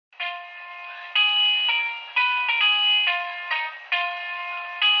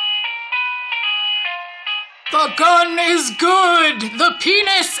The gun is good. The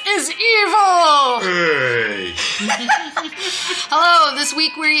penis is evil. Hey. Hello, this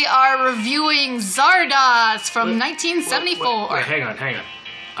week we are reviewing Zardoz from 1974. Wait, hang on.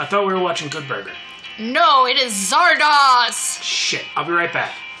 I thought we were watching Good Burger. No, it is Zardoz. Shit, I'll be right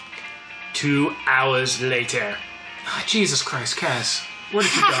back. 2 hours later. Oh, Jesus Christ, Cass. What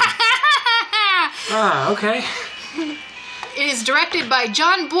have you done? Okay. It is directed by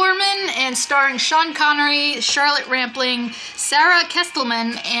John Boorman and starring Sean Connery, Charlotte Rampling, Sarah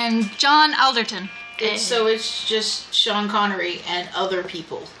Kestelman, and John Alderton. So it's just Sean Connery and other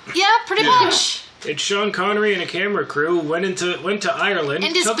people. Yeah, pretty much. It's Sean Connery and a camera crew went to Ireland.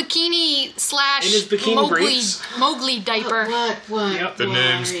 And his bikini slash in his bikini briefs. Mowgli diaper. What? Yep. The Why?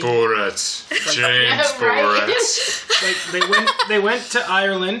 name's Borat. James Right. Borat. They went to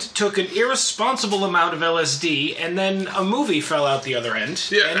Ireland, took an irresponsible amount of LSD, and then a movie fell out the other end.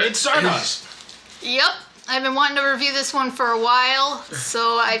 Yeah, and it's Zardoz. Yep. I've been wanting to review this one for a while,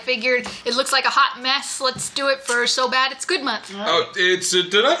 so I figured it looks like a hot mess. Let's do it for So Bad It's Good month. Oh, it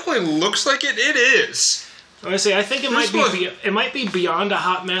not only looks like it is. I think it might be beyond a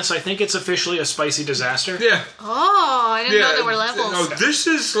hot mess. I think it's officially a spicy disaster. Yeah. Oh, I didn't know there were levels. No, this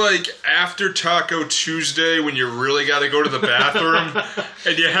is like after Taco Tuesday when you really got to go to the bathroom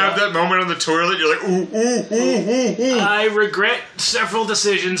and you have that moment on the toilet. You're like, ooh, ooh, ooh, ooh, ooh. I regret several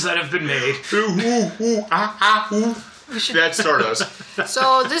decisions that have been made. Ooh, ooh, ooh, ooh. That's Stardust.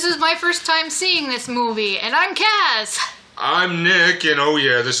 So this is my first time seeing this movie, and I'm Kaz. I'm Nick, and oh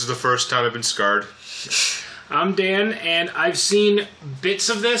yeah, this is the first time I've been scarred. I'm Dan, and I've seen bits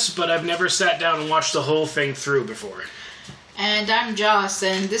of this, but I've never sat down and watched the whole thing through before. And I'm Joss,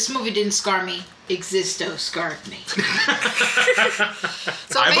 and this movie didn't scar me. Existo scarred me.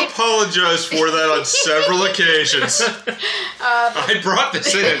 So I've apologized for that on several occasions. I brought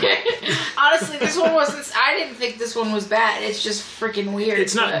this in. Honestly, this one wasn't... I didn't think this one was bad. It's just freaking weird.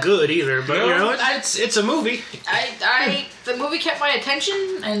 It's not good either, but No, you know, it's a movie. The movie kept my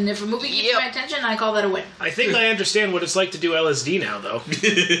attention, and if a movie keeps my attention, I call that a win. I think I understand what it's like to do LSD now, though.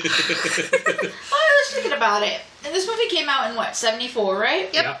 I was thinking about it. And this movie came out in, what, 74,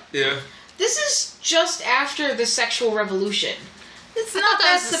 right? Yep. Yeah. This is just after the sexual revolution. It's I not thought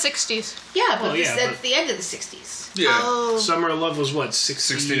that was the... the 60s. Yeah, but Well, yeah, that's but- the end of the 60s. Yeah. Oh. Summer of Love was what,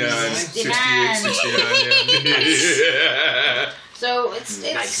 69? 68, 69, yeah. So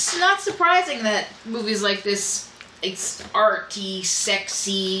it's not surprising that movies like this, it's arty,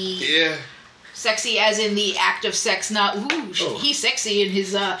 sexy. Yeah. Sexy as in the act of sex, not he's sexy in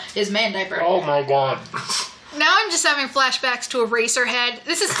his man diaper. Oh my god. Now I'm just having flashbacks to Eraserhead.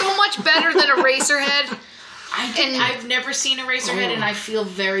 This is so much better than Eraserhead. I've never seen Eraserhead, and I feel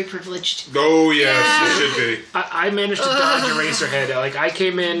very privileged. Oh yes, it should be. I managed to dodge Eraserhead. Like I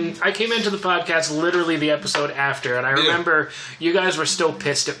came into the podcast literally the episode after, and I remember you guys were still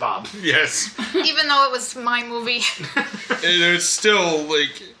pissed at Bob. Yes. Even though it was my movie. And it's still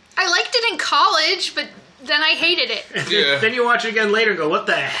like. I liked it in college, but then I hated it. Yeah. Then you watch it again later and go, what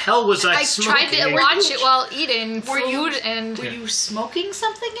the hell was I smoking? I tried to watch it while eating food, and... Were you smoking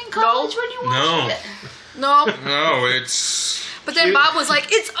something in college when you watched it? No. No, it's. But then Bob was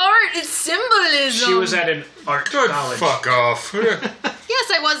like, it's art, it's symbolism. She was at an art college. Fuck off.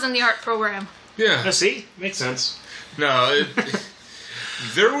 Yes, I was in the art program. Yeah. See? Makes sense. No,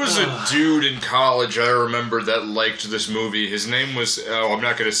 there was a dude in college I remember that liked this movie. His name was, I'm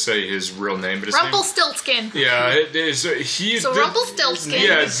not going to say his real name, but his Rumpelstiltskin. name... Yeah, it is. Rumpelstiltskin.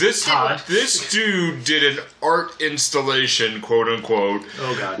 Yeah, this dude did an art installation, quote unquote.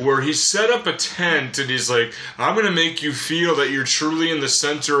 Oh, God. Where he set up a tent and he's like, I'm going to make you feel that you're truly in the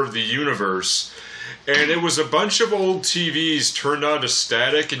center of the universe. And it was a bunch of old TVs turned on to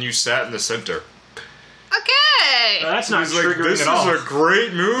static and you sat in the center. Okay. That's not He's like, triggering this at all. is a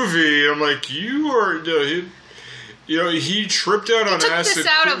great movie. I'm like, you are... he tripped out on Took acid. this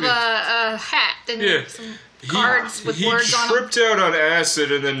out of a hat and some cards with words on He them. tripped out on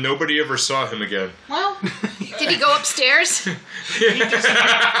acid and then nobody ever saw him again. Well, Did he go upstairs?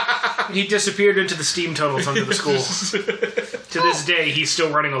 He disappeared into the steam tunnels under the school. To this day, he's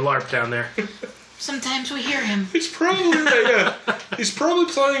still running a LARP down there. sometimes we hear him. He's probably he's probably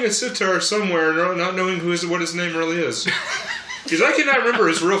playing a sitar somewhere, not knowing what his name really is. Because I cannot remember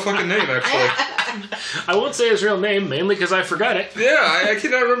his real fucking name, actually. I won't say his real name, mainly because I forgot it. Yeah, I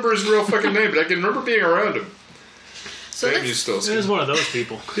cannot remember his real fucking name, but I can remember being around him. So Damn you, It Stillskin. is one of those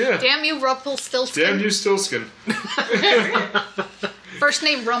people. Yeah. Damn you, Rumpelstiltskin. Damn you, Stillskin. First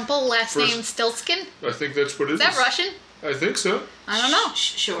name Rumpel, last name Stiltskin. I think that's what it is. Is that Russian? I think so. I don't know.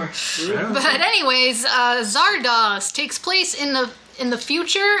 Sure. Yeah. But anyways, Zardoz takes place in the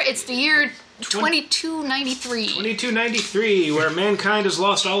future. It's the year 2293. 2293, where mankind has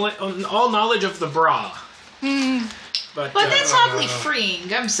lost all knowledge of the bra. But that's oddly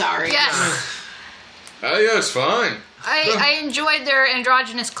freeing. I'm sorry. Yes. Oh, yeah, it's fine. I enjoyed their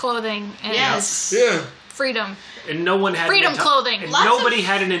androgynous clothing and Yes. Yeah. freedom. And no one had Freedom clothing. And Lots nobody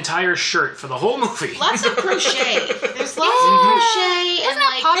had an entire shirt for the whole movie. Lots of crochet. There's lots of crochet and Wasn't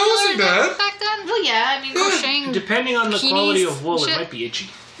that like. popular wasn't bad. back then? Well, yeah. I mean, Crocheting. Depending on the Bikinis quality of wool, shit. it might be itchy.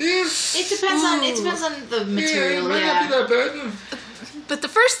 Yeah. it depends on the material. it might not be that bad. But the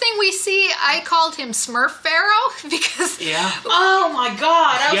first thing we see, I called him Smurf Pharaoh because Yeah. Oh my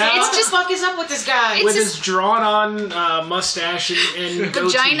god! I was Yeah. like, It's what just- the fuck is up with this guy? It's With just- his drawn-on mustache and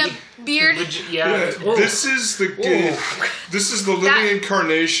vagina goatee. beard. Yeah. Oh. This is the living That-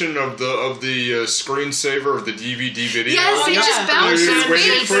 incarnation of the screensaver of the DVD video. Yes, he yeah. just bounced You're his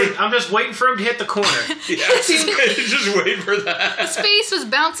waiting face. for it. I'm just waiting for him to hit the corner. Just wait for that. His face was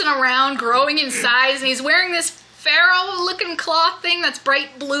bouncing around, growing in size, and he's wearing this pharaoh-looking cloth thing that's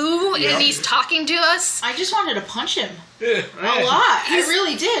bright blue, Yeah. and he's talking to us. I just wanted to punch him Yeah. a lot. I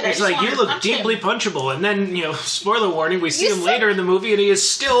really did. I It's just like, wanted you to look punch deeply him. punchable. And then, spoiler warning, we see You him said- later in the movie and he is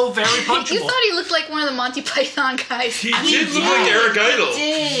still very punchable. You thought he looked like one of the Monty Python guys. He did look like Eric Idle.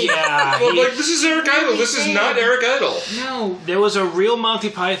 Did. Yeah. Well, he- like, this is Eric Idle. This is not Eric Idle. No. there was a real Monty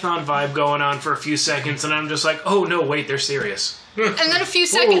Python vibe going on for a few seconds, and I'm just like, oh no, wait, they're serious. And then a few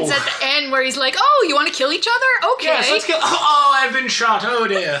seconds Whoa. at the end where he's like, "Oh, you want to kill each other? Okay." Yes, let's go. Oh, I've been shot. Oh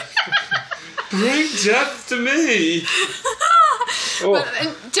dear. Bring death to me. Oh. But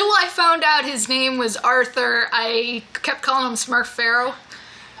until I found out his name was Arthur, I kept calling him Smurf Pharaoh.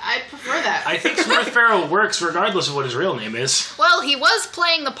 I prefer that. I think Smurf Pharaoh works regardless of what his real name is. Well, he was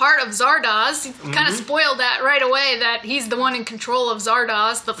playing the part of Zardoz. He kind Mm-hmm. of spoiled that right away, that he's the one in control of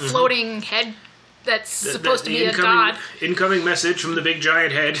Zardoz, the floating head that's supposed to be a god. Incoming message from the big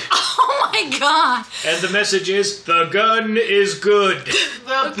giant head. Oh my god! And the message is, the gun is good. the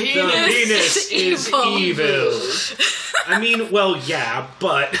The penis. penis is evil. I mean, well, yeah,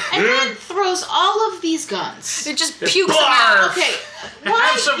 but... And then throws all of these guns. It just pukes them Barf! out. Okay, why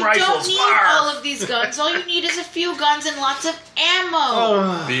Have some you rifles, don't need barf. all of these guns? All you need is a few guns and lots of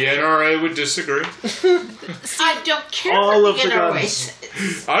ammo. The NRA would disagree. I don't care All what of the the NRA guns.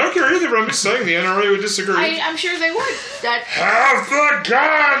 says. I don't care either, but I'm just saying the NRA would disagree. I'm sure they would. That Have the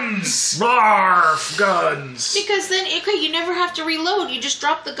guns! Barf guns. because then okay, you never have to reload. You just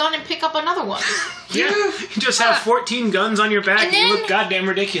drop the gun and pick up another one. Yeah, you just have 14 guns on your back And and you then- look goddamn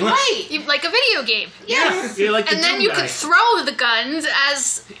ridiculous. Right. You, like a video game. Yes. You're like the And then Doom you guy. could throw the guns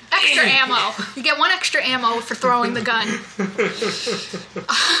as extra ammo. You get one extra ammo for throwing the gun.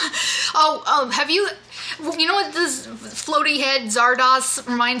 Have you... You know what this floaty head Zardoz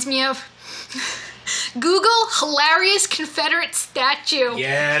reminds me of? Google hilarious Confederate statue.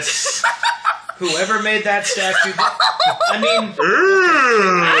 Yes. Whoever made that statue, I mean,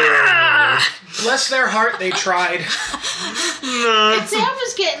 bless their heart, they tried. I'd say I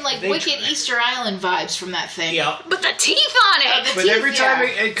was getting like They Wicked tried. Easter Island vibes from that thing. Yeah. But the teeth on it! But every Teeth, time yeah.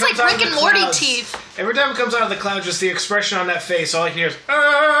 it It's comes like out Rick of and the Morty clouds, teeth. every time it comes out of the cloud, just the expression on that face, all I can hear is,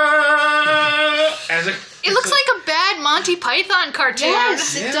 as It looks like a bad Monty Python cartoon.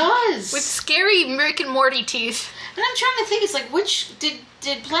 Yes, it does. With scary Rick and Morty teeth. And I'm trying to think. It's like which did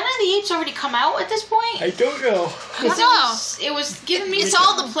Planet of the Apes already come out at this point? I don't know. Because know. it was giving me It's some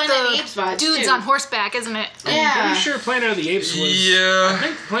all the Planet of the Apes vibes dudes too. on horseback, isn't it? I'm Yeah, pretty sure Planet of the Apes was... I Yeah.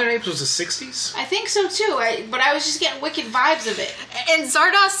 think Planet of the Apes was the 60s. I think so too. But I was just getting wicked vibes of it. And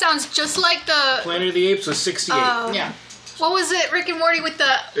Zardoz sounds just like the... Planet of the Apes was 68. Yeah. What was it, Rick and Morty with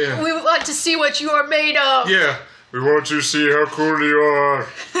the... Yeah. We want to see what you are made of. Yeah. We want to see how cool you are.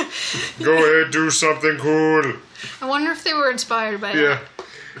 Go ahead, do something cool. I wonder if they were inspired by Yeah.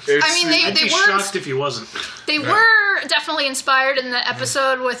 that. I mean, I'd be they shocked if he wasn't. They were definitely inspired in the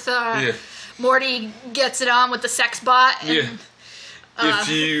episode with Yeah. Morty gets it on with the sex bot. And, Yeah.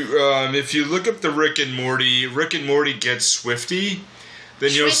 If you look up the Rick and Morty gets Swifty,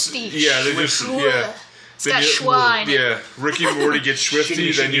 then you'll Swifty. yeah, they just yeah. It's got Schwein. Yeah, Rick and Morty get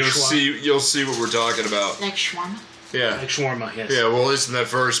Swifty, Shitty, then shitty you'll see what we're talking about. Like shawarma. Yeah. Like shawarma, yes. Yeah, well, isn't that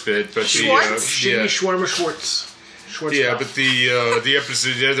first bit, but Schwartz? Shitty shawarma Schwartz. Schwartz yeah, Bach. but the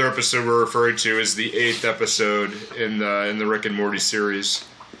other episode we're referring to is the 8th episode in the Rick and Morty series.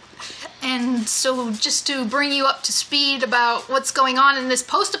 And so, just to bring you up to speed about what's going on in this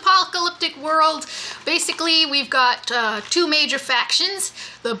post-apocalyptic world, basically we've got two major factions.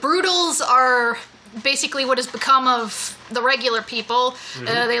 The Brutals are basically what has become of the regular people.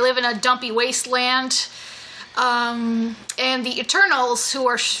 They live in a dumpy wasteland. And the Eternals, who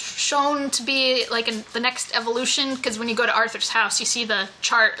are shown to be like in the next evolution, because when you go to Arthur's house, you see the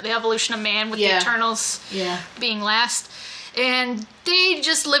chart, the evolution of man with the Eternals being last. And they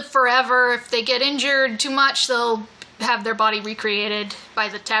just live forever. If they get injured too much, they'll have their body recreated by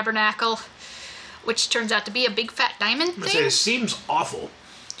the tabernacle, which turns out to be a big fat diamond thing. It seems awful.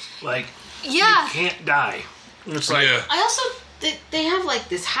 Like, yeah, you can't die. It's like, I also they have like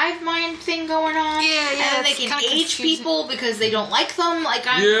this hive mind thing going on. Yeah, and then they can age people because they don't like them. Like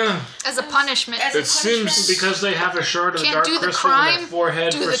as a punishment. It seems because they have a shard of can't dark do the crystal crime, in their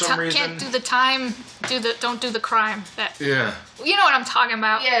forehead for some reason. Can't do the time. Don't do the crime. You know what I'm talking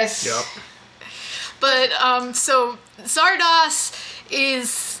about. Yes. Yep. But so Zardoz is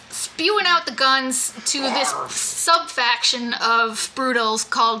spewing out the guns to this sub-faction of Brutals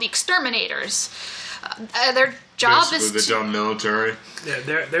called the Exterminators. Their job basically is the dumb military. Yeah,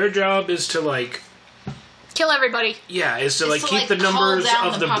 their job is to like kill everybody. Yeah, is to It's like to, keep like, the numbers cull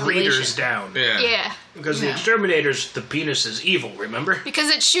down of the the breeders population. down. Yeah. Because the Exterminators, the penis is evil, remember? Because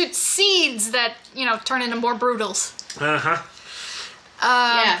it shoots seeds that, turn into more Brutals. Uh-huh.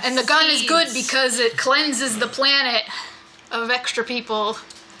 And the gun is good seeds. because it cleanses the planet of extra people.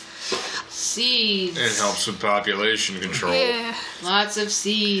 Seeds. It helps with population control. Yeah. Lots of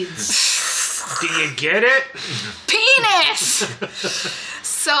seeds. Do you get it? Penis!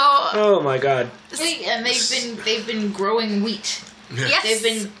 So... Oh my god. And they've been growing wheat. Yes.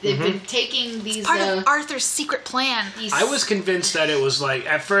 They've been taking these part of Arthur's secret plan. I was convinced that it was like,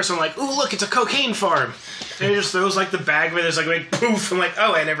 at first I'm like, ooh, look, it's a cocaine farm. And it just throws like the bag of it, there's like poof, I'm like,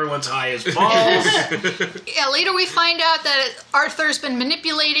 oh, and everyone's high as balls. Yeah, later we find out that Arthur's been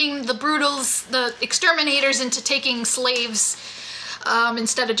manipulating the Brutals, the Exterminators, into taking slaves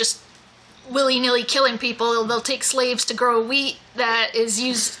instead of just willy-nilly killing people. They'll take slaves to grow wheat that is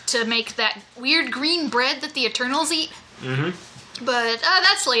used to make that weird green bread that the Eternals eat. Mm-hmm. But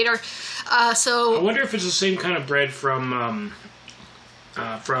that's later. So I wonder if it's the same kind of bread from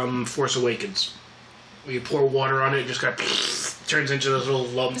Force Awakens. Where you pour water on it, it just kind of turns into this little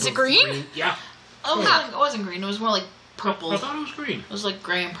lump. Is it green? Yeah. Oh, it wasn't green. It was more like purple. I thought it was green. It was like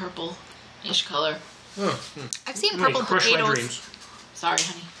gray and purple-ish color. Oh. I've seen Like, purple crush my potatoes. dreams. Sorry,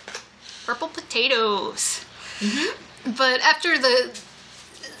 honey. Purple potatoes. Mm-hmm. But after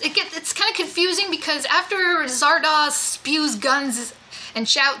it's kind of confusing because after Zardoz spews guns and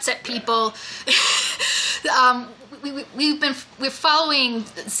shouts at people, we're following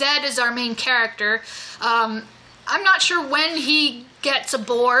Zed as our main character. I'm not sure when he gets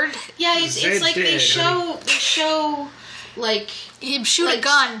aboard. Yeah, it's like they show like He'd shoot like, a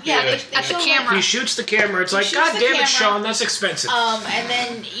gun yeah, at the camera. He shoots the camera. It's like, shoots God the damn camera. it, Sean, that's expensive. and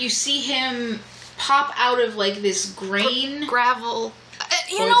then you see him pop out of like this grain. Gravel.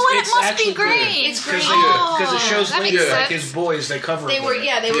 You Well, know what? It it's must be actually grain. It's grain. Because it shows that later, makes like sense. his boys, they cover They it were with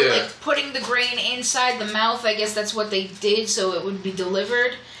it. they were Yeah. like putting the grain inside the mouth. I guess that's what they did so it would be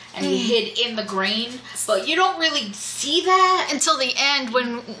delivered. And he hid in the grain, but you don't really see that. Until the end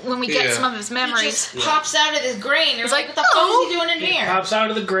when we get Yeah. some of his He memories. just pops out of this grain. You're It's like, like, what the fuck oh. is he doing in He here? pops out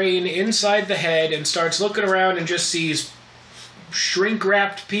of the grain inside the head and starts looking around and just sees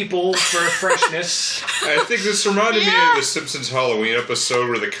shrink-wrapped people for freshness. I think this reminded me of the Simpsons Halloween episode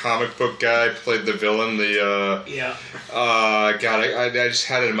where the comic book guy played the villain. Yeah. God, I just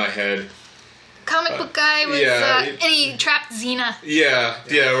had it in my head. Comic book guy was and he trapped Xena. Yeah,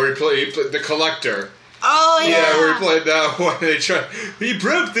 where he played the Collector. Oh Yeah, where he played that one. He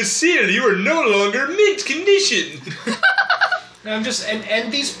broke the seal. You are no longer mint condition. I'm just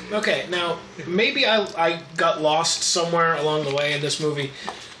and these now maybe I got lost somewhere along the way in this movie.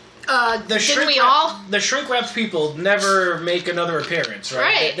 Didn't we all? The shrink-wrapped people never make another appearance, right?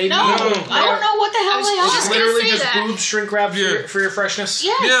 Right. They No, never- I don't know what the hell they was are. just gonna Literally say just that. boobs shrink-wrapped Yeah. for your freshness?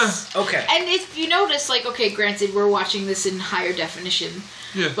 Yes. Okay. And if you notice, like, okay, granted, we're watching this in higher definition.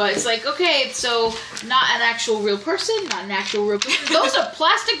 Yeah. But it's like, okay, so not an actual real person, not an actual real person. Those are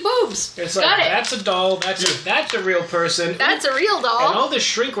plastic boobs. It's Got like, it. that's a doll, that's a real person. That's a real And all doll. this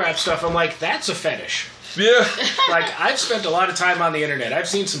shrink-wrap stuff, I'm like, that's a fetish. Yeah. Like, I've spent a lot of time on the internet. I've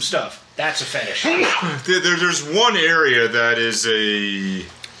seen some stuff. That's a fetish. There's one area that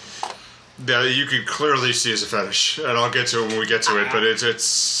you could clearly see as a fetish, and I'll get to it when we get to it. But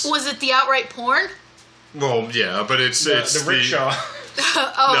it's Was it the outright porn? well, yeah, but it's The rickshaw.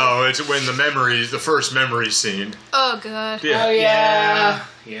 No, it's when the first memory scene. Oh god. Yeah. Oh, yeah.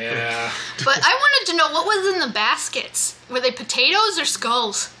 Yeah. But I wanted to know what was in the baskets. Were they potatoes or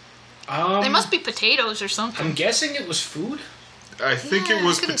skulls? They must be potatoes or something. I'm guessing it was food. I think Yeah, it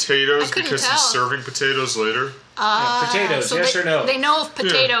was I couldn't potatoes tell. because he's serving potatoes later. Potatoes, So yes they, or no? They know of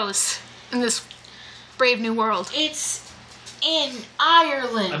potatoes in this Brave New World? It's in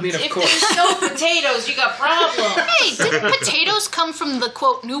Ireland. I mean, of if course. there's no potatoes, you got problems. Hey, didn't potatoes come from the,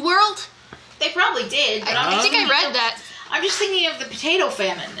 quote, New World? They probably did. But I think I read that. I'm just thinking of the potato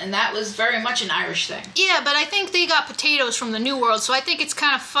famine, and that was very much an Irish thing. Yeah, but I think they got potatoes from the New World, so I think it's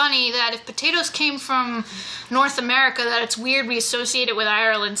kind of funny that if potatoes came from North America, that it's weird we associate it with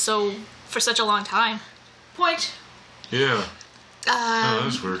Ireland so for such a long time. Point. Yeah. Oh,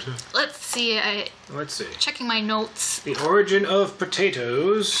 that's weird too. Let's see, Let's see. checking my notes. The origin of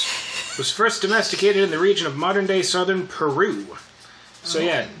potatoes was first domesticated in the region of modern-day southern Peru. So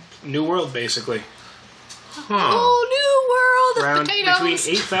yeah, New World basically. Oh, New World of Around potatoes.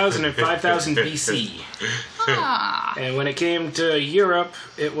 between 8,000 and 5,000 BC. Ah. And when it came to Europe,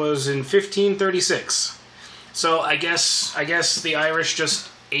 it was in 1536. So I guess the Irish just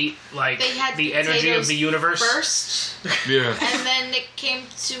ate like They had the energy of potatoes the universe. first, Yeah. and then it came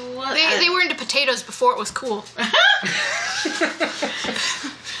to what? They were into potatoes before it was cool.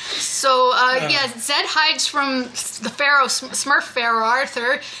 So, yeah, Zed hides from the Pharaoh, Smurf Pharaoh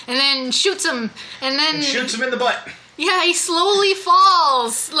Arthur, and then shoots him. And then, Shoots him in the butt. yeah, he slowly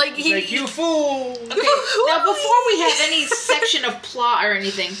falls. Like, Like, you fool! Okay, now before we have any section of plot or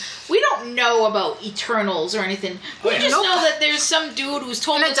anything, we don't know about Eternals or anything. We yeah. just Nope. know that there's some dude who's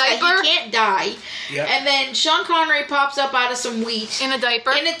told In a us that diaper? he can't die. Yep. And then Sean Connery pops up out of some wheat in a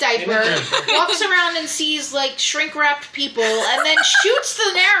diaper. in a diaper, walks around and sees like shrink-wrapped people, and then shoots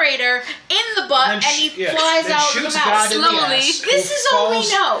the narrator in the butt, and he flies then out of the shoots mouth. God in the Slowly. ass, This who is all we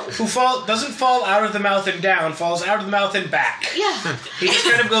know. Who doesn't fall out of the mouth and down, falls out of the mouth and back. Yeah. He just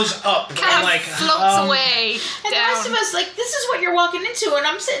kind of goes up kind and of like floats away And down. the rest of us, like, this is what you're walking into, and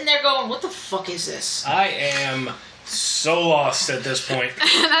I'm sitting there going, what the fuck is this? I am so lost at this point.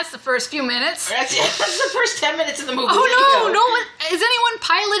 That's the first few minutes. That's it. That's the first 10 minutes of the movie. Oh no, no one is anyone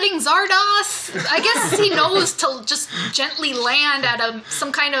piloting Zardos? I guess he knows to just gently land at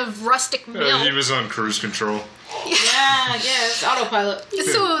some kind of rustic mill. He was on cruise control. Yeah, I guess. Autopilot.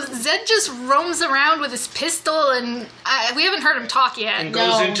 So Zed just roams around with his pistol, and we haven't heard him talk yet. And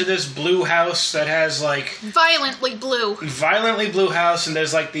goes No. into this blue house that has like Violently blue. violently blue house, and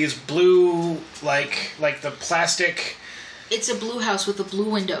there's like these blue like the plastic It's a blue house with the blue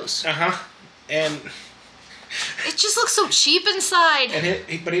windows. and It just looks so cheap inside.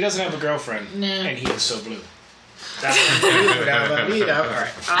 but he doesn't have a girlfriend, No. and he is so blue.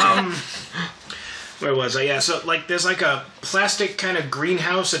 Alright. Where was I? Yeah, so like there's like a plastic kind of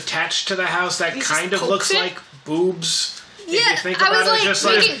greenhouse attached to the house that He just kind of pokes looks it? like boobs. If Yeah, you think I about was it, like just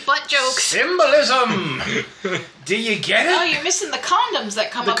making like butt jokes. symbolism. Do you get it? Oh, you're missing the condoms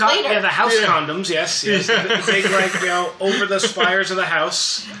that come up later. Yeah, the house condoms. Yes, the big like over the spires of the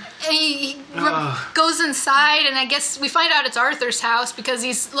house. And he goes inside, and I guess we find out it's Arthur's house because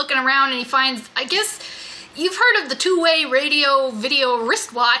he's looking around and he finds, I guess, you've heard of the two-way radio video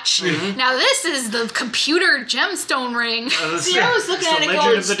wristwatch. Mm-hmm. Now this is the computer gemstone ring. See, I was looking It's at the it Legend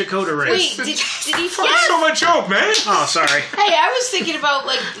going, of the Dakota Ring. wait, did he find... That's not my joke, man. Oh, sorry. Hey, I was thinking about,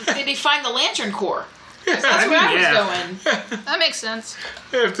 like, did he find the lantern core? 'Cause that's where I was yeah. going. That makes sense.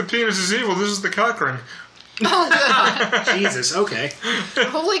 Yeah, if the penis is evil, this is the cock ring. Oh god. Jesus. Okay.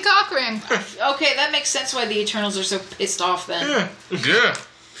 Holy cock ring. Okay, that makes sense why the Eternals are so pissed off then. Yeah. Yeah.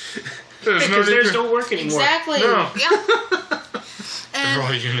 There's no Because theirs need to... don't work anymore. Exactly. No. Yeah. They're And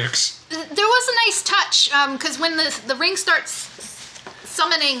all eunuchs. there was a nice touch because when the ring starts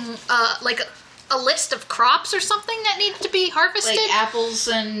summoning like a list of crops or something that need to be harvested. Like apples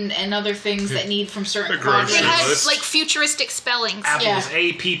and other things that need from certain The grocery It quadrants. has list. like futuristic spellings. Apples.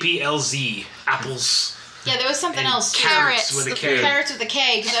 Yeah. APPLZ. Apples. Yeah, there was something And else. Carrots. with a The K. Carrots with a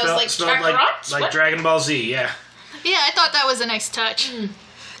K, because I was like, Spelled Kakarot? like What? Dragon Ball Z. Yeah. Yeah, I thought that was a nice touch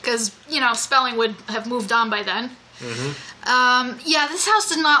because spelling would have moved on by then. Yeah, this house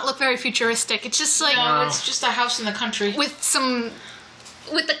does not look very futuristic. It's just like No, it's just a house in the country. with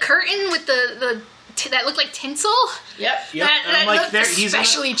the curtain with the that looked like tinsel. Yep. Yep. That, and I'm that like, looked he's in a-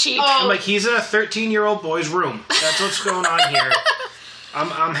 especially cheap. Oh. I'm like, he's in a 13-year-old boy's room. That's what's going on here.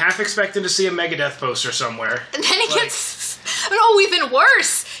 I'm half expecting to see a Megadeth poster somewhere. And then he Like- gets even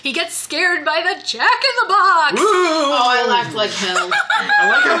worse. He gets scared by the Jack in the Box. Woo! Oh, I laughed like hell. I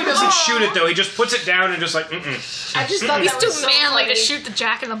like how he doesn't shoot it though. He just puts it down and just like, I just thought He's that too was so manly funny. to shoot the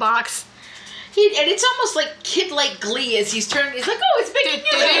Jack in the Box. And it's almost like kid-like glee as he's turning. He's like, "Oh, it's making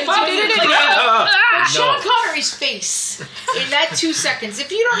music." Uh, But Sean no. Connery's face in that 2 seconds.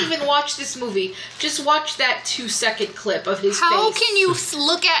 If you don't even watch this movie, just watch that 2-second clip of his How face. can you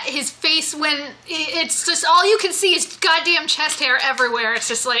look at his face when it's just all you can see is goddamn chest hair everywhere? It's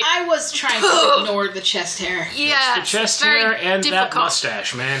just like, I was trying to ignore the chest hair. yeah, The chest it's very hair and that difficult.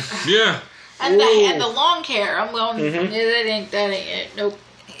 mustache, man. Yeah. And the long hair. I'm going, that ain't it. Nope.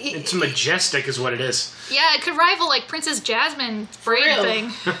 It's majestic is what it is. Yeah, it could rival like Princess Jasmine's braid real. thing.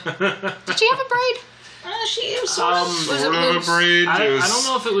 Did she have a braid? It was sort of... Was it Sort of a loose? braid. I It was- don't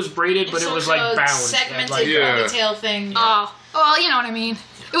know if it was braided, but it was sort like of bound. segmented Like, Yeah. ponytail thing. Oh, well, you know what I mean.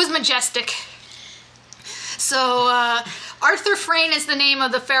 It was majestic. So, Arthur Frayne is the name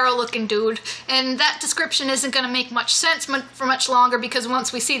of the pharaoh-looking dude, and that description isn't going to make much sense for much longer because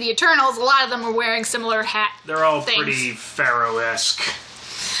once we see the Eternals, a lot of them are wearing similar hat they're all things. pretty pharaoh-esque.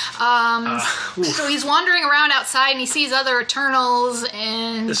 So he's wandering around outside and he sees other Eternals,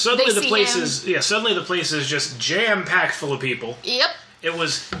 and Suddenly they the see place him. is suddenly the place is just jam-packed full of people. Yep. It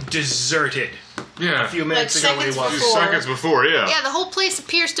was deserted Yeah. a few minutes Like ago when he seconds walked. A few before. seconds before, yeah. Yeah, the whole place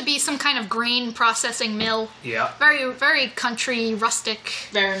appears to be some kind of grain processing mill. Yeah. Very, very country, rustic,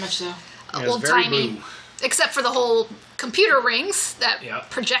 Very much so. Yeah, it's very old-timey. blue. Except for the whole computer rings that Yeah.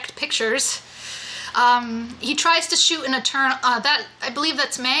 project pictures. He tries to shoot an Eternal. I believe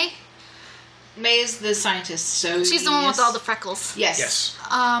that's May. May is the scientist, so... She's the one with all the freckles. Yes. Yes.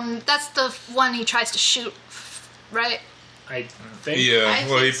 That's the one he tries to shoot, right? I think. Yeah, I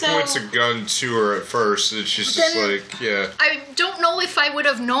well, he think so. points a gun to her at first, and she's just Then- like, yeah. I don't know if I would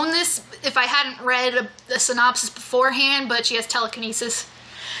have known this if I hadn't read the synopsis beforehand, but she has telekinesis.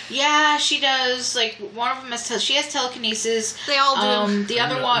 Yeah, she does. Like, one of them has... She has telekinesis. They all do. The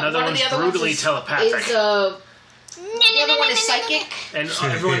other one... Another one of one's the other brutally ones is, telepathic. Is, the other one is psychic. And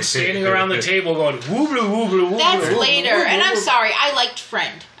everyone's standing around the table going, woobly, woobly, woobly. That's woobly, later, woobly, and I'm woobly. sorry. I liked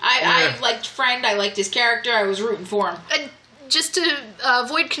Friend. I Yeah. liked Friend. I liked his character. I was rooting for him. Just to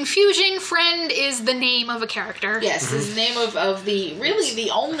avoid confusion, Friend is the name of a character. Yes, this is the name of the really the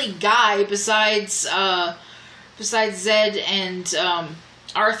only guy besides Zed and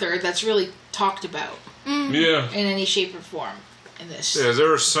Arthur that's really talked about Yeah. in any shape or form in this. Yeah,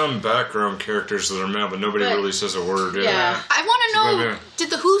 there are some background characters that are mad, but nobody But- really says a word. Yeah. I want to know, Yeah. did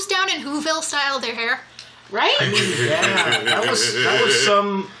the Who's down in Whoville style their hair? Right? Yeah,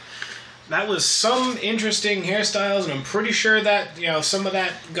 that was some interesting hairstyles, and I'm pretty sure that some of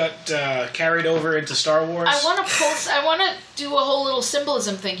that got carried over into Star Wars. I want to do a whole little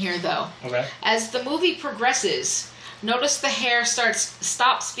symbolism thing here, though. Okay. As the movie progresses, notice the hair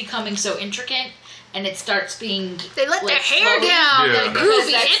stops becoming so intricate, and it starts being They let their like, hair flowy. down, Yeah. like Because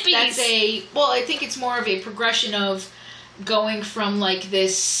groovy That's hippies. I think it's more of a progression of going from like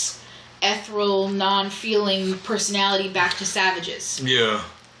this ethereal, non-feeling personality back to savages. Yeah.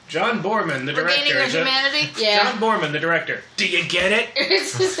 John Borman, the Regaining director. their humanity. Yeah. John Borman, the director. Do you get it?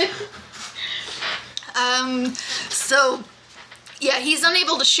 So, yeah, he's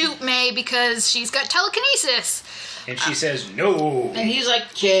unable to shoot May because she's got telekinesis. And she says no. And he's like,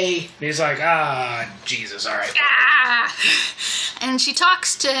 "Okay." And he's like, Jesus, all right. Ah! And she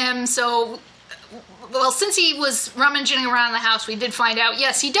talks to him, so... Well, since he was rummaging around the house, we did find out,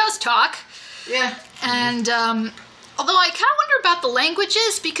 yes, he does talk. Yeah. And, although I kind of wonder about the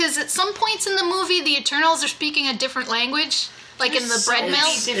languages, because at some points in the movie, the Eternals are speaking a different language. Like in the There's bread so mill.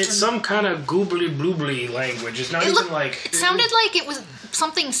 many It's different- some kind of goobly bloobly language. It's not It, even looked, like... it sounded like it was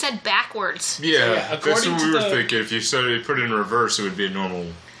something said backwards. Yeah, yeah, that's according what to we were the- thinking. If you said it put it in reverse, it would be a normal.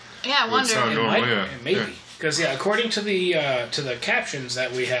 Yeah, I Would wonder. sound normal. Might- yeah, maybe. yeah. Because, according to the captions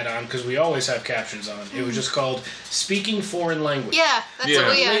that we had on, because we always have captions on, it was just called Speaking Foreign Language. Yeah, that's Yeah.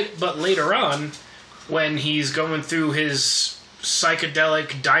 what we had. But later on, when he's going through his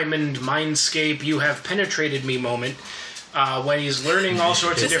psychedelic diamond mindscape, you have penetrated me moment, when he's learning all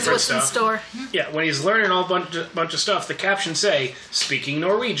sorts of This is different what's in stuff. store. Yeah, when he's learning all bunch of stuff, the captions say speaking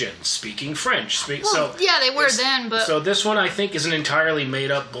Norwegian, speaking French. Well, yeah, they were then, but So this one I think is an entirely made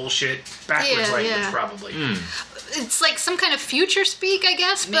up bullshit backwards Yeah, language yeah. probably. it's like some kind of future speak, I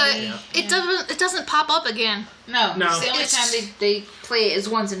guess. But Maybe, it doesn't pop up again. No, No. it's the only It's- time they play it is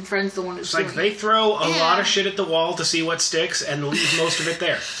once in Friends, the one who's It's like doing they throw a Yeah. lot of shit at the wall to see what sticks and leave most of it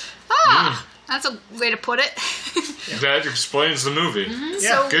there. Ah, that's a way to put it. That explains the movie.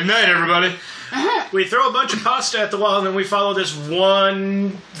 Yeah. Good night, everybody. We throw a bunch of pasta at the wall and then we follow this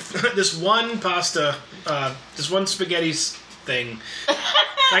one pasta, this one spaghetti thing.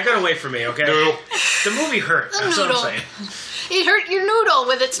 That got away from me, okay? Noodle. The movie hurt. That's what I'm noodle. saying. It hurt your noodle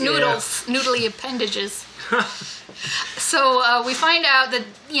with its noodles, noodly appendages. So we find out that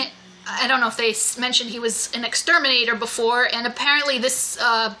I don't know if they mentioned he was an exterminator before, and apparently this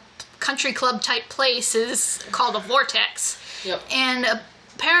country club type place is called a vortex. Yep. And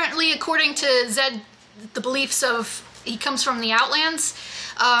apparently, according to Zed, the beliefs of he comes from the Outlands.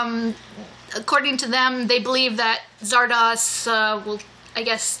 According to them, they believe that Zardoz will, I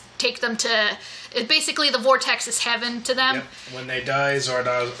guess, take them to. Basically, the vortex is heaven to them. Yep. When they die,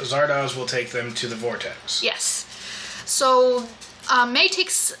 Zardoz will take them to the vortex. Yes. So May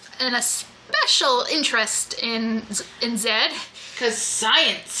takes a special interest in Zed. Because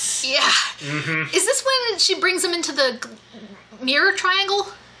science. Yeah. Mm-hmm. Is this when she brings him into the mirror triangle?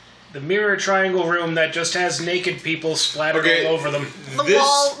 The mirror triangle room that just has naked people splattered all over them.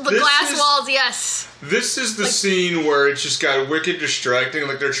 The glass walls, yes. This is the scene where it's just got wicked distracting.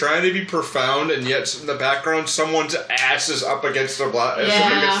 Like, they're trying to be profound, and yet in the background, someone's ass is up against the glass.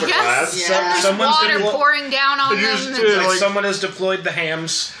 Yes. There's Someone's water pouring down on them. Like someone has deployed the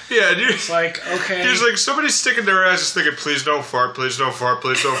hams. Yeah, dude. It's like, okay. There's like somebody's sticking their ass just thinking, please don't fart, please don't fart,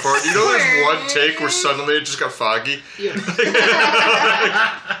 please don't fart. You know, there's one take where suddenly it just got foggy.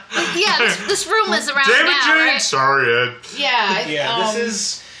 Yeah, this room is around Damn it, now, Jane! right? Sorry, Ed. Yeah.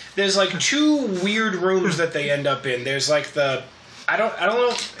 There's like two weird rooms that they end up in. There's like the I don't know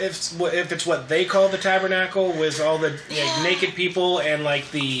if it's what they call the tabernacle with all the naked people and like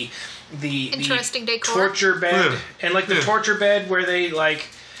the Interesting decor. torture bed and like the torture bed where they like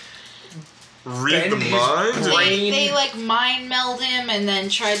read bend the his mind. brain. They like mind meld him and then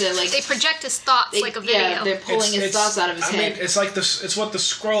try to like. They project his thoughts like a video. Yeah, they're pulling his thoughts out of his head. It's like it's what the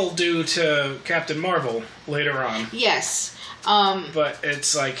Skrull do to Captain Marvel later on. Yes. But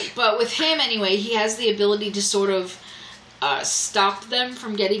it's like. But with him anyway, he has the ability to sort of stop them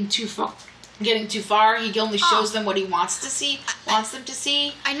from getting too far. He only shows them what he wants them to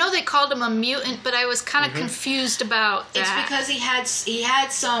see. I know they called him a mutant, but I was kind of confused about that. It's because he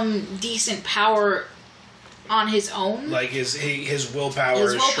had some decent power on his own. Like his willpower.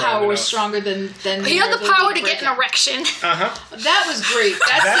 His willpower was stronger than he had the power to get an erection. That was great.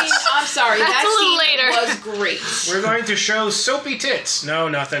 That scene. I'm sorry. That's that a little scene later. was great. We're going to show soapy tits. No,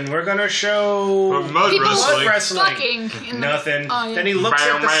 nothing. We're going to show Mud blood wrestling. wrestling. Fucking. Nothing. Oh, yeah. Then he looks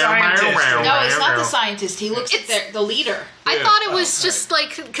at the scientist. No, it's not the scientist. He looks at the leader. I thought it was just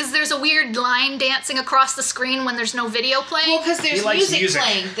like because there's a weird line dancing across the screen when there's no video playing. Well, because there's music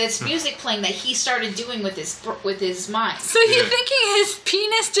playing. There's music playing that he started doing with his mind. So you're thinking his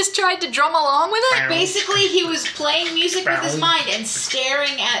penis just tried to drum along with it? Basically, he was playing music with his mind and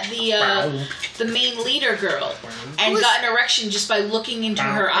staring at the main leader girl, and got an erection just by looking into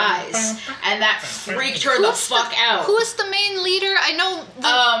her eyes, and that freaked her the fuck out. Who is the main leader? I know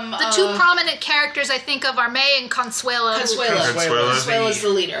the two prominent characters I think of are May and Consuelo. Consuela's the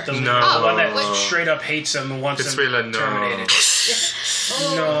leader. The one that straight up hates him and wants him terminated.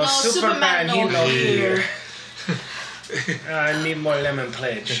 No, Superman, he not here. I need more lemon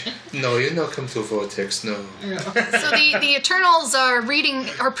pledge. No, you're not come to Vortex, no. So the Eternals are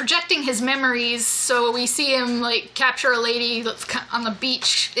projecting his memories. So we see him like capture a lady that's on the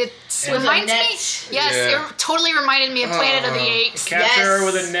beach. It reminds me. Yes, it totally reminded me of Planet of the Apes. Capture her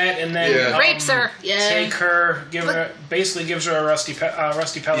with a net and then rapes her. Take her, basically gives her a rusty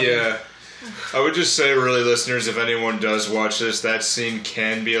pelican. Yeah. I would just say, really, listeners, if anyone does watch this, that scene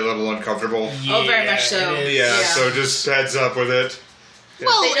can be a little uncomfortable. Yeah, very much so. Yeah, so just heads up with it.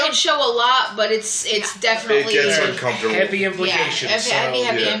 Well, they don't show a lot, but it's definitely it gets uncomfortable. Heavy implications. Yeah,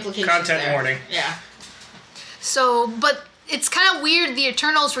 heavy implications. Content there. warning. Yeah. So, but it's kind of weird. The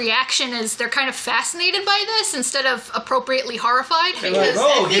Eternals' reaction is they're kind of fascinated by this instead of appropriately horrified. Because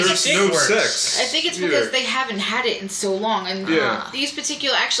there's no sex. I think it's because they haven't had it in so long, and these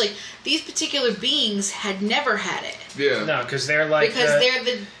particular beings had never had it. Yeah. No, because they're like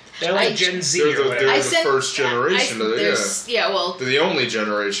they're like Gen Z. They're the first generation of it. Well, they're the only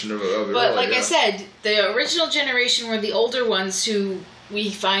generation of it. But like I said, the original generation were the older ones who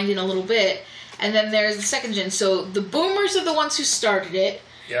we find in a little bit. And then there's the second gen. So the boomers are the ones who started it.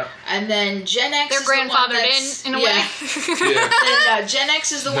 Yeah. And then Gen X they're is the one grandfathered in a way. And Gen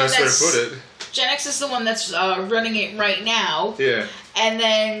X is the one that's... Gen X is the one that's running it right now. Yeah. And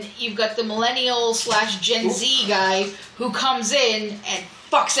then you've got the millennial / Gen Z guy who comes in and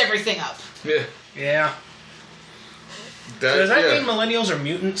fucks everything up. Yeah. Yeah. Does that mean millennials are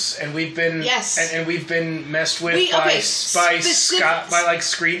mutants, and we've been and we've been messed with by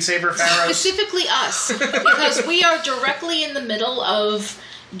screensaver pharaohs? Specifically us, because we are directly in the middle of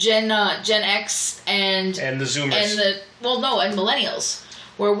Gen X and the Zoomers and millennials.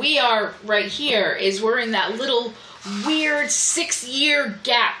 Where we are right here is we're in that little weird 6-year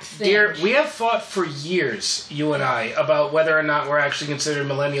gap thing. Dear, we have fought for years, you and I, about whether or not we're actually considered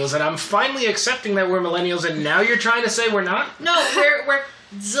millennials, and I'm finally accepting that we're millennials, and now you're trying to say we're not? No, we're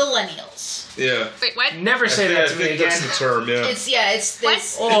zillennials. Yeah. Wait, what? Never say that to me again. That's the term, yeah. It's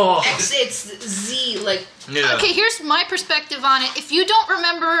Z, like... Yeah. Okay, here's my perspective on it. If you don't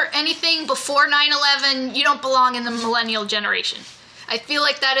remember anything before 9/11, you don't belong in the millennial generation. I feel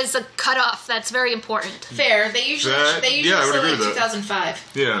like that is a cutoff. That's very important. Fair. They usually I would sell agree it in with that.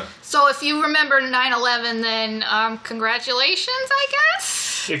 2005. Yeah. So if you remember 9/11, then congratulations, I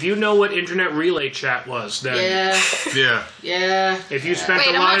guess. If you know what internet relay chat was, then Yeah. Yeah. if you spent Wait,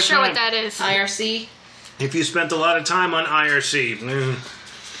 a I'm lot not of sure time, what that is. IRC. if you spent a lot of time on IRC,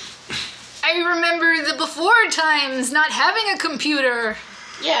 I remember the before times not having a computer.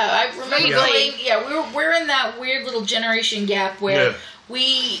 Yeah, I remember Vaguely. going. Yeah, we're in that weird little generation gap where Yeah.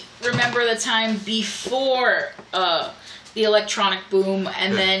 we remember the time before the electronic boom,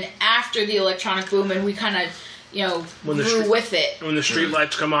 and then after the electronic boom, and we kind of When the grew str- with it. when the street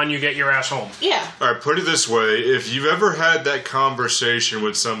lights come on, you get your ass home. Yeah. All right, put it this way. If you've ever had that conversation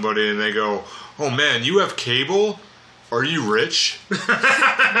with somebody and they go, "Oh man, you have cable? Are you rich?" Yeah.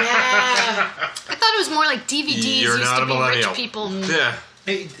 I thought it was more like DVDs You're used not to a be millennial. rich people. Yeah.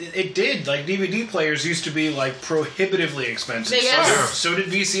 It did. Like, DVD players used to be, like, prohibitively expensive. They Yes. were. Yeah. So did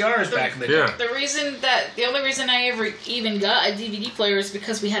VCRs back in the day. Yeah. The only reason I ever even got a DVD player is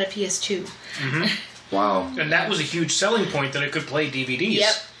because we had a PS2. Wow. And that was a huge selling point, that it could play DVDs.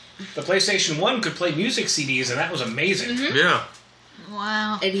 Yep. The PlayStation 1 could play music CDs, and that was amazing. Yeah.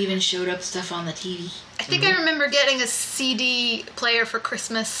 Wow. It even showed up stuff on the TV. I think I remember getting a CD player for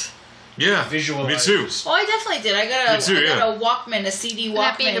Christmas. Yeah. Visual Me too. items. Oh, I definitely did. I got Me too, I yeah. got a Walkman, a CD Walkman.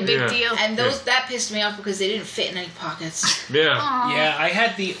 That being a big Yeah. deal. And that pissed me off because they didn't fit in any pockets. Yeah. Aw. Yeah, I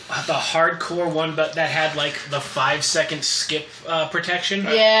had the hardcore one, but that had like the 5-second skip protection.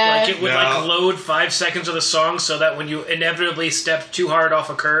 Yeah. Like it would Yeah. like load 5 seconds of the song so that when you inevitably stepped too hard off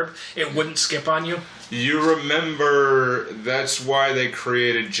a curb, it wouldn't skip on you. You remember that's why they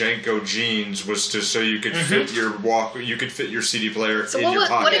created Janko jeans was so you could fit you could fit your CD player So in what, your what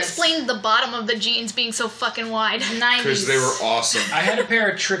pocket explained the bottom of the jeans being so fucking wide? 90s. because they were awesome. I had a pair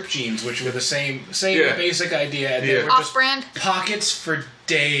of Trip jeans, which were the same Yeah. basic idea, and they Yeah. were just Off-brand? pockets for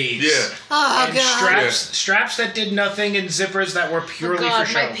days. Yeah. Oh, And God. straps that did nothing, and zippers that were Oh purely God,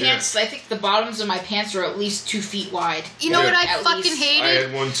 for my show. pants, I think the bottoms of my pants are at least 2 feet wide. You know Yeah. what I At fucking least. hated? I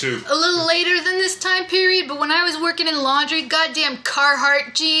had one too. A little later than this time period, but when I was working in laundry, goddamn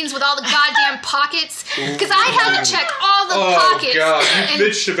Carhartt jeans with all the goddamn pockets. Because I had to check all the Oh pockets god, you and,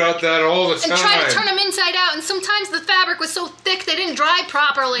 bitched about that all the time. and try to turn them inside out. And sometimes the fabric was so thick they didn't dry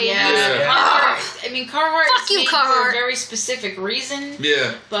properly. Yeah. And it was- Yeah. I mean, Carhartt Fuck is you, made for Carhartt. a very specific reason,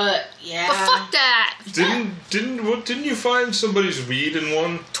 Yeah. but yeah. But fuck that. Didn't you find somebody's weed in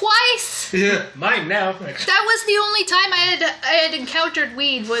one? Twice. Yeah. Mine now. That was the only time I had encountered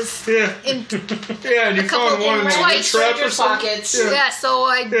weed was Yeah. in Yeah, and you couple found one in in the random lint trap stranger or something. pockets. Yeah. yeah. So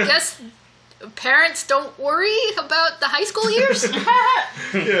I guess parents don't worry about the high school years.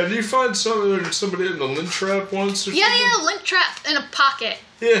 Yeah, did you find somebody in the lint trap once or Yeah, something? yeah, lint trap in a pocket.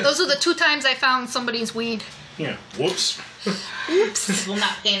 Yeah. Those are the 2 times I found somebody's weed. Yeah. Whoops. People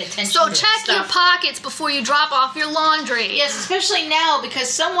not paying attention So to check your stuff. pockets before you drop off your laundry. Yes, especially now because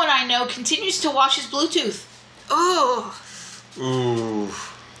someone I know continues to watch his Bluetooth. Oh. Ooh.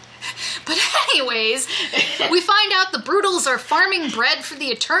 But anyways, we find out the Brutals are farming bread for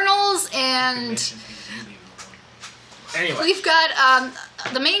the Eternals, and Anyway. we've got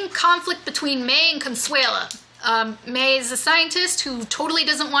the main conflict between May and Consuela. May is a scientist who totally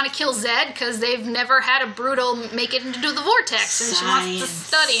doesn't want to kill Zed because they've never had a Brutal make it into the vortex, and she wants to Science.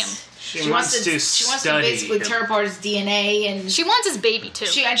 study him. She wants to She wants to study basically him. tear apart his DNA, and She wants his baby too.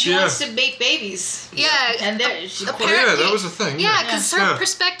 she Yeah. wants to make babies. yeah, And there, she Oh, yeah, that was a thing. Yeah, because her Yeah.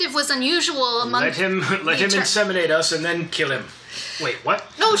 perspective was unusual among. Let him Nature. inseminate us and then kill him. Wait, what?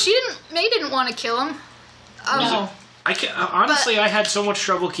 No, she didn't. May didn't want to kill him. No. I can't, honestly, I had so much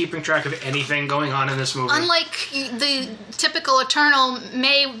trouble keeping track of anything going on in this movie. Unlike the typical Eternal,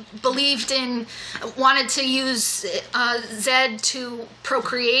 May believed in, wanted to use Zed to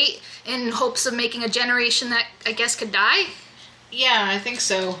procreate in hopes of making a generation that I guess could die, Yeah, I think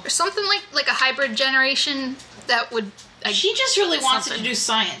so. or something like a hybrid generation that would. She just really wanted something. to do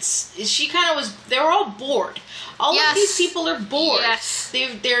science. She kind of was. They were all bored. All Yes. of these people are bored. Yes.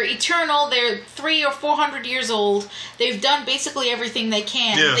 They're eternal. They're 300 or 400 years old. They've done basically everything they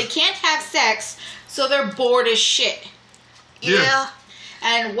can. Yeah. They can't have sex, so they're bored as shit. Yeah, Yeah.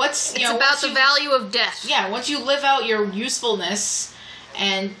 And what's it's about the value of death. Yeah, once you live out your usefulness,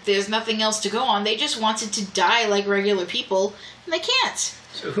 and there's nothing else to go on, they just wanted to die like regular people, and they can't.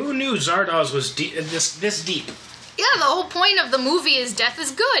 So who knew Zardoz was this deep? Yeah, the whole point of the movie is death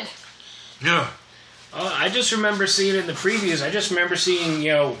is good. Yeah. I just remember seeing in the previews. I just remember seeing,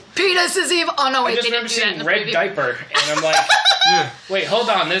 Penis is evil. Oh no, I wait, just they remember didn't do that in seeing the Red preview. Diaper, and I'm like, Yeah. Wait, hold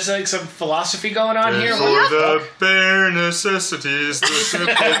on. There's like some philosophy going on And here. for the bare necessities, the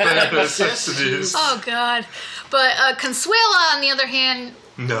simple bare necessities. Oh God. But Consuela, on the other hand,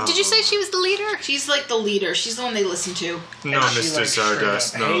 No. did you say she was the leader? She's like the leader. She's the one they listen to. No, And she, Mr. like, straight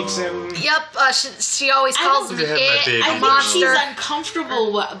Stardust, up no. hates him. Yep. She always calls him They had my it, baby. a I think monster. she's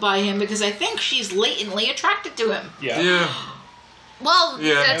uncomfortable by him because I think she's latently attracted to him. Yeah. Yeah. Well,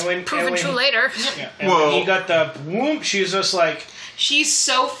 Yeah. that's And when- proven and when- true later. Yeah. And Well- when he got the whoop, she's just like, She's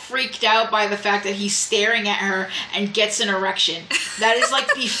so freaked out by the fact that he's staring at her and gets an erection. That is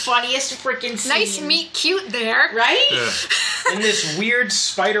like the funniest freaking scene. Nice meet cute there. Right? Yeah. in this weird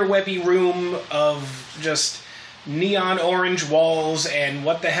spiderwebby room of just neon orange walls and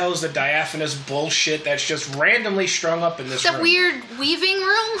what the hell is the diaphanous bullshit that's just randomly strung up in this That room. weird weaving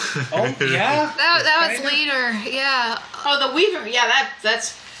room. Oh, yeah? That was Kinda. later. Yeah. Oh, the Weaver. Yeah,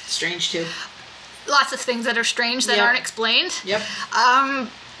 that's strange too. Lots of things that are strange that Yep. aren't explained. Yep.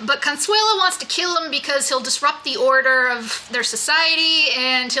 But Consuela wants to kill him because he'll disrupt the order of their society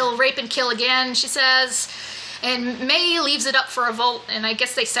and he'll rape and kill again, she says. And May leaves it up for a vote, and I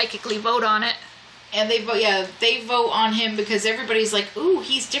guess they psychically vote on it. And they vote. Yeah, they vote on him because everybody's like, "Ooh,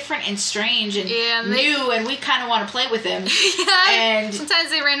 he's different and strange and Yeah, and they- new, and we kind of want to play with him." Yeah, And- sometimes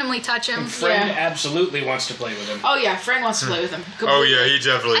they randomly touch him. Friend Yeah. absolutely wants to play with him. Oh yeah, Friend wants to play with him. Oh, Completely. yeah, he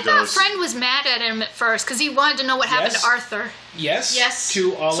definitely I thought does. Friend was mad at him at first because he wanted to know what happened Yes. to Arthur. Yes? Yes,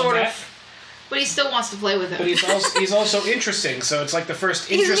 To all sort of of. that. But he still wants to play with him. But he's also interesting, so it's like the first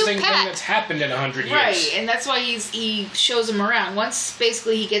He's a new interesting pet. thing that's happened in 100 years. Right, and that's why he shows him around. Once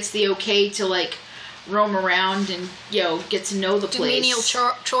basically he gets the okay to like roam around and get to know the Do place. menial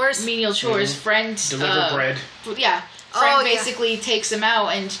chores. Menial chores. Friend Deliver bread. Yeah, Friend Oh, yeah. basically takes him out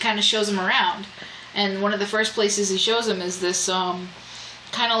and kind of shows him around. And one of the first places he shows him is this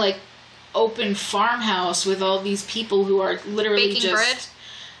kind of like open farmhouse with all these people who are literally Baking just bread?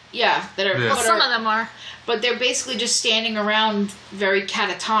 Yeah, that are. Yeah. Well, but some are- of them are. But they're basically just standing around, very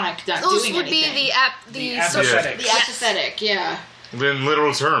catatonic, not Those doing would anything. be The social. apathetic. The apathetic, yeah. In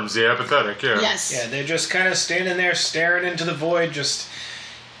literal terms, the apathetic, yeah. Yes. Yeah, they're just kind of standing there staring into the void, just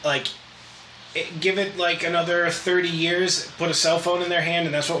like give it like another 30 years, put a cell phone in their hand,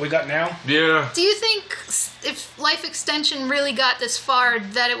 and that's what we got now. Yeah. Do you think if life extension really got this far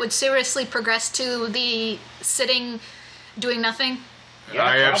that it would seriously progress to the sitting, doing nothing? Yeah,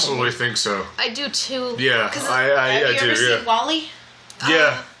 I probably. absolutely think so. I do too. Yeah, 'Cause I Have you do, ever yeah. seen Wall-E?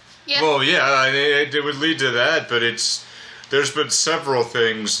 Yeah. yeah. Well, yeah, I mean, it would lead to that, but there's been several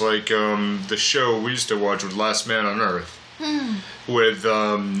things like the show we used to watch with Last Man on Earth, with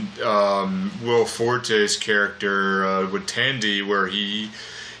Will Forte's character with Tandy, where he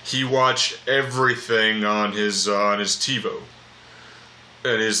watched everything on his TiVo,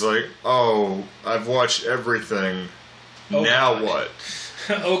 and he's like, "Oh, I've watched everything. Oh, now God. what?"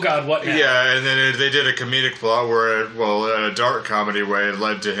 Oh God, what now? Yeah, and then they did a comedic plot where, in a dark comedy way, it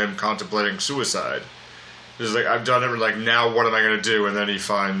led to him contemplating suicide. He's like, I've done everything. Like, now what am I going to do? And then he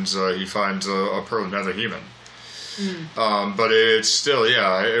finds another human. But it's still,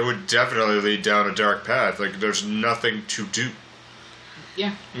 yeah, it would definitely lead down a dark path. Like, there's nothing to do.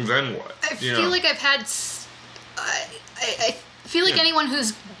 Yeah. Then what? I feel like I've had. I feel like Yeah. anyone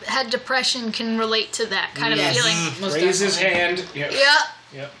who's had depression can relate to that kind Yes. of feeling. Most Raise his definitely. hand. Yep. Yeah.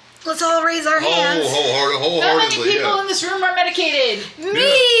 Yep. Let's all raise our hands. How many wholeheartedly, people yeah. in this room are medicated? Me.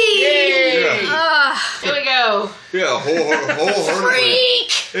 Yay! Yeah. Here we go. Yeah, wholeheartedly.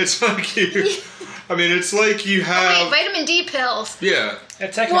 Freak. It's like you. I mean, it's like you Wait, have. vitamin D pills. Yeah.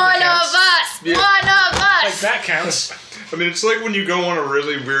 That technically One counts. of us. Yeah. One of Like us. that counts. I mean, it's like when you go on a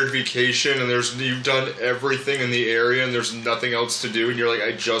really weird vacation and you've done everything in the area and there's nothing else to do and you're like,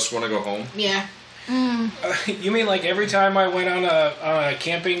 I just want to go home. Yeah. You mean like every time I went on a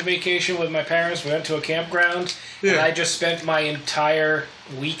camping vacation with my parents, we went to a campground, and Yeah. I just spent my entire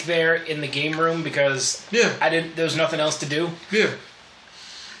week there in the game room because Yeah. there was nothing else to do. Yeah.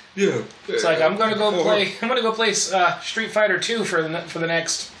 Yeah. It's like I'm gonna go play Street Fighter 2 for the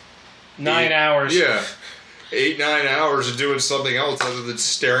next 9 hours. Yeah. 8-9 hours of doing something else other than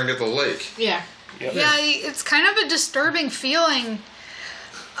staring at the lake. Yeah. Yep. Yeah, it's kind of a disturbing feeling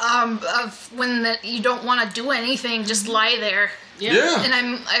of when you don't want to do anything, just lie there. Yeah.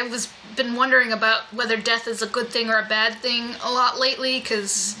 And I was been wondering about whether death is a good thing or a bad thing a lot lately,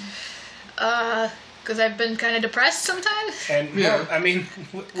 because I've been kind of depressed sometimes. And Yeah. well, I mean,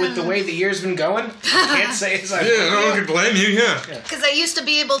 with the way the year's been going, I can't say it's like Yeah, no one can blame you, yeah. Because I used to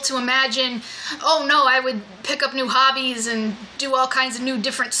be able to imagine, oh no, I would pick up new hobbies and do all kinds of new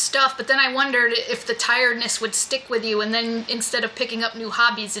different stuff, but then I wondered if the tiredness would stick with you, and then instead of picking up new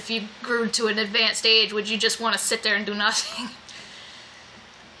hobbies, if you grew to an advanced age, would you just want to sit there and do nothing?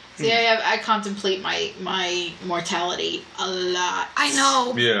 See, I contemplate my mortality a lot. I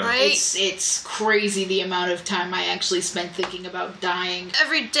know, Yeah. right? It's crazy the amount of time I actually spent thinking about dying.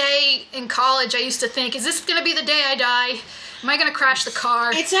 Every day in college, I used to think, is this going to be the day I die? Am I going to crash the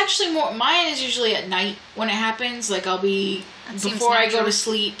car? It's actually more. Mine is usually at night when it happens. Like I'll be That seems before I go natural. to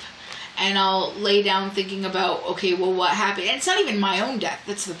sleep, and I'll lay down thinking about, okay, well, what happened? And it's not even my own death.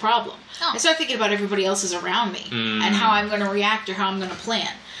 That's the problem. Oh. I start thinking about everybody else's around me and how I'm going to react or how I'm going to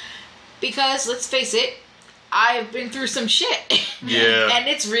plan. Because let's face it, I've been through some shit. Yeah. And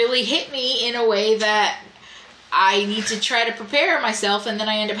it's really hit me in a way that I need to try to prepare myself, and then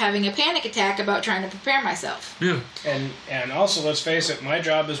I end up having a panic attack about trying to prepare myself. Yeah. And also, let's face it, my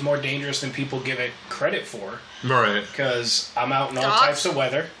job is more dangerous than people give it credit for. Right. Because I'm out in all Dogs? types of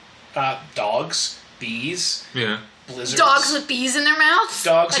weather. Dogs, bees, Yeah. blizzards. Dogs with bees in their mouths?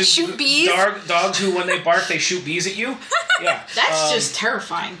 Dogs that who shoot bees? Dogs who, when they bark, they shoot bees at you. Yeah, That's just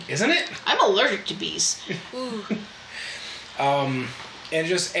terrifying. isn't it? I'm allergic to bees. Ooh.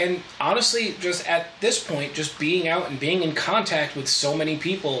 And honestly, just at this point, just being out and being in contact with so many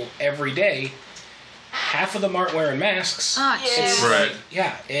people every day, half of them aren't wearing masks. Ah, Yeah. jeez. Right.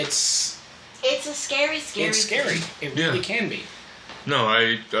 Yeah, it's It's a scary scary. It Yeah. really can be. No,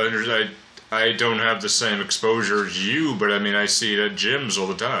 I don't have the same exposure as you, but I mean, I see it at gyms all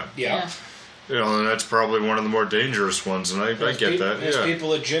the time. Yeah. You know, and that's probably one of the more dangerous ones, and I get that. There's Yeah.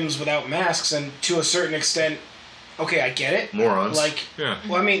 people at gyms without masks, and to a certain extent, okay, I get it. Morons. Like, Yeah.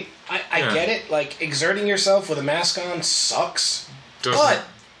 well, I mean, I Yeah. get it. Like, exerting yourself with a mask on sucks, Doesn't- but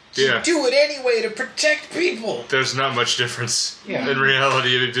you yeah. do it anyway to protect people. There's not much difference. Yeah. In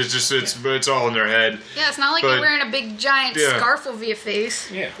reality, it's all in their head. Yeah, it's not like But- you're wearing a big giant Yeah. scarf over your face.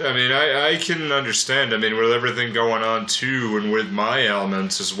 Yeah. I mean, I can understand. I mean, with everything going on too, and with my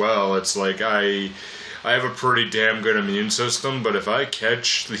ailments as well, it's like I have a pretty damn good immune system. But if I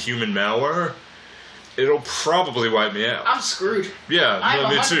catch the human malware, it'll probably wipe me out. I'm screwed. Yeah, I'm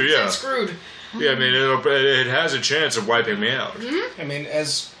me 100% too. Yeah, screwed. yeah. I mean, it has a chance of wiping me out. I mean,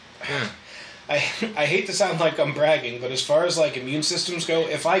 as Yeah. I hate to sound like I'm bragging, but as far as like immune systems go,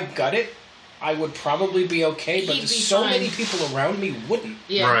 if I got it, I would probably be okay. But He'd be so fine. many people around me wouldn't.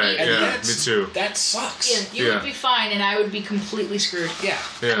 Yeah. Right. And Yeah, that's, me too. That sucks. Yeah, you Yeah. would be fine, and I would be completely screwed. Yeah.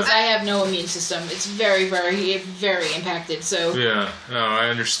 Because Yeah. I have no immune system. It's very, very, very impacted. So Yeah. No, I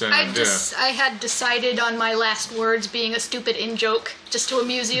understand. I had decided on my last words being a stupid in-joke just to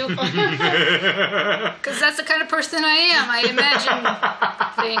amuse you. Because that's the kind of person I am. I imagine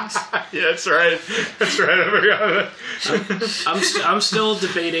things. Yeah, that's right. That's right. I forgot that. I'm still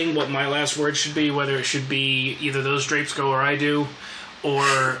debating what my last word should be, whether it should be either those drapes go or I do,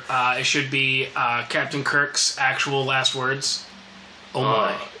 or it should be Captain Kirk's actual last words. Oh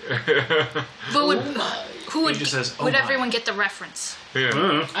my. But would, Oh my. who would, He just says, "Oh would my." everyone get the reference? Yeah.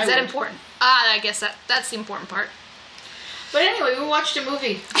 I Is that would. important? I guess that's the important part. But anyway, we watched a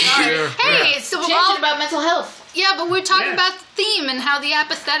movie. Sorry. Yeah. Hey, it's the Tangent about mental health. yeah, but we're talking Yeah. about the theme and how the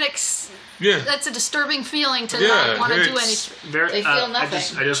apathetics. Yeah. That's a disturbing feeling to Yeah, not want to do it's- anything. They feel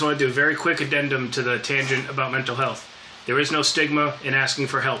nothing. I just want to do a very quick addendum to the tangent about mental health. There is no stigma in asking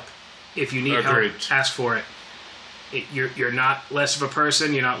for help. If you need Agreed. help, ask for it. You're not less of a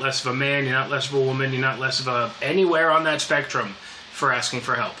person. You're not less of a man. You're not less of a woman. You're not less of a anywhere on that spectrum for asking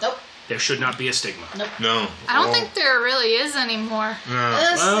for help. Nope. There should not be a stigma. No. I don't Well, think there really is anymore. No.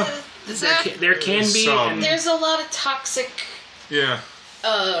 Well, Is there that? there can be. Some. And There's a lot of toxic. Yeah.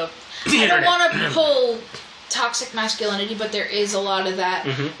 I don't want to pull toxic masculinity, but there is a lot of that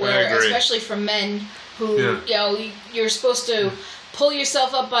I where, agree. especially from men who, Yeah. you know, you're supposed to pull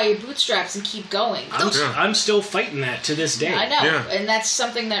yourself up by your bootstraps and keep going. Yeah. I'm still fighting that to this day. I know, Yeah. and that's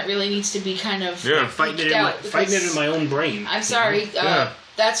something that really needs to be kind of Yeah. Fighting it eked in my, out, fighting it because in my own brain. I'm sorry, Yeah.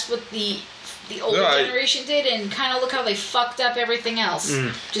 that's what the older No, I- generation did, and kind of look how they fucked up everything else.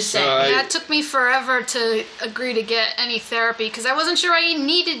 Just saying. Yeah, it took me forever to agree to get any therapy because I wasn't sure I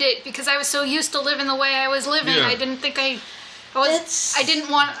needed it because I was so used to living the way I was living. Yeah. I didn't think I That's-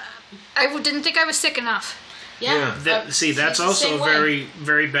 didn't think I was sick enough. yeah. See, that's it's the also same way. very,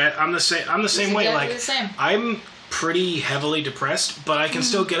 very bad. I'm the same way. exactly Like the same. I'm pretty heavily depressed, but I can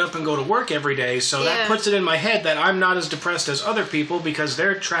still get up and go to work every day. So Yeah. that puts it in my head that I'm not as depressed as other people because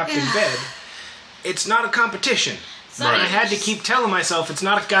they're trapped in bed. It's not a competition. It's not I even had to just- keep telling myself it's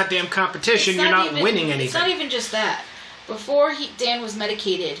not a goddamn competition. It's You're not even- winning It's anything. not even just that. Before Dan was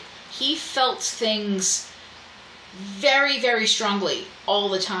medicated, he felt things very, very strongly all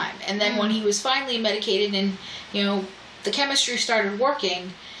the time. And then when he was finally medicated and, you know, the chemistry started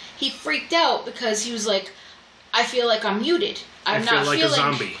working, he freaked out because he was like, I feel like I'm muted. I'm I feel not like feeling, a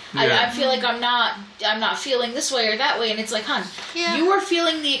zombie. Yeah. I feel like I'm not feeling this way or that way, and it's like, hon, Yeah. you are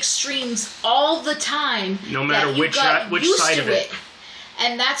feeling the extremes all the time. No matter that you which got which used side to of it.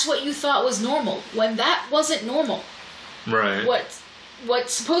 and that's what you thought was normal. When that wasn't normal. Right.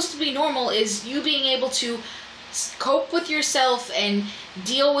 What's supposed to be normal is you being able to cope with yourself and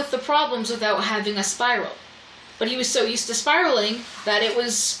deal with the problems without having a spiral. But he was so used to spiraling that it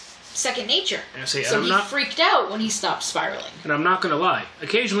was second nature. Yeah, see, So I'm he not- freaked out when he stopped spiraling. And I'm not going to lie.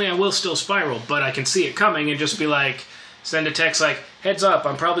 Occasionally I will still spiral, but I can see it coming and just be like, send a text like, heads up,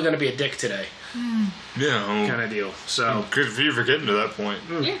 I'm probably going to be a dick today. Yeah. Kind of deal. So, Good for you for getting to that point.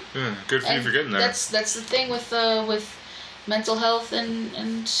 Yeah. Yeah. Good for you And for getting there. That's the thing with mental health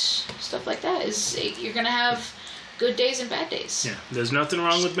and stuff like that is you're gonna have good days and bad days. yeah, there's nothing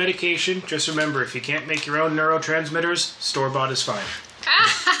wrong with medication. Just remember, if you can't make your own neurotransmitters, store-bought is fine.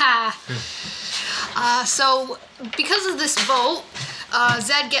 So, because of this vote,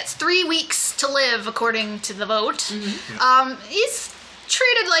 Zed gets 3 weeks to live, according to the vote. Mm-hmm. He's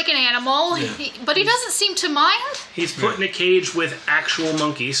treated like an animal, but he doesn't seem to mind. He's put in a cage with actual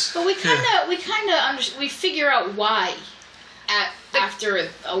monkeys. But we figure out why after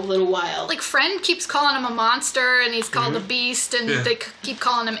a little while. Like, Friend keeps calling him a monster, and he's called a beast, and Yeah. they keep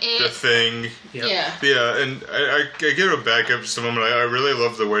calling him The it. Thing. Yep. Yeah. Yeah, and I give it back up just a moment. I really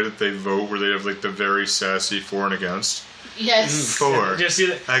love the way that they vote, where they have like the very sassy for and against. Yes. For. Just see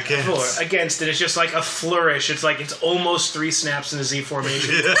that Against. against it. It's just like a flourish. It's like it's almost 3 snaps in the Z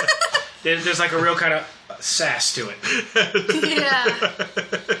formation. Yeah. There's like a real kind of sass to it.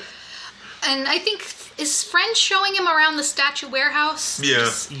 Yeah. And I think, is Friend showing him around the statue warehouse?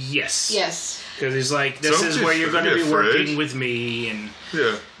 Yeah. Yes. Yes. Because he's like, this Don't is be where you're going to be afraid. working with me, and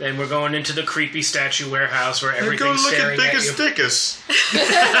Yeah. then we're going into the creepy statue warehouse where Go everything's look at staring at Biggest you. Dickus.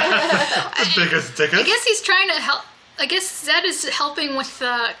 The Biggest Dickus. I guess he's trying to help. I guess Zed is helping with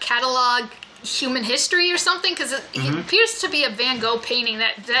the catalog human history or something, because he appears to be a Van Gogh painting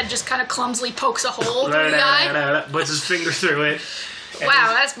that Zed just kind of clumsily pokes a hole through the eye. Puts his finger through it. And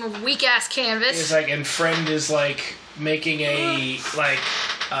Wow, that's a weak ass canvas. It's like, and Friend is like making a like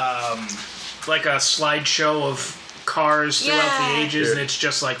a slideshow of cars throughout Yeah. the ages, Yeah. and it's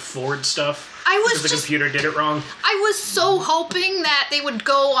just like Ford stuff. I was Because the just, computer did it wrong. I was so hoping that they would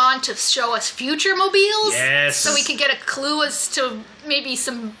go on to show us future mobiles, Yes. so we could get a clue as to maybe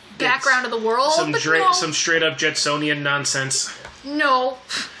some background of the world. Some but no, some straight up Jetsonian nonsense. no.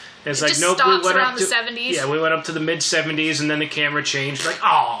 It's It like just nope, we stops went around up the to 70s. Yeah, we went up to the mid 70s, and then the camera changed. Like,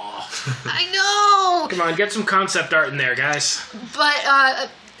 oh, I know. come on, get some concept art in there, guys.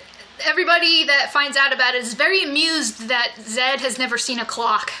 But everybody that finds out about it is very amused that Zed has never seen a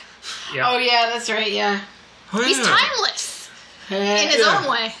clock. Yeah. Oh yeah, that's right. Yeah. Oh, He's yeah. timeless in his Yeah.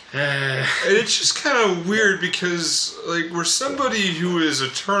 own way. And it's just kind of weird because, like, we're somebody who is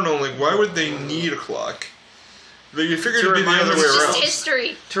eternal. Like, why would they need a clock? Like, you figured To it'd be the remind other them way It's just around.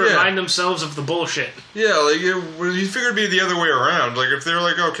 history. to Yeah. remind themselves of the bullshit. Yeah, like, you figured it'd be the other way around. Like, if they're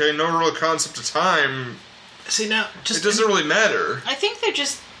like, okay, no real concept of time, See now, it just doesn't really matter. I think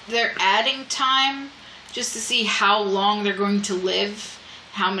they're adding time just to see how long they're going to live,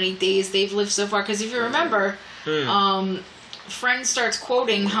 how many days they've lived so far. Because if you remember, Friend starts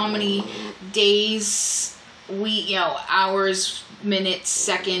quoting how many days, hours, minutes,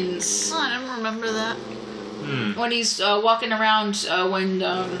 seconds. Oh, I don't remember that. When he's walking around, when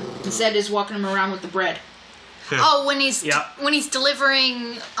Zed is walking him around with the bread. Oh, when he's Yeah.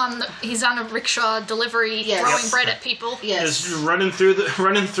 delivering he's on a rickshaw delivery, Yes. throwing Yep. bread at people. Yes. Just running through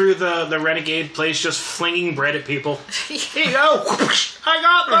the renegade place, just flinging bread at people. Here you go. I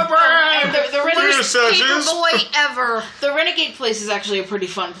got the And bread. the renegade, Yes, Sashes. Paperboy ever. the renegade place is actually a pretty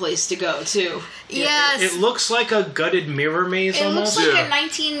fun place to go too. Yes. It looks like a gutted mirror maze It almost. looks like Yeah. a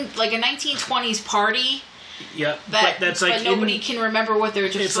 1920s party Yeah, that but that's like but nobody can remember what they're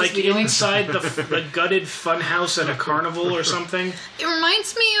just It's supposed like to be doing. inside the gutted funhouse at a carnival or something. It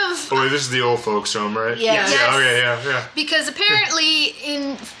reminds me of Oh, wait, this is the old folks' home, right? Yeah. Yes. Yeah, okay, yeah. because apparently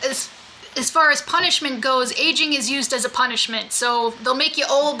as far as punishment goes, aging is used as a punishment. So they'll make you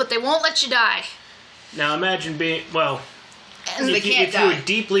old, but they won't let you die. Now imagine being And They if you can't were die.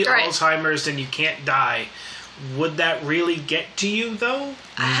 deeply Right. Alzheimer's and you can't die, would that really get to you though?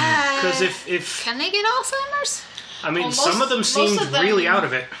 Because if can they get Alzheimer's? I mean, Well, some most- of them most seemed of them- really out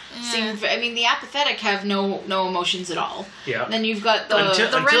of it. I mean, the apathetic have no emotions at all. Yeah. Then you've got the Until-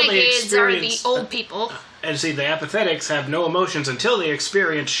 The they renegades are the experience- old people. And see, the apathetics have no emotions until they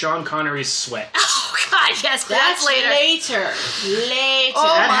experience Sean Connery's sweat. Oh God, Yes, but that's later. Later. Oh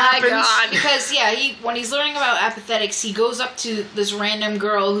That my happens. god. Because when he's learning about apathetics, he goes up to this random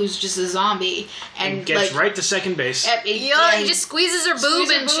girl who's just a zombie and Gets like, right to second base. Yeah, he just squeezes her boob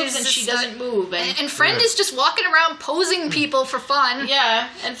squeezes her and, boobs and she doesn't move. And Friend is just walking around posing people for fun. Yeah,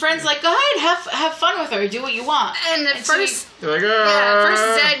 and Friend's like, go ahead, have fun with her, do what you want. And at so first, You're like,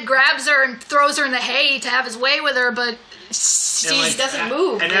 first Zed grabs her and throws her in the hay to have his way with her, but She doesn't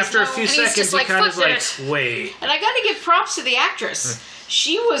move. And There's after a no- few and he's seconds, just he like, kind of "Fuck like, this." wait. And I gotta give props to the actress.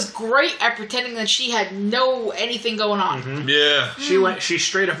 She was great at pretending that she had anything going on. yeah. She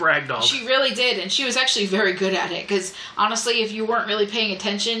straight up ragdolled. She really did, and she was actually very good at it. Because honestly, if you weren't really paying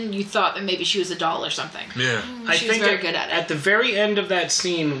attention, you thought that maybe she was a doll or something. Yeah. She was very good at it. At the very end of that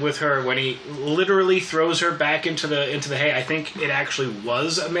scene with her, when he literally throws her back into the hay, I think it actually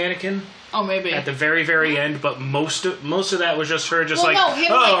was a mannequin. Oh, maybe. At the very, very end, but most of that was just her, just well, like,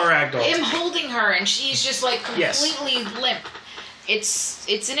 no, him, ragdoll. him holding her, and she's just like Yes. completely limp.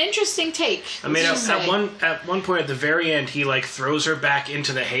 It's an interesting take. I mean, let's just say. at one point at the very end, he like throws her back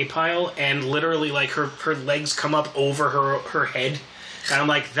into the hay pile, and literally like her legs come up over her head, and I'm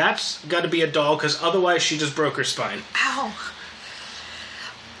like, that's got to be a doll, because otherwise she just broke her spine. Ow.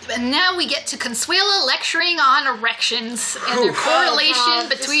 And now we get to Consuela lecturing on erections and their correlation God,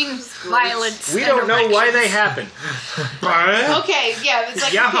 this between was great. violence. We and don't know why they erections. happen. Okay, yeah, it's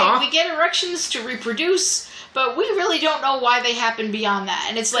like, Yeah, okay, huh? we get erections to reproduce, but we really don't know why they happen beyond that.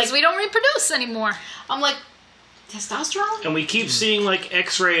 And it's like, Because we don't reproduce anymore. I'm like, testosterone? And we keep seeing like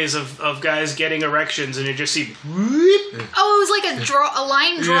X-rays of guys getting erections, and you just see. Oh, it was like a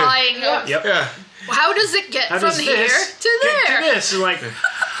line drawing. Yeah. Yep. Yeah. How does it get How from does here this to get there? to this? And like,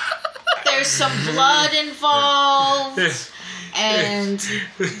 There's some blood involved, and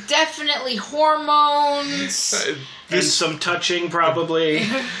definitely hormones. and some touching, probably.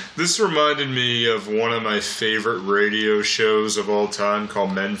 This reminded me of one of my favorite radio shows of all time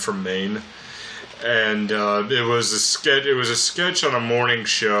called Men from Maine. And it was a sketch. It was a sketch on a morning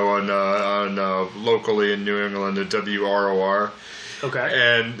show on locally in New England at WROR. Okay.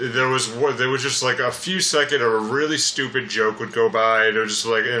 And there was just like a few seconds of a really stupid joke would go by. It was just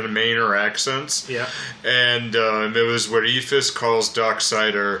like in Mainer accents. Yeah. And it was where Ephus calls Doc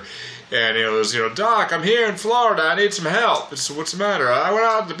Sider, and it was, Doc, I'm here in Florida. I need some help. It's, what's the matter? I went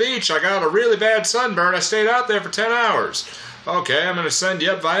out to the beach. I got a really bad sunburn. I stayed out there for 10 hours. Okay, I'm going to send you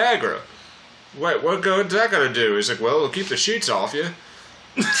up Viagra. Wait, what good's that going to do? He's like, well, it'll keep the sheets off you.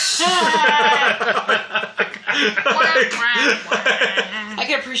 I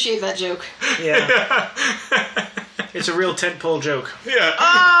can appreciate that joke. Yeah. It's a real tentpole joke. Yeah.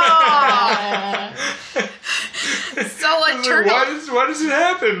 So Why does it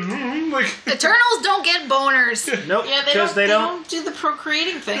happen? Like, Eternals don't get boners. Nope. Yeah, Because they don't. do the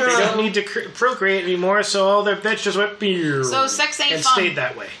procreating thing. They don't need to procreate anymore, so all their bits just went beer. So sex ain't and fun. stayed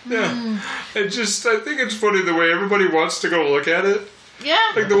that way. yeah. I think it's funny the way everybody wants to go look at it. Yeah.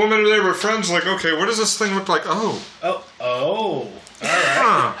 Like the woman and they were friends, like, okay, what does this thing look like? Oh. Oh. All right.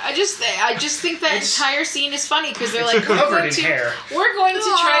 Huh. I just think that entire scene is funny because they're like, covered in hair. we're going to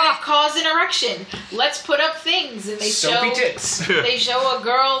try to cause an erection. Let's put up things, and they Soapy show tits. they show a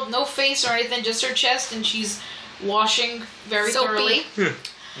girl, no face or anything, just her chest, and she's washing very Soapy. thoroughly.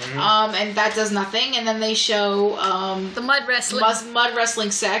 And that does nothing. And then they show The mud wrestling. mud wrestling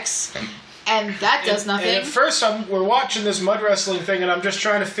sex, and that does nothing. And at first, we're watching this mud wrestling thing, and I'm just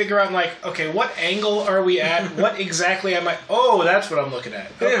trying to figure out, like, okay, what angle are we at? What exactly am I... Oh, that's what I'm looking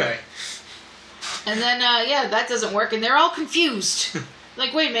at. Okay. And then, that doesn't work, and they're all confused.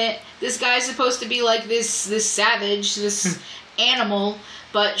 Like, wait a minute, this guy's supposed to be like this savage, this animal,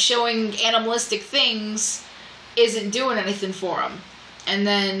 but showing animalistic things isn't doing anything for him. And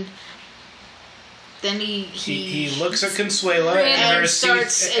then He looks at Consuela And and her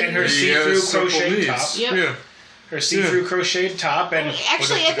starts- her He has see-through simple crocheted needs. top. Yep. Yeah. Her see-through crocheted top, and...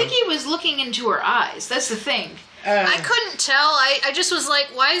 Actually, I think he was looking into her eyes. That's the thing. I couldn't tell. I just was like,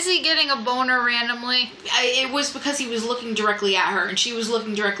 why is he getting a boner randomly? It was because he was looking directly at her, and she was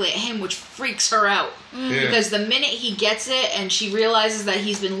looking directly at him, which freaks her out. Yeah. Because the minute he gets it, and she realizes that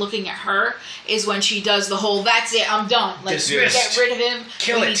he's been looking at her, is when she does the whole, that's it, I'm done. Like, Dismissed. get rid of him.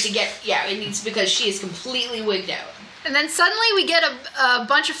 Kill we it. Need to get, it needs, because she is completely wigged out. And then suddenly we get a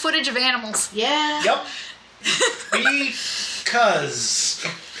bunch of footage of animals. Yeah. Yep. Because...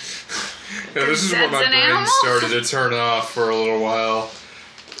 Yeah, this is what my That's an brain animal? started to turn off for a little while.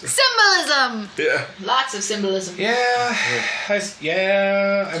 Symbolism! Yeah. Lots of symbolism.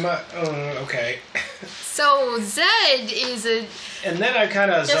 okay. So Zed is And then I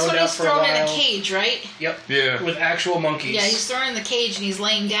kind of That's zoned when out he's for a thrown while. in a cage, right? Yep. Yeah. With actual monkeys. Yeah, he's thrown in the cage and he's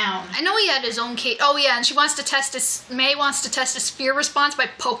laying down. I know he had his own cage. Oh yeah, and she wants to test May wants to test his fear response by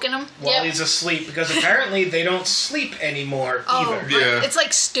poking him. While Yep. he's asleep, because apparently they don't sleep anymore Oh, either. right. Yeah. It's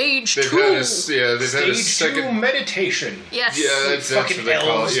like stage They've 2. had they've had a Stage 2 second. meditation. Yes. Yeah, that's Fucking what they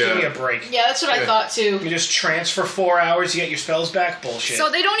call elves, it. give me a Yeah. break. Yeah, that's what I Yeah. thought too. You just transfer 4 hours, you get your spells back? Bullshit. So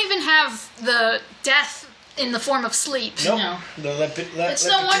they don't even have the death in the form of sleep. Nope. No. It's Let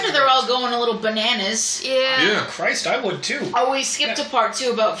no the wonder kids they're rest. all going a little bananas. Yeah. Yeah. Christ, I would too. Oh, we skipped to part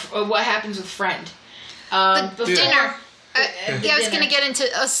 2 about what happens with Friend. The Before- dinner. the Yeah, I was dinner. going to get into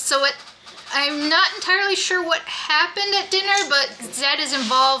I'm not entirely sure what happened at dinner, but Zed is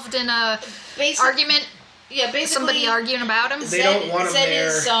involved in a Basic- argument. Yeah, basically. Somebody arguing about him. They don't want him Zed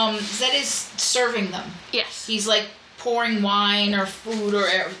there. Zed is serving them. Yes. He's like pouring wine or food or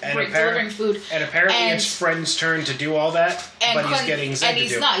delivering food. And apparently And- it's Friend's turn to do all that, but he's getting Zed and to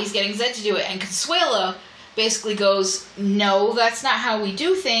he's do not. it. He's getting Zed to do it. And Consuela basically goes, "No, that's not how we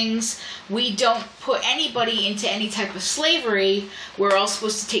do things. We don't put anybody into any type of slavery. We're all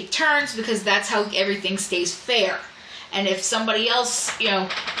supposed to take turns because that's how everything stays fair. And if somebody else,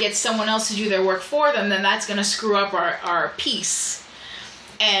 gets someone else to do their work for them, then that's going to screw up our peace."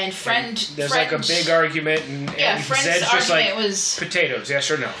 And There's like a big argument, and Friend's Zed's just like, argument was potatoes, yes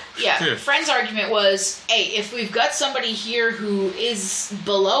or no? Yeah, Friend's argument was, hey, if we've got somebody here who is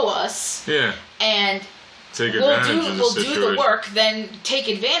below us, Yeah. and Take we'll advantage of the do situation. the work, then take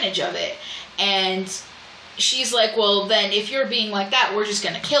advantage of it. And she's like, well, then if you're being like that, we're just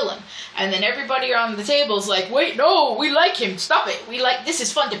gonna kill him. And then everybody around the table's like, wait, no, we like him. Stop it. This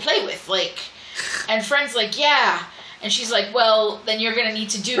is fun to play with. And Friend's like, yeah. And she's like, well, then you're gonna need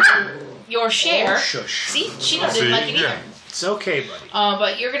to do your share. Oh, shush. See, she didn't like it either. It's okay, buddy.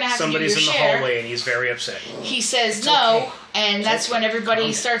 But you're gonna have Somebody's to do in your the share. hallway and he's very upset. He says no, and that's when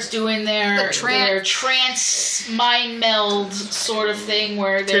everybody starts doing their trance mind meld sort of thing,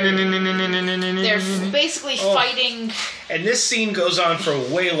 where they're basically fighting. And this scene goes on for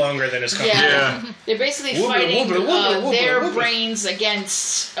way longer than it's coming. Yeah. They're basically Whoopee, fighting whoopee, whoopee, their whoopee. brains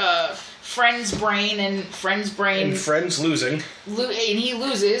against Friend's brain, and Friend's brain, And Friend's losing. and he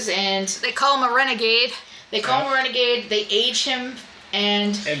loses, and They call him a renegade. they call him a renegade. They age him,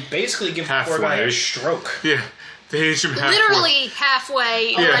 and And basically give the poor guy Halfway. a stroke. Yeah. They age him halfway. Literally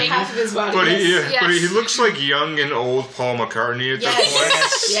halfway. Yeah. Like, half of his body. But he, is- but he Yes. looks like young and old Paul McCartney at that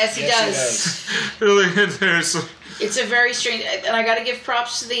point. Yes, he does. Really, there's It's a very strange, and I got to give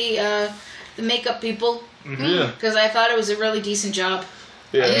props to the makeup people yeah, because I thought it was a really decent job.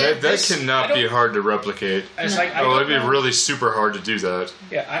 that this- cannot I be don't- hard to replicate. It's like, I Oh, don't it'd be know- really super hard to do that.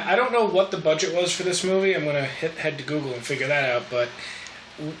 Yeah, I don't know what the budget was for this movie. I'm gonna head to Google and figure that out. But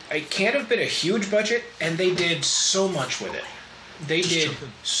it can't have been a huge budget, and they did so much with it. They did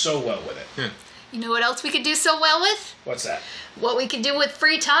so well with it. you know what else we could do so well with? What's that? What we could do with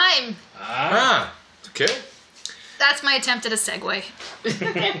free time. Ah, okay. That's my attempt at a segue.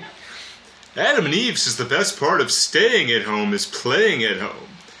 Adam and Eve says the best part of staying at home is playing at home.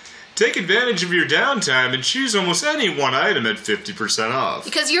 Take advantage of your downtime and choose almost any one item at 50% off.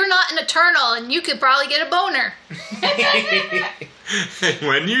 Because you're not an Eternal and you could probably get a boner. And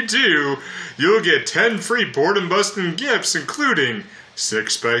when you do, you'll get 10 free boredom-busting gifts, including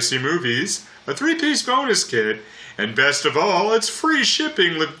 6 spicy movies, a 3-piece bonus kit, and best of all, it's free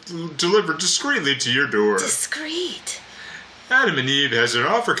shipping delivered discreetly to your door. Discreet. Adam and Eve has an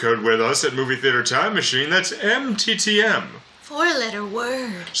offer code with us at Movie Theater Time Machine. That's MTTM. 4-letter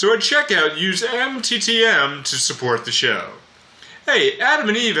word. So at checkout, use MTTM to support the show. Hey, Adam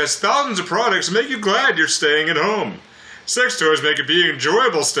and Eve has thousands of products to make you glad you're staying at home. Sex toys make it be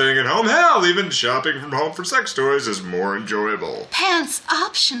enjoyable staying at home. Hell, even shopping from home for sex toys is more enjoyable. Pants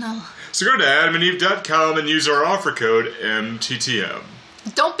optional. So go to adamandeve.com and use our offer code MTTM.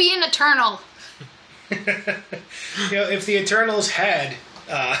 Don't be an Eternal. If the Eternals had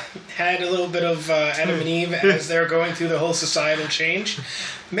a little bit of Adam and Eve as they're going through the whole societal change,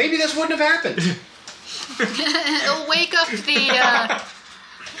 maybe this wouldn't have happened. It'll wake up the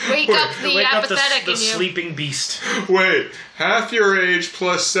Wake up apathetic the in you. sleeping beast. Wait, half your age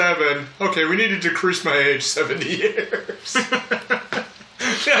plus 7. Okay, we need to decrease my age 70 years.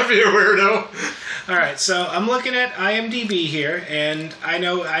 That'd be a weirdo. All right, so I'm looking at IMDb here, and I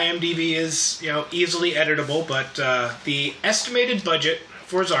know IMDb is easily editable, but the estimated budget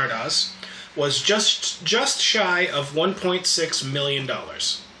for Zardoz was just shy of $1.6 million,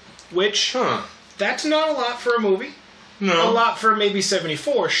 which that's not a lot for a movie. No. A lot for maybe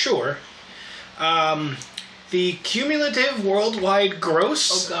 74, sure. The cumulative worldwide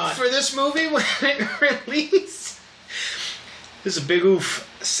gross for this movie when it released This is a big oof.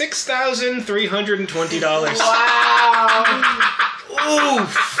 $6,320. Wow.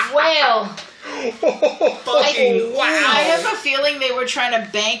 Oof. Well. Fucking wow. I have a feeling they were trying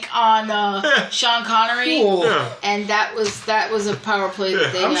to bank on Sean Connery, Cool. and that was a power play.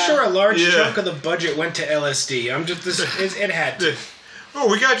 That they, I'm sure a large Yeah. chunk of the budget went to LSD. It had to. Oh,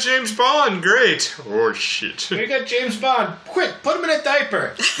 we got James Bond. Great. Oh, shit. We got James Bond. Quick, put him in a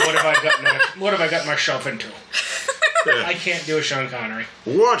diaper. What have I got myself into? I can't do a Sean Connery.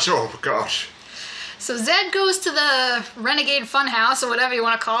 What? Oh, gosh. So Zed goes to the Renegade Funhouse, or whatever you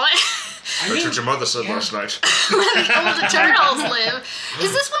want to call it, That's what your mother said last night. where the old Eternals live.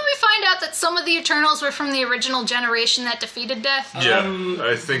 Is this when we find out that some of the Eternals were from the original generation that defeated Death? Yeah,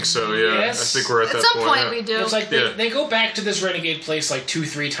 I think so, yeah. yes. I think we're at At that some point yeah. we do. It's like Yeah. they go back to this renegade place like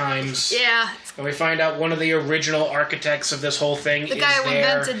 2-3 times. Yeah. And we find out one of the original architects of this whole thing The is guy who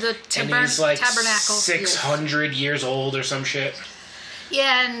there, invented the and he's like tabernacle. 600 years old or some shit.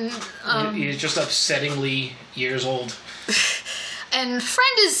 Yeah, and He's just upsettingly years old. and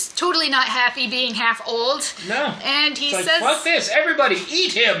Friend is totally not happy being half old. No. And he It's like, says, fuck this, everybody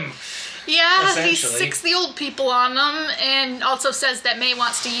eat him! yeah, he Essentially. sicks the old people on them, and also says that May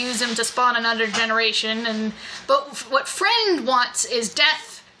wants to use him to spawn another generation. But what Friend wants is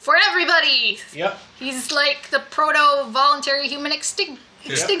death for everybody. Yep. He's like the proto-voluntary human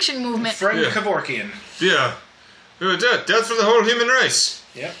extinction movement. Friend Yeah. Kevorkian. Yeah. Death for the whole human race.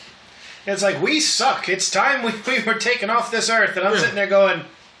 Yep. It's like, we suck. It's time we were taken off this earth. And I'm sitting there going,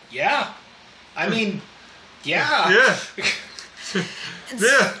 yeah. I mean, yeah. Yeah.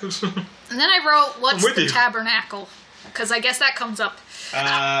 Yeah. And then I wrote, what's with the you. tabernacle? Because I guess that comes up.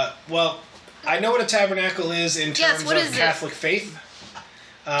 Well, I know what a tabernacle is in Yes, terms what of is it? Catholic faith.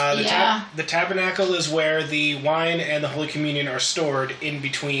 Yeah. The tabernacle is where the wine and the Holy Communion are stored in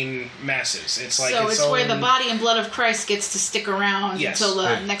between masses. It's like so its it's where own- the body and blood of Christ gets to stick around Yes. until the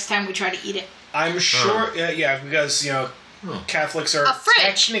Yeah. next time we try to eat it. I'm sure, yeah, because Catholics are A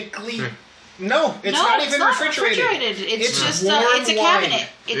fridge. technically. No, it's no, not it's even not refrigerated. It's just warm it's a wine. cabinet.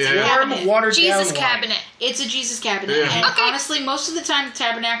 It's Yeah. a cabinet. Warm, watered Jesus down wine. cabinet. It's a Jesus cabinet, Yeah. and Okay. honestly, most of the time the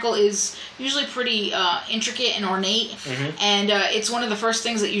tabernacle is usually pretty intricate and ornate, and it's one of the first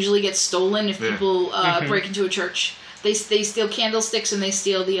things that usually gets stolen if Yeah. people break into a church. They steal candlesticks and they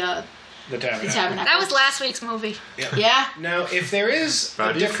steal the tabernacle. That was last week's movie. Yeah. Now, if there is a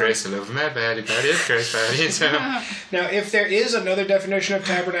Body of different, Christ, I love my body of Christ, body of now if there is another definition of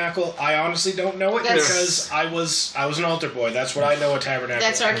tabernacle, I honestly don't know it That's- because I was an altar boy. That's what I know a tabernacle.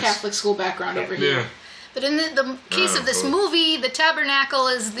 That's our is. Catholic school background over Yeah. here. But in the case of this boy. movie, the tabernacle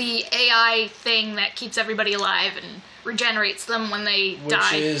is the AI thing that keeps everybody alive and regenerates them when they Which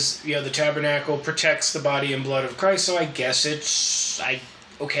die. is, the tabernacle protects the body and blood of Christ. So I guess I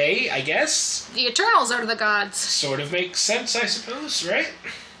guess The Eternals are the gods. sort of makes sense. I suppose, right?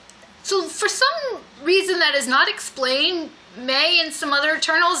 So for some reason that is not explained, May and some other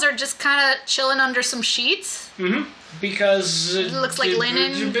Eternals are just kind of chilling under some sheets. Because It looks like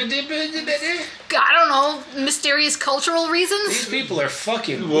linen. I don't know, mysterious cultural These reasons. people are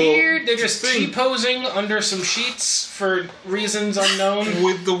fucking Well, weird. They're just thing- T-posing under some sheets for reasons unknown.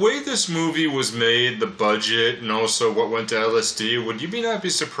 With the way this movie was made, the budget, and also what went to LSD, would you not be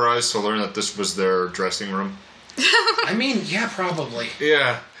surprised to learn that this was their dressing room? I mean, yeah, probably.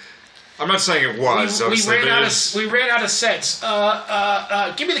 Yeah. I'm not saying it was. We obviously, ran but out it is. of sets.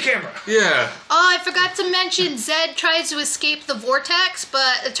 Give me the camera. Yeah. Oh, I forgot to mention Zed tries to escape the vortex,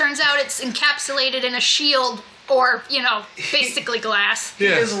 but it turns out it's encapsulated in a shield, or, basically glass.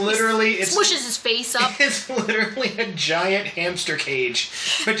 Yeah. It is literally Smushes his face up. It's literally a giant hamster cage,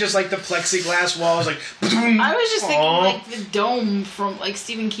 but just like the plexiglass walls, like. I was just thinking Aw. like the dome from like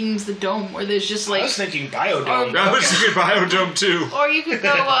Stephen King's The Dome, where there's just I like, was thinking Biodome. I was thinking Biodome too. or you could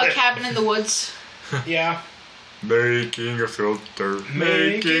go Cabin in the Woods. Yeah. Making a filter.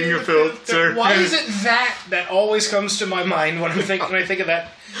 Making a filter. Why is it that always comes to my mind when I think of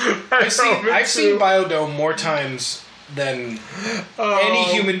that? I've seen Biodome more times than any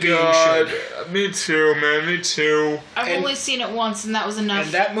human being should. Me too, man. Me too. I've And- only seen it once, and that was enough.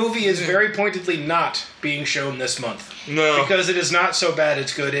 And that movie is very pointedly not being shown this month. No. Because it is not so bad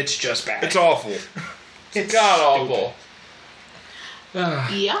it's good, it's just bad. It's awful. It's God stupid. awful.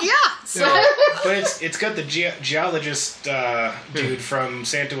 yeah. Yeah, so But it's got the geologist dude from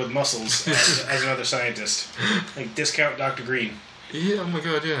Santa with Muscles as another scientist. Like, discount Dr. Green. Yeah, oh my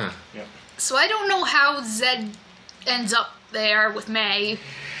god, yeah. so I don't know how Zed ends up there with May,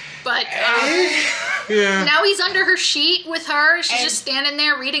 but Yeah. now he's under her sheet with her. She's And- just standing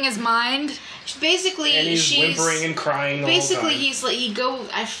there reading his mind. Basically, And he's she's whimpering and crying the basically whole time. he's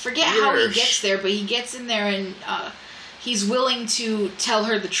like I forget how he Yes. gets there, but he gets in there and he's willing to tell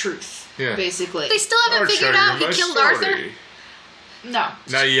her the truth. Yeah. Basically. They still haven't figured out he killed Arthur. No.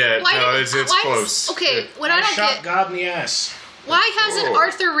 Not yet. Why No, didn't- it's why- close. Okay, what I don't shot get, God in the ass. why hasn't Oh.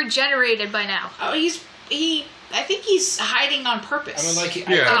 Arthur regenerated by now? Oh, I think he's hiding on purpose. I mean, like,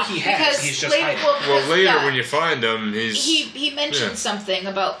 Yeah. I think he has. Because He's just later, hiding. Well, later yeah, when you find him, he mentioned Yeah. something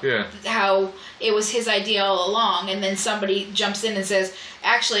about Yeah. how it was his idea all along, and then somebody jumps in and says,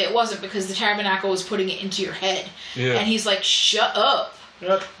 "Actually, it wasn't because the tabernacle was putting it into your head." Yeah. And he's like, "Shut up!"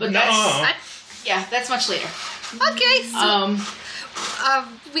 But that's much later. Okay, so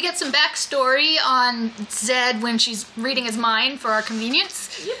we get some backstory on Zed when she's reading his mind for our convenience.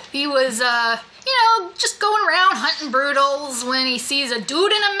 He was, just going around hunting Brutals when he sees a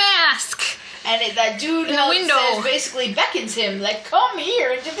dude in a mask. And that dude In the window. says, basically beckons him, like, "Come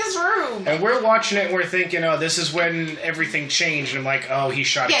here into this room." And we're watching it and we're thinking, oh, this is when everything changed. And I'm like, oh, he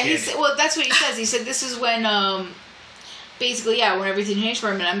shot a Yeah, kid. well, that's what he says. He said this is when, basically, when everything changed for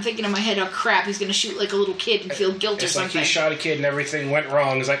him. And I'm thinking in my head, oh crap, he's gonna shoot like a little kid and feel guilt or It's like something. he shot a kid and everything went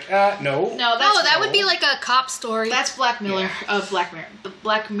wrong. It's like, no. No, that's Oh, that would be like a cop story. that's Black Mirror.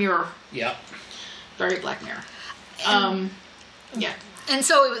 Black Mirror. Yep. Very Black Mirror. Yeah. And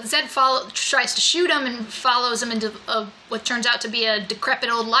so Zed tries to shoot him and follows him into what turns out to be a decrepit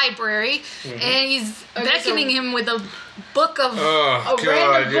old library. And he's beckoning him with a book of... Oh, A God,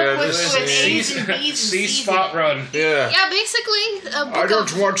 random yeah. book with This A's is... and B's and See C's spot in it. run. Yeah. Yeah, basically a book I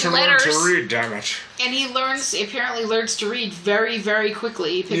don't of want to letters. learn to read, damn it. And he apparently learns to read very, very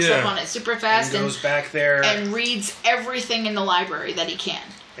quickly. He picks Yeah. up on it super He fast goes back there. and reads everything in the library that he can.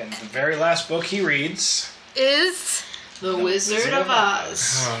 And the very last book he reads. Is... The Wizard of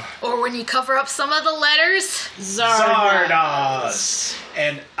Oz. Or when you cover up some of the letters... Zardoz.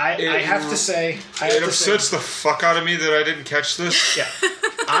 And I have to say... It upsets the fuck out of me that I didn't catch this. Yeah.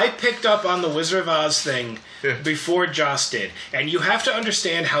 I picked up on the Wizard of Oz thing Yeah. before Joss did. And you have to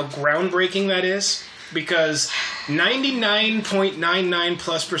understand how groundbreaking that is. Because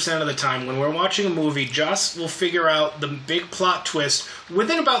 99.99%+ of the time when we're watching a movie, Joss will figure out the big plot twist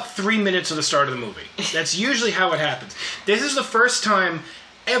within about 3 minutes of the start of the movie. That's usually how it happens. This is the first time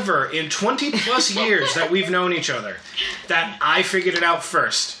ever in 20 plus years that we've known each other that I figured it out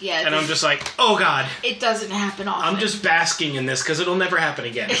first. Yeah, and I'm just like, oh God. It doesn't happen often. I'm just basking in this because it'll never happen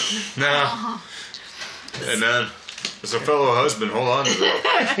again. Nah. Hey, man. As a fellow husband, hold on to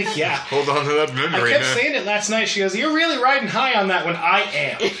that. Yeah. Hold on to that I memory, kept man. saying it last night. She goes, "You're really riding high on that one." I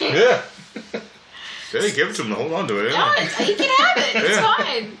am. Yeah. Hey, give it to him to hold on to it. No, Yeah. he can have it. It's Yeah.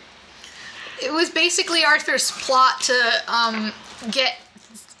 fine. It was basically Arthur's plot to get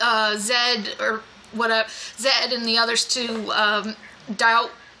Zed and the others to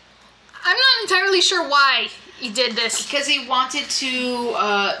doubt. I'm not entirely sure why he did this. Because he wanted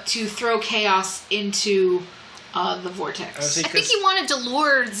to throw chaos into the vortex. I think he wanted to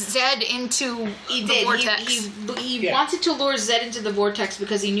lure Zed into He the did. vortex. He Yeah. wanted to lure Zed into the vortex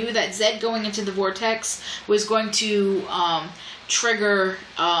because he knew that Zed going into the vortex was going to trigger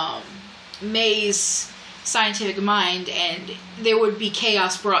May's scientific mind, and there would be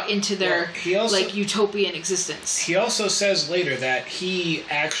chaos brought into their Well, he also- utopian existence. He also says later that he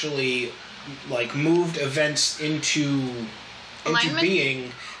actually moved events into Alignment?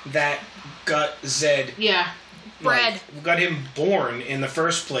 being that got Zed Yeah. Bread. got him born in the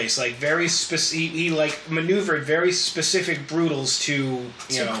first place. Very specific. He maneuvered very specific brutals to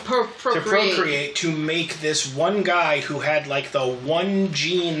procreate to make this one guy who had the one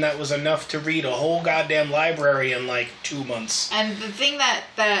gene that was enough to read a whole goddamn library in 2 months. And the thing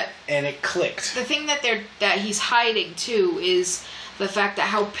that And it clicked. the thing that he's hiding too is the fact that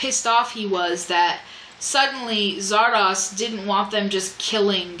how pissed off he was that suddenly Zardoz didn't want them just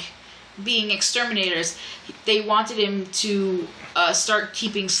being exterminators. They wanted him to start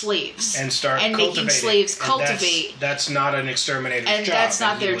keeping slaves And start and cultivating. making slaves And cultivate. That's not an exterminator's And job. that's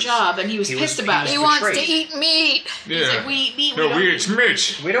not their job, and he was pissed about He it. wants to betrayed. eat meat. Yeah. He's like, we eat meat. No, don't we eat eat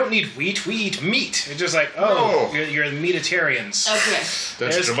meat. We don't need wheat, we eat meat. It's just No. you're meatitarians. Okay,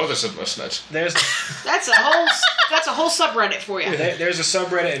 That's what your mother said last night. There's that's a whole subreddit for you. there's a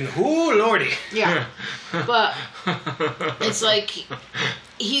subreddit, and whoo lordy. Yeah, but it's like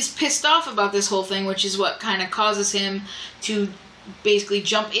he's pissed off about this whole thing, which is what kind of causes him to basically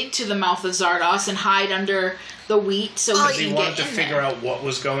jump into the mouth of Zardoz and hide under the wheat so Oh, he He can wanted get to in figure there. out what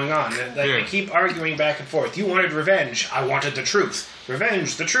was going on. They Yeah. keep arguing back and forth. You wanted revenge. I wanted the truth.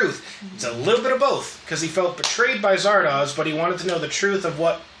 Revenge, the truth. It's a little bit of both, because he felt betrayed by Zardoz, but he wanted to know the truth of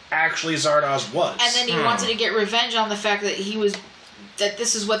what actually Zardoz was. And then he wanted to get revenge on the fact that he was that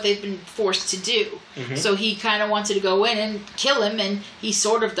this is what they've been forced to do. So he kind of wanted to go in and kill him, and he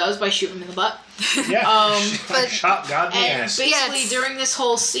sort of does by shooting him in the butt. Yeah. but- Shot God in the And ass. basically, Yes. during this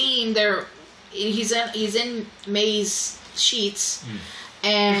whole scene, he's in May's sheets,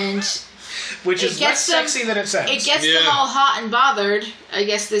 and Which is it less gets them- sexy than it sounds. it gets them Yeah. all hot and bothered. I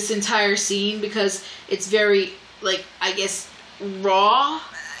guess this entire scene, because it's very, like, I guess raw.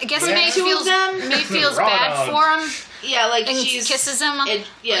 I guess Yeah. May Two of feels them. May feels Raw bad dog. for him Yeah, like and she's kisses him it-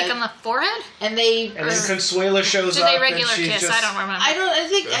 yeah. like on the forehead. and they. and then Consuela shows Do up they and regular she's kiss? just... I don't remember.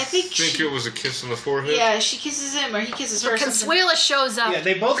 I think it was a kiss on the forehead. yeah, she kisses him or he kisses her. or something. Consuela shows up. Yeah,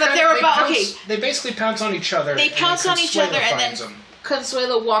 they both. But kind they're they about- pounce, okay. They basically pounce on each other. They and pounce on each Consuela other, and then finds them.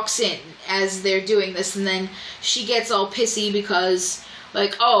 Consuela walks in as they're doing this, and then she gets all pissy because,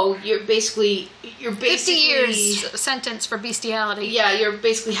 like, oh, you're basically 50 years sentence for bestiality. Yeah, you're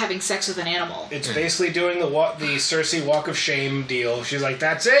basically having sex with an animal. It's basically doing the Cersei walk of shame deal. She's like,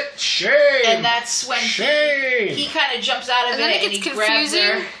 "That's it, shame." And that's when shame. he kind of jumps out of And then it it and gets he grabs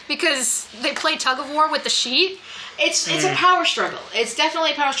confusing her. because they play tug of war with the sheet. It's a power struggle. It's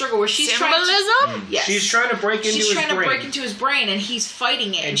definitely a power struggle where she's Symbolism? trying to... Yes. She's trying to break into She's his trying brain. to break into his brain, and he's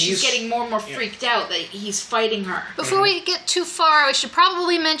fighting it, and she's he's- getting more and more freaked out that he's fighting her. Before we get too far, I should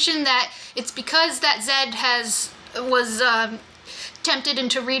probably mention that it's because that Zed was tempted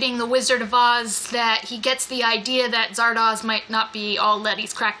into reading The Wizard of Oz that he gets the idea that Zardoz might not be all that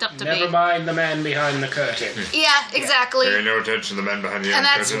he's cracked up to Never be. mind the man behind the curtain. Yeah, exactly. Pay no attention to the men behind the And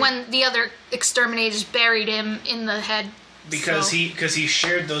that's curtain. when the other exterminators buried him in the head. Because So- he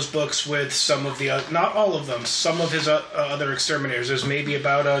shared those books with some of the not all of them, some of his other exterminators. There's maybe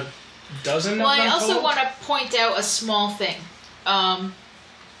about a dozen Well, of them I also total. want to point out a small thing.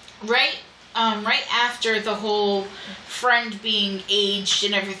 Right after the whole friend being aged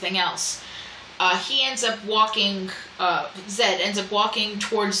and everything else, he ends up walking. Zed ends up walking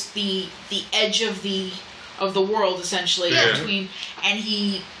towards the edge of the world, essentially, Yeah. between, and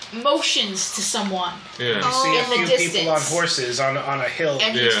he motions to someone. Yeah. You Oh, see in a the few people on distance. horses on a hill.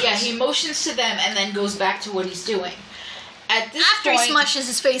 And Yeah. he motions to them and then goes back to what he's doing. At this After point, he smushes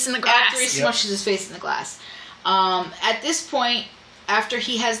his face in the grass. after he smushes his face in the glass. At this point, after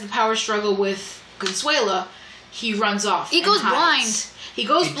he has the power struggle with Consuela, he runs off. He and goes hides. blind. He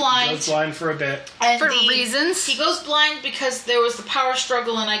goes He blind. goes blind for a bit. And For reasons. He goes blind because there was the power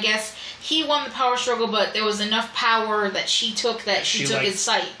struggle, and I guess he won the power struggle, but there was enough power that she took She, took like, his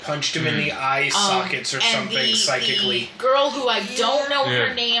sight. Punched him in the eye sockets or And something psychically. The girl who I don't know Yeah.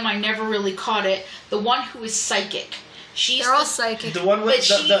 her name, I never really caught it. The one who is psychic. She's They're all the, psychic. The one with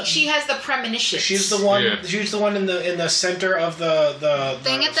but she has the premonition. She's the one. Yeah. She's the one in the center of the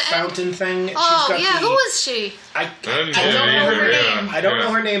Thing at the end? fountain thing. Oh, she's got yeah, the, who is she? I don't know her name. I don't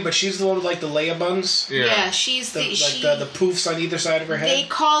know her name, but she's the one with like the Leia buns. Yeah, she's The, the the poofs on either side of her They head.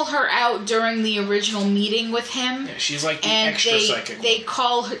 call her out during the original meeting with him, Yeah, she's like the and extra they psychic. they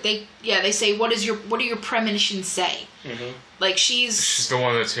call her. They say, what do your premonitions say? Mhm. Like She's the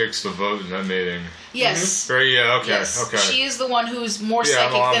one that takes the vote in that meeting. yes, Very, yeah, okay, yes, okay. she is the one who's more yeah,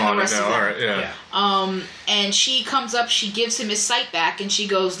 psychic well, I'm than the on it rest now. of them. All right, yeah. Yeah. And she comes up, she gives him his sight back, and she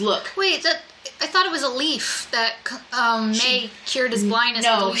goes, "Look." Wait, I thought it was a leaf that May cured his blindness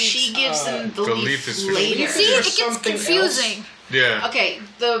No, with leaves. she gives him the the leaf leaf is- later. See, There's it gets something confusing. Yeah. Okay,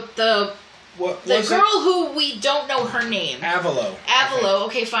 the What the was girl who we don't know her name, it? Avalo. I think. Avalo.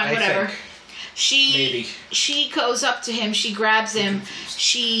 Okay, fine, I whatever. think. She Maybe. goes up to him, she grabs him,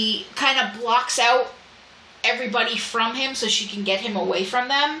 she kind of blocks out everybody from him so she can get him away from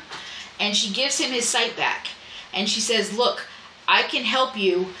them, and she gives him his sight back. And she says, "Look, I can help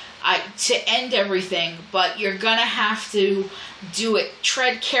you to end everything, but you're gonna have to do it.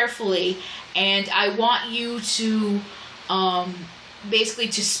 Tread carefully, and I want you to basically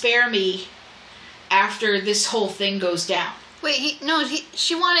to spare me after this whole thing goes down." Wait,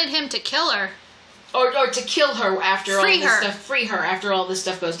 she wanted him to kill her. Or to kill her after all Free this her. stuff. Free her after all this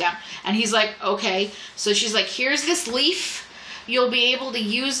stuff goes down. And he's like, okay. So she's like, here's this leaf. You'll be able to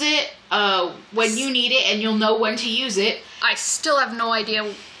use it when you need it, and you'll know when to use it. I still have no idea.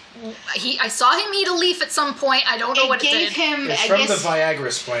 I saw him eat a leaf at some point. I don't know what it gave did. him, It's I from guess, the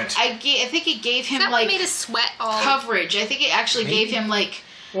Viagra's plant. I think it gave Is him that what like made us sweat all? coverage. I think it actually gave him like,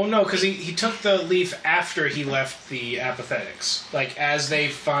 Well, no, because he took the leaf after he left the apathetics. Like, as they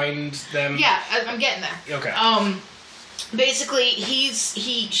find them... I'm getting there. Okay. Basically, she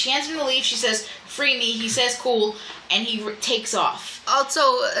hands him the leaf. She says, free me. He says cool, and he takes off. Also,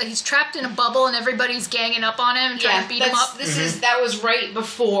 he's trapped in a bubble and everybody's ganging up on him and trying to beat him up. That was right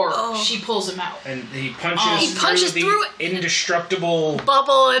before she pulls him out. And he punches through the indestructible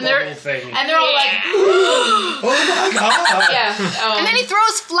bubble thing. And they're all like, oh my god! yeah. and then he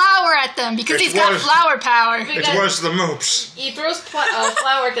throws flour at them because he's got flour power. It was the moops. He throws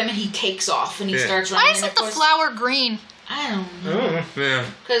flour at them and he takes off and he starts running. Why isn't the flour green? I don't know. Yeah.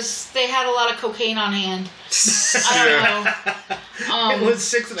 Because they had a lot of cocaine on hand. I don't know. It was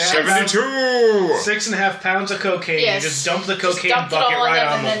 6.5 72. 6.5 pounds of cocaine. Yes. You just dump the Just cocaine dumped it bucket all right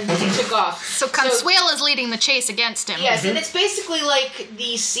on on them, them. and then he took off. So Consuela's leading the chase against him. Yes, and it's basically like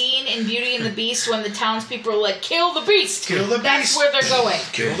the scene in Beauty and the Beast when the townspeople are like, "Kill the beast!" Kill the That's beast. where they're going.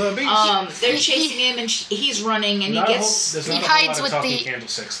 Kill the beast. They're chasing him, and he's running, and Not he a whole- gets there's not he a whole hides lot with of talking the-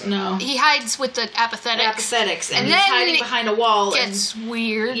 candlesticks, though. no He hides with the apathetics. apathetics, and And he's then hiding it behind a wall. Gets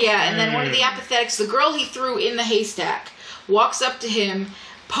weird. Yeah, and then one of the apathetics, the girl he threw in the haystack, walks up to him,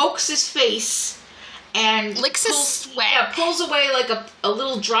 pokes his face, and Licks his sweat. Yeah, pulls away like a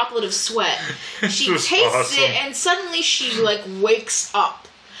little droplet of sweat. She This tastes is awesome. it, and suddenly she like wakes up.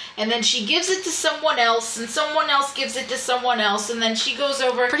 And then she gives it to someone else, and someone else gives it to someone else, and then she goes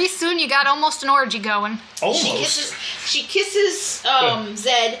over. Pretty soon you got almost an orgy going. Almost. She kisses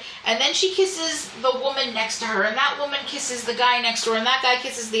Zed, and then she kisses the woman next to her, and that woman kisses the guy next to her, and that guy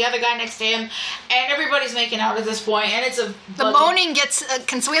kisses the other guy next to him, and everybody's making out at this point, and it's a The moaning gets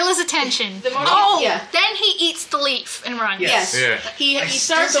Consuela's attention. The moaning- yeah. Then he eats the leaf and runs. Yes. Yeah. He I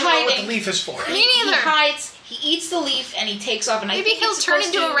starts still don't know what hiding. the leaf is for. Me He neither. hides. He eats the leaf and he takes off. And Maybe I think he'll it's turn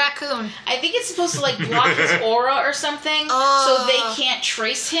supposed into to, a raccoon. I think it's supposed to like block his aura or something, so they can't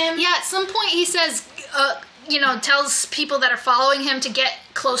trace him. Yeah, at some point he says, tells people that are following him to get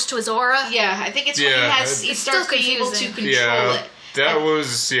close to his aura. Yeah, I think it's when Yeah. he It's starts still being able to confusing. control Yeah.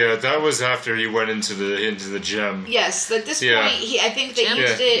 it. That was after he went into the gem. Yes, at this Yeah. point, I think they Gem? Yeah,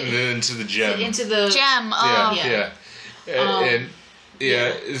 used it and then into the gem. into the Gem. yeah.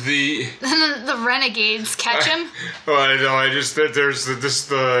 Yeah. The renegades catch him Oh, I know. I just there's is this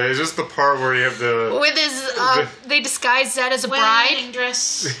the part where you have the with his. They disguise Zed as a wedding bride.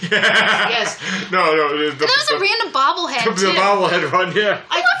 dress. Yes. no And there's a random bobblehead the too. bobblehead one, yeah.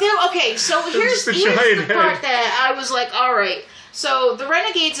 Okay, so here's the the giant part head. that I was like, all right. So the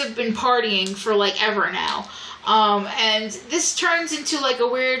Renegades have been partying for like ever now. And this turns into like a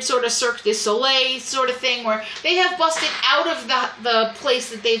weird sort of Cirque du Soleil sort of thing where they have busted out of the place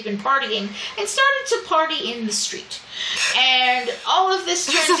that they've been partying and started to party in the street. And all of this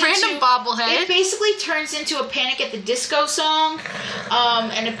turns There's a random into... bobblehead. It basically turns into a Panic at the Disco song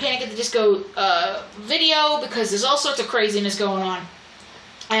and a Panic at the Disco video because there's all sorts of craziness going on.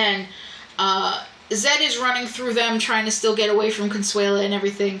 And Zed is running through them trying to still get away from Consuela and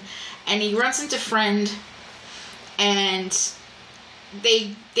everything. And he runs into Friend and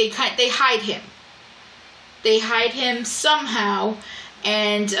they hide him. They hide him somehow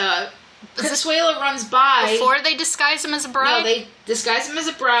and Consuela runs by. Before they disguise him as a bride? No, they disguise him as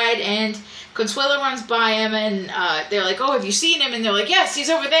a bride, and Consuela runs by him, and they're like, "Oh, have you seen him?" And they're like, "Yes, he's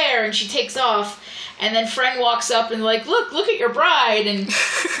over there." And she takes off, and then Friend walks up and like, "Look at your bride," and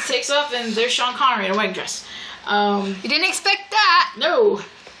takes off, and there's Sean Connery in a wedding dress. You didn't expect that. No.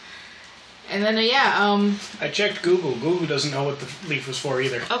 And then I checked Google. Google doesn't know what the leaf was for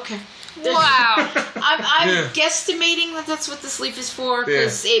either. okay. Wow. I'm Yeah. guesstimating that that's what this leaf is for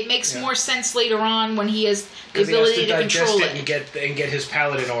because it makes more sense later on when he has the Because he has ability to to digest control it and get his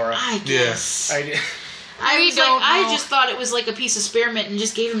paladin aura. I guess. We don't I know. just thought it was like a piece of spearmint and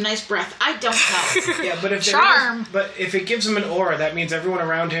just gave him nice breath. I don't know. Yeah, but if Charm. But if it gives him an aura, that means everyone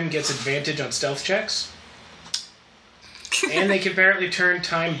around him gets advantage on stealth checks. And they can apparently turn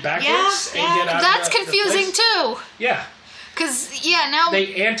time backwards Yeah, and get out of That's the confusing place. too. Yeah. Because, now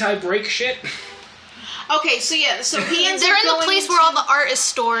They anti-break shit. Okay, so he ends they're up in the going place into, where all the art is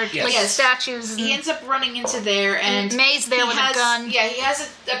stored. Yes. Like Yes. statues. He ends up running into there and May's there he with has, a gun. Yeah, he has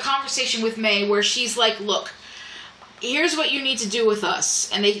a conversation with May where she's like, "Look, here's what you need to do with us."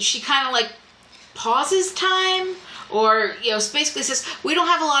 And she kind of like pauses time or basically says, "We don't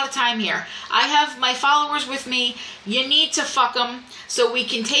have a lot of time here. I have my followers with me. You need to fuck them so we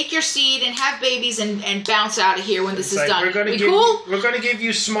can take your seed and have babies and bounce out of here when this is Like, done. we're gonna We give cool? we're gonna give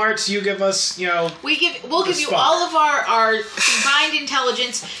you smarts. You give us, We'll give you spot. all of our combined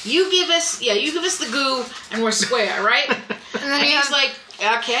intelligence. You give us the goo, and we're square, right? And then And you he's have- like,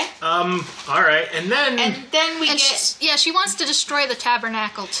 okay. all right, and then We and get. she wants to destroy the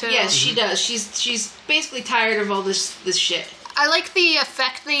tabernacle too. Yes, she does. She's basically tired of all this shit. I like the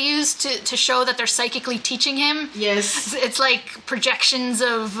effect they use to show that they're psychically teaching him. Yes. It's like projections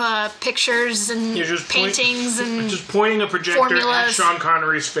of pictures and paintings and just pointing a projector formulas. at Sean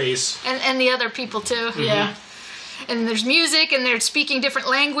Connery's face. And the other people too. Yeah. And there's music, and they're speaking different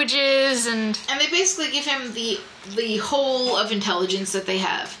languages, and they basically give him the whole of intelligence that they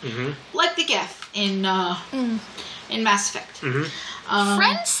have, like the Geth in Mass Effect.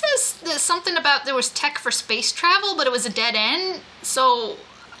 Friend says there's something about there was tech for space travel, but it was a dead end. So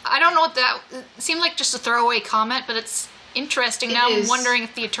I don't know what that it seemed like. Just a throwaway comment, but it's interesting. Now I'm wondering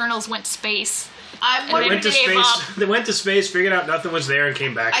if the Eternals went to space. I'm They went to space. They went to space, figured out nothing was there, and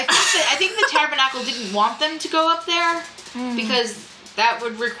came back. I think the Tabernacle didn't want them to go up there because that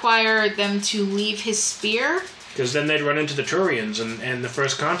would require them to leave his spear. Because then they'd run into the Turians, and the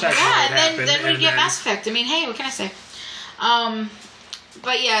first contact would Yeah, happen. and then we'd get Mass Effect. I mean, hey, what can I say?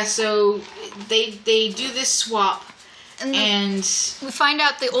 But yeah, so they do this swap, and we find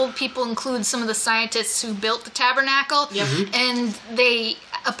out the old people include some of the scientists who built the Tabernacle. Yep. And they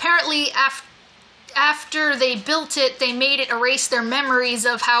apparently after they built it, they made it erase their memories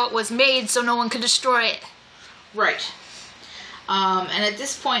of how it was made, so no one could destroy it. right. And at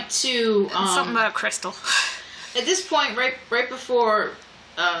this point too, Something about a crystal. at this point, right before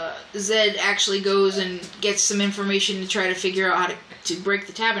Zed actually goes and gets some information to try to figure out how to break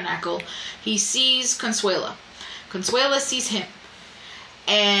the Tabernacle, he sees Consuela. Consuela sees him,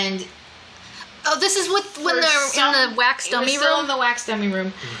 and Oh, this is when they're in the wax dummy still in room. the wax dummy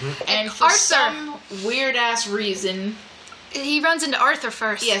room, and for Arthur. some weird ass reason, He runs into Arthur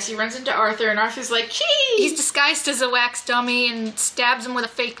first. yes, he runs into Arthur, and Arthur's like, "Gee!" He's disguised as a wax dummy and stabs him with a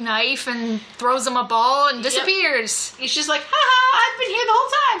fake knife and throws him a ball and disappears. He's just like, "Ha ha! I've been here the whole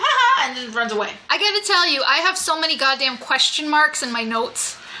time, ha ha!" and then runs away. I gotta tell you, I have so many goddamn question marks in my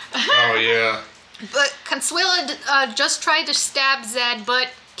notes. Oh yeah. But Consuela just tried to stab Zed, but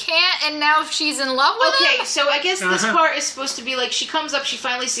can't, and now she's in love with him? Okay, so I guess this part is supposed to be like she comes up, she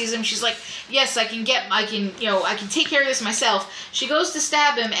finally sees him, she's like, yes, I can take care of this myself. She goes to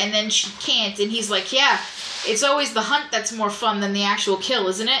stab him, and then she can't, and he's like, yeah, it's always the hunt that's more fun than the actual kill,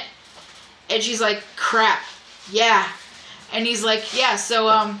 isn't it? And she's like, crap, yeah. And he's like, yeah, so,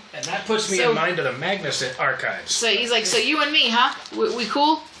 And that puts me in mind of the Magnus archives. so he's like, so you and me, huh? We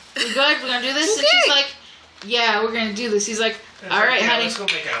cool? We good? We gonna do this? And she's like, yeah, we're gonna do this. He's like, all right, honey. Let's go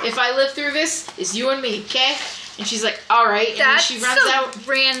make out. If I live through this, it's you and me, okay? And she's like, all right. And That's then she runs a out.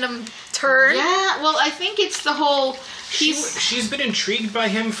 random turn. Yeah, well, I think it's the whole. She's been intrigued by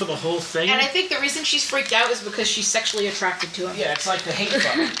him for the whole thing. And I think the reason she's freaked out is because she's sexually attracted to him. Yeah, it's like the hate fuck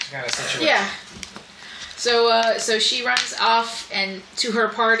kind of situation. Yeah. So she runs off and to her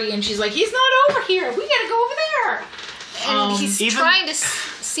party, and she's like, he's not over here. We gotta go over there. And he's even- trying to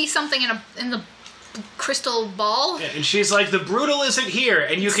see something in the crystal ball. Yeah, and she's like, the Brutal isn't here,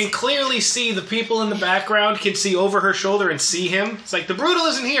 and you can clearly see the people in the background can see over her shoulder and see him. It's like, the Brutal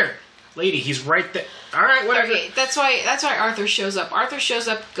isn't here. Lady, he's right there. All right, whatever. Okay, that's why Arthur shows up. Arthur shows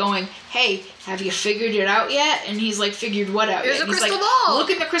up going, hey, have you figured it out yet? And he's like, figured what out There's yet? a And he's crystal like, ball. look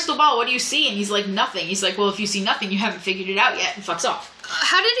in the crystal ball. What do you see? And he's like, nothing. He's like, well, if you see nothing, you haven't figured it out yet, and fucks off.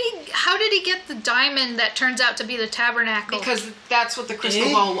 How did he get the diamond that turns out to be the Tabernacle? Because that's what the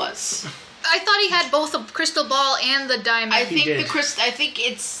crystal ball was. I thought he had both the crystal ball and the diamond. I think did. the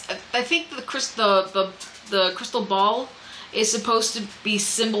crystal ball is supposed to be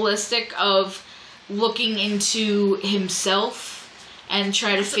symbolistic of looking into himself and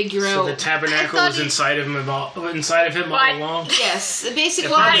try to figure So out. the tabernacle I thought was he- inside of him all What? along. Yes, It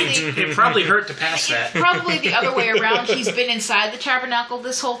basically. probably, it probably hurt to pass that. Probably the other way around. He's been inside the tabernacle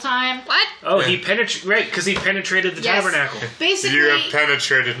this whole time. What? Oh, he because he penetrated the Yes. tabernacle. Basically, You have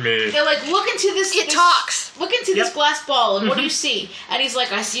penetrated me. they're like, look into this. It talks. Look into this Yep. glass ball, and what do you see? And he's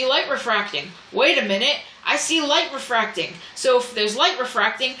like, I see light refracting. Wait a minute. I see light refracting. So if there's light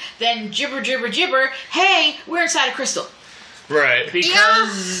refracting, then gibber, gibber, gibber. Hey, we're inside a crystal. Right.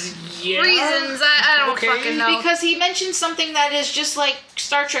 Because Reasons I don't Okay. fucking know. Because he mentioned something that is just like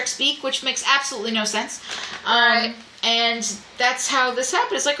Star Trek speak, which makes absolutely no sense. Right. And that's how this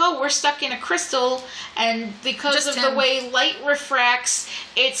happened. It's like, oh, we're stuck in a crystal, and because Just of him. the way light refracts,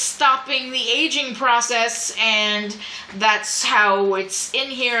 it's stopping the aging process, and that's how it's in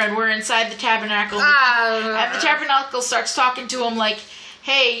here, and we're inside the tabernacle. And the tabernacle starts talking to him like,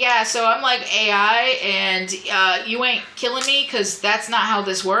 hey, yeah, so I'm like AI, and you ain't killing me, because that's not how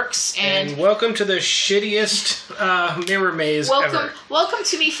this works. And welcome to the shittiest mirror maze ever. Welcome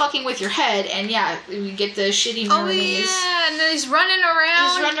to me fucking with your head, and yeah, we get the shitty mirror Oh maze. yeah, and then he's running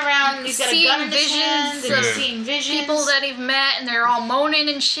around. He's running around, and he's got a seeing gun in his hand, and visions he's of seeing visions. people that he've met, and they're all moaning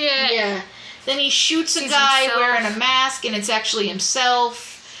and shit. Yeah. Then he shoots a Sees guy himself. wearing a mask, and it's actually himself.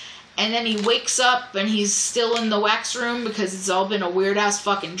 And then he wakes up, and he's still in the wax room because it's all been a weird-ass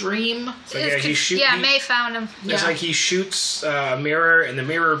fucking dream. So yeah, May found him. It's Yeah. like he shoots a mirror, and the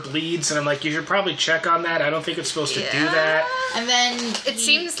mirror bleeds, and I'm like, you should probably check on that. I don't think it's supposed to do that. And then It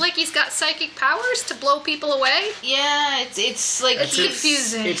seems like he's got psychic powers to blow people away. yeah, it's like It's he's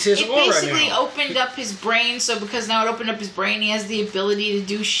confusing. It's his it aura basically now. opened up his brain, so because now it opened up his brain, he has the ability to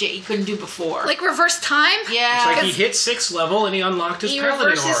do shit he couldn't do before. Like reverse time? yeah, It's like he hit 6th level, and he unlocked his he paladin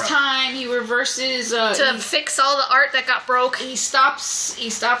reverses aura. time. He reverses To fix all the art that got broke. he stops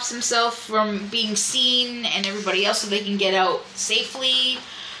himself from being seen and everybody else so they can get out safely.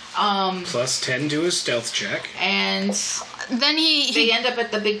 Plus 10 to his stealth check. And Then they he end up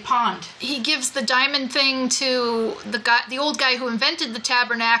at the big pond. gives the diamond thing to the old guy who invented the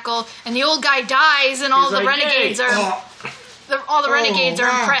tabernacle, and the old guy dies, and all He's the like, renegades "Yay." are all the renegades are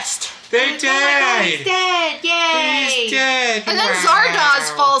wow. impressed. They Oh my God, he's dead! Yay! He's dead. And then Wow.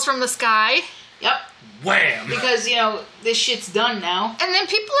 Zardoz falls from the sky, Yep, Wham! because this shit's done now. and then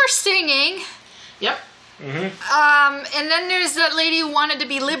people are singing. Yep. And then there's that lady who wanted to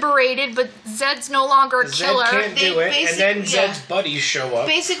be liberated, but Zed's no longer a Zed killer. can't do They it, and then basically- yeah. Zed's buddies show up.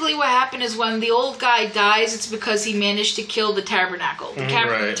 Basically, what happened is when the old guy dies, it's because he managed to kill the tabernacle. The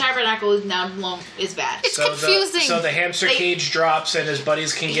Right. tabernacle is now is bad. It's So confusing. so the hamster They- cage drops, and his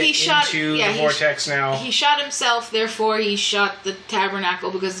buddies can get He shot- into yeah, the he vortex now. He shot himself, therefore he shot the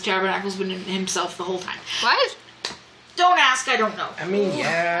tabernacle because the tabernacle's been in himself the whole time. What? Don't ask, I don't know. I mean,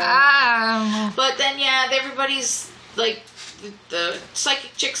 yeah. I don't know. But then, yeah, everybody's like the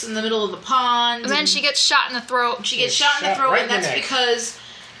psychic chick's in the middle of the pond. And then she gets shot in the throat. she gets shot in the shot throat, right and in the that's neck. because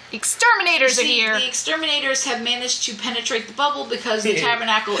Exterminators are see, here. the exterminators have managed to penetrate the bubble because the Yeah.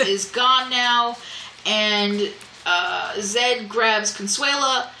 tabernacle is gone now, and Zed grabs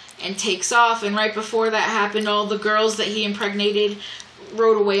Consuela and takes off. And right before that happened, all the girls that he impregnated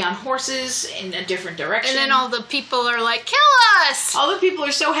rode away on horses in a different direction. And then all the people are like, kill us! all the people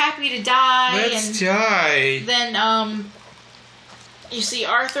are so happy to die. Let's and die. then you see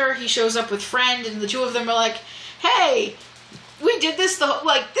Arthur. He shows up with Friend, and the two of them are like, "Hey, we did this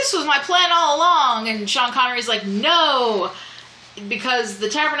this was my plan all along." And Sean Connery's like, "No, because the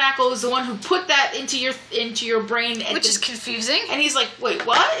tabernacle is the one who put that into your brain." Which is confusing. and he's like, "Wait,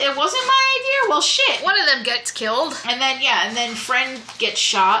 what? It wasn't my idea? Well, shit." One of them gets killed. And then Friend gets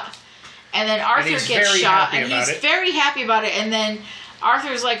shot, and then Arthur he's gets very shot, happy and about he's it. very happy about it. And then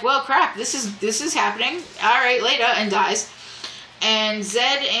Arthur's like, "Well, crap, this is happening. All right, later," and dies. And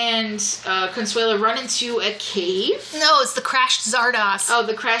Zed and Consuela run into a cave. No, it's the crashed Zardoz. Oh,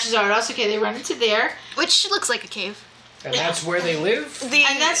 the crash Zardoz. Okay, they run into there, Which looks like a cave. And that's where they live? The,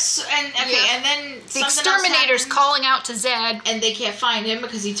 and then the something else exterminators happens, calling out to Zed. and they can't find him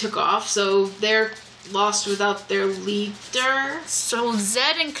because he took off. So they're lost without their leader. So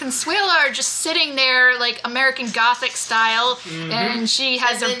Zed and Consuela are just sitting there like American Gothic style, and she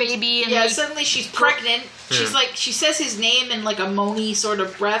has And her then- baby, and yeah, they- suddenly she's pregnant. She's like, she says his name in like a moany sort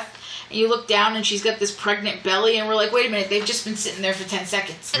of breath, and you look down and she's got this pregnant belly, and we're like, wait a minute, they've just been sitting there for 10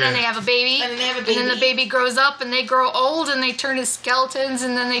 seconds. and then they have a baby. And then they have a And then the baby. baby grows up, and they grow old, and they turn into skeletons,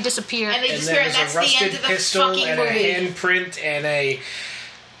 and then they disappear. And they And disappear, then and there's that's a the end rusted of the pistol fucking and movie. a handprint and a...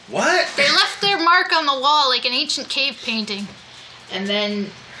 What? They left their mark on the wall like an ancient cave painting. And then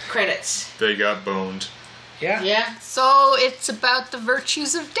credits. They got boned. Yeah. Yeah. So it's about the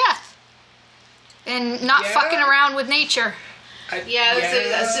virtues of death. And not Yeah. fucking around with nature. Yeah,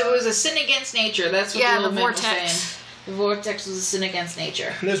 it was a sin against nature. That's what Yeah, the the old man was vortex. saying. The vortex was a sin against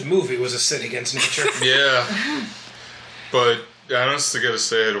nature. This movie was a sin against nature. Yeah. But I honestly gotta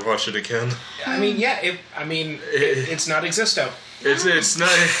say I'd watch it again. I mean, yeah, it's not Existo. It's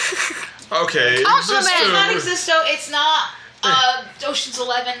not. Okay. Compliment. It's not Existo- Existo. It's not Ocean's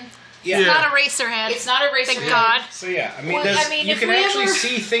 11. Yeah. Yeah. Not a Racerhead. It's not a racer. Thank God. So yeah, I mean, Well, there's, I mean, you if can we actually ever-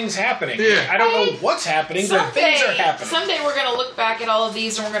 see things happening. Yeah. I don't know what's happening, but things are happening. Someday we're gonna look back at all of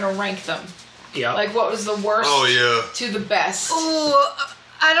these and we're gonna rank them. Yeah. Like what was the worst Oh yeah. to the best. Ooh,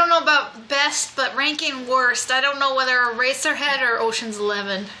 I don't know about best, but ranking worst. I don't know whether a Racerhead or Ocean's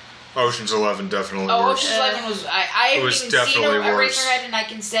 11. Ocean's 11 definitely Oh, worse. Ocean's 11 was. I haven't was even seen definitely a worse. Racerhead, and I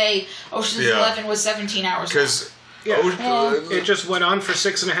can say Ocean's Yeah. 11 was 17 hours. Because Yeah. It just went on for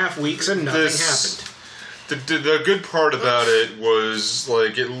 6.5 weeks and nothing happened. The good part about it was,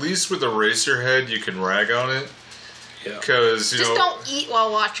 like, at least with the Racerhead, you can rag on it. Yeah. Because, you Just know... don't eat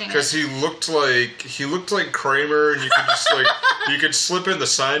while watching it. Because he looked like Kramer, and you could just you could slip in the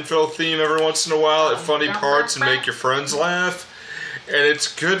Seinfeld theme every once in a while at funny parts and make your friends laugh. And it's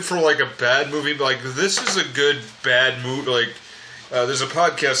good for like a bad movie. But like this is a good bad movie. Like There's a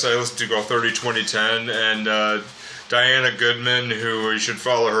podcast I listen to called 30-20-10, and Diana Goodman, who you should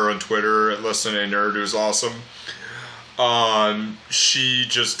follow her on Twitter at Less Than a Nerd, who's awesome. She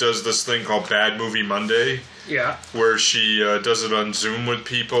just does this thing called Bad Movie Monday, Yeah. where she does it on Zoom with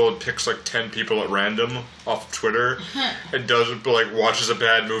people and picks like 10 people at random off of Twitter and does it, like watches a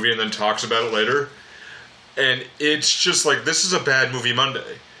bad movie and then talks about it later. And it's just like, this is a bad movie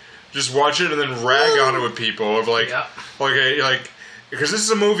Monday. Just watch it and then rag on it with people of like, Yeah. like, because this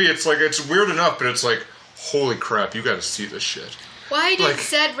is a movie. It's like, it's weird enough, but it's like, holy crap, you got to see this shit. Why did Like,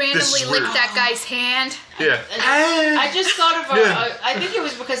 Zed this randomly is lick weird. that guy's hand? Yeah. I just thought of Yeah. I think it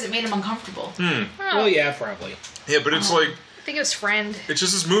was because it made him uncomfortable. Well, yeah, probably. Yeah, but it's like, I think it was Friend. it's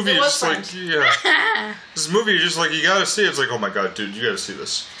just this movie. It It's was just like, yeah, this movie. Just like you gotta see it. It's like, oh my god, dude, you gotta see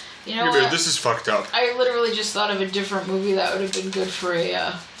this. You know what? This is fucked up. I literally just thought of a different movie that would have been good for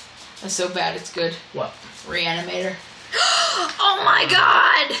a so bad it's good. What? Reanimator. Oh my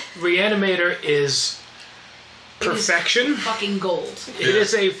god! Reanimator is perfection. Fucking gold. It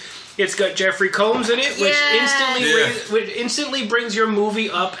is a. It's got Jeffrey Combs in it, which Yes. instantly brings your movie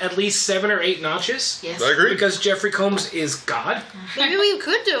up at least 7 or 8 notches. Yes. I agree. Because Jeffrey Combs is God. Maybe we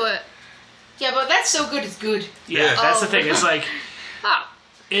could do it. Yeah, but that's so good it's good. Yeah, that's the Oh. thing. It's like Oh,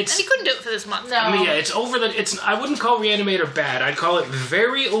 it's. and you couldn't do it for this month. No. I mean, yeah, it's over the. It's. I wouldn't call Reanimator bad. I'd call it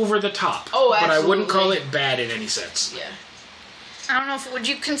very over the top. Oh, But I wouldn't call absolutely. it bad in any sense. Yeah. I don't know if would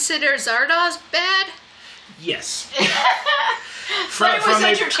you consider Zardoz bad? Yes. But it was a,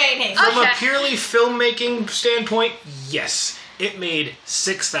 entertaining. from a Okay. purely filmmaking standpoint, yes, it made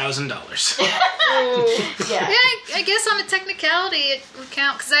 $6,000. Yeah. Yeah, I guess on a technicality it would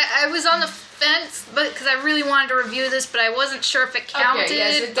count because I was on the fence, but because I really wanted to review this, but I wasn't sure if it counted. Okay,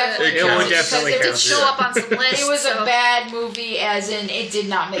 yes, it but definitely It would counts. definitely Because it did count, show yeah. up on some lists. It was so. a bad movie, as in it did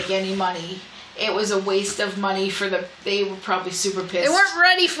not make any money. It was a waste of money for the. They were probably super pissed. They weren't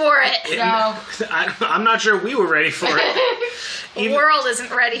ready for it. No. I'm not sure we were ready for it. The world isn't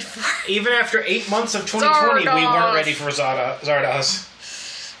ready for it. Even after 8 months of 2020, we weren't Zardoz. ready for Zardoz.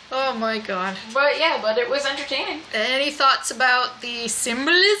 Oh my god. But yeah, but it was entertaining. Any thoughts about the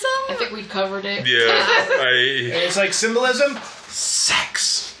symbolism? I think we covered it. Yeah, It's like symbolism,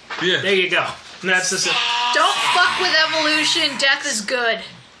 sex. yeah. There you go. And that's the Don't fuck with evolution. Death is good.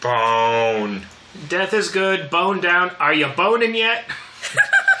 Bone. death is good. Bone down. Are you boning yet?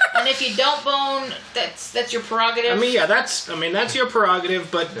 And if you don't bone, that's your prerogative. I mean, yeah, that's your prerogative,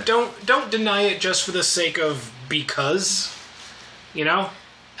 but don't deny it just for the sake of because. You know,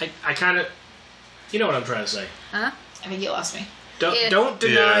 I kind of, you know what I'm trying to say. Huh? I think you lost me. Don't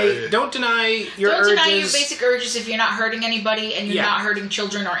deny Yeah. don't deny your Don't urges. deny your basic urges if you're not hurting anybody and you're Yeah. not hurting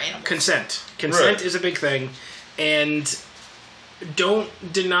children or animals. Consent Right. is a big thing, and don't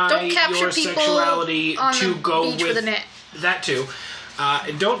deny Don't capture your people sexuality on to the go beach with a net. that too.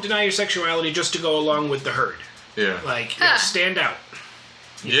 Don't deny your sexuality just to go along with the herd. Yeah. Like, Huh. stand out.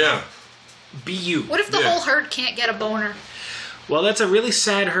 Yeah. Be you. What if the Yeah. whole herd can't get a boner? Well, that's a really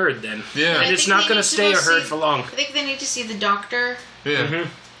sad herd then. Yeah. I And it's think not they going need to to stay go a herd see- for long. I think they need to see the doctor. Yeah.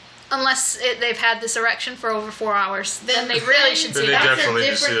 Unless they've had this erection for over 4 hours. Then they really should Then see they that. definitely need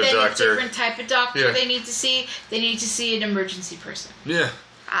to see a then doctor. a different type of doctor Yeah. they need to see. They need to see an emergency person. Yeah.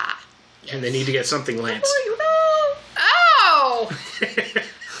 Ah. And they need to get something, Lance. Oh!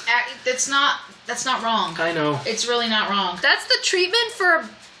 That's not wrong. I know. It's really not wrong. That's the treatment for a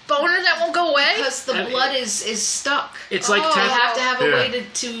boner that won't go away? Because the I mean, blood is stuck. It's like Oh. You tap- have to have a Yeah. way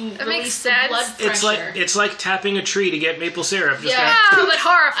to That makes release the sense. blood pressure. it's like tapping a tree to get maple syrup. Just Yeah. Ah, but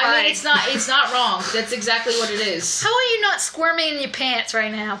horrifying. I mean, it's not wrong. That's exactly what it is. How are you not squirming in your pants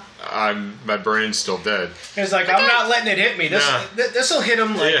right now? My brain's still dead. It's like, I'm not letting it hit me. Nah. This'll hit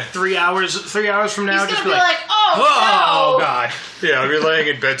him like Yeah. 3 hours from now. He's Just gonna be like, oh oh, no! God. Yeah, I'll be laying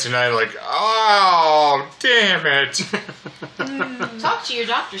in bed tonight like, oh, damn it. Talk to your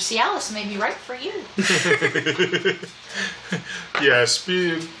doctor. Cialis may be right for you. Yes,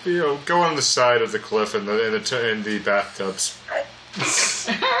 go on the side of the cliff in the bathtubs.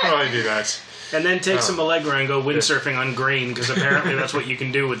 Why do that? And then take some Allegra and go windsurfing on green, because apparently that's what you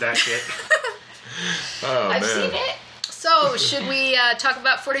can do with that shit. Oh, I've man. seen it. So, should we talk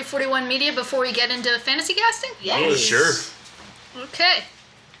about 4041 Media before we get into fantasy casting? Yes. Sure. Okay.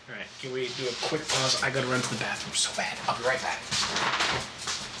 Alright, can we do a quick pause? I gotta run to the bathroom so bad. I'll be right back.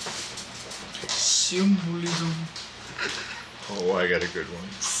 Symbolism. Oh, I got a good one.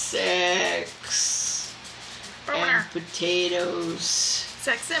 Sex. Boner. And potatoes.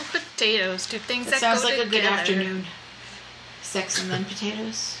 Sex and potatoes, two things That that sounds go like a good together. afternoon. Sex and then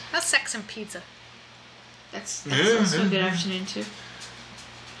potatoes. That's sex and pizza. That's Yeah, also a yeah, good yeah. afternoon too.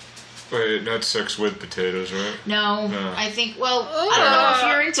 Wait, not sex with potatoes, right? No, No. I think. Well, I don't know if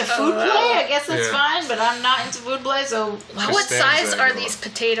you're into food play. I guess that's Yeah. fine, but I'm not into food play, so. What Costanza size ain't are gonna- these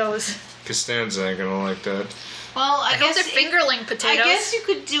potatoes? Costanza ain't gonna like that. Well, I hope they're fingerling potatoes. I guess you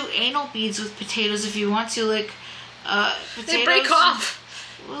could do anal beads with potatoes if you want to, like. Potatoes. They break off.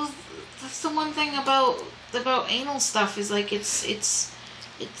 Well, that's the one thing about anal stuff is like it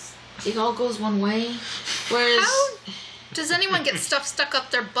all goes one way, whereas. How does anyone get stuff stuck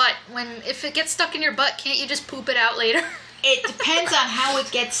up their butt? If it gets stuck in your butt, can't you just poop it out later? It depends on how it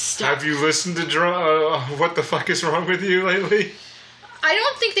gets stuck. Have you listened to What the Fuck Is Wrong With You lately? I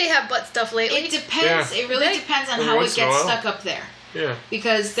don't think they have butt stuff lately. It depends. Yeah. It really depends on Every how it once in a gets while. stuck up there. Yeah.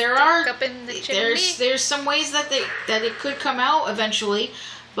 Because there are Up in the chimney. there's some ways that it could come out eventually,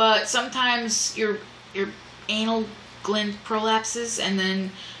 but sometimes your anal gland prolapses and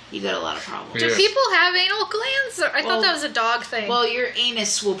then you got a lot of problems. Do Yeah. people have anal glands? Or I Well- thought that was a dog thing. Well, your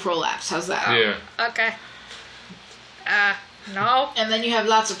anus will prolapse. How's that? Yeah. Okay. No. And then you have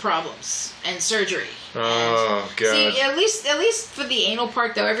lots of problems and surgery. Oh, God. See, at least for the anal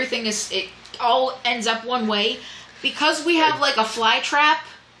part though, it all ends up one way. Because we have like a fly trap,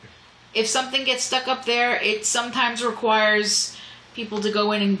 if something gets stuck up there, it sometimes requires people to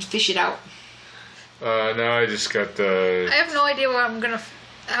go in and fish it out. Now I just got the... I have no idea how I'm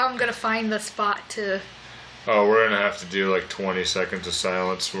gonna find the spot to. Oh, we're gonna have to do like 20 seconds of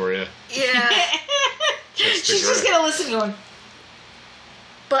silence for you. Yeah. She's just gonna listen going,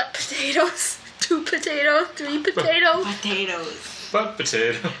 Butt potatoes. 2 potatoes. 3 potatoes. potatoes. Butt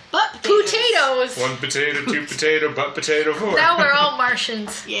potato. But potatoes. Potatoes. 1 potato, 2 potato, butt potato, 4. Now we're all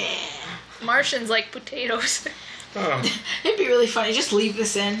Martians. Yeah. Martians like potatoes. Oh. It'd be really funny. Just leave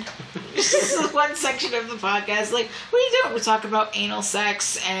this in. This is one section of the podcast. Like, what are you doing? We talk about anal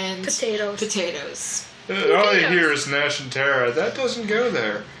sex and Potatoes. Potatoes. All you hear is Nash and Tara. That doesn't go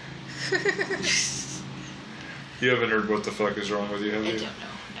there. You haven't heard What the Fuck Is Wrong With You, have I you? don't know.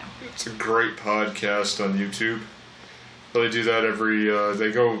 No. It's a great podcast on YouTube. They do that every.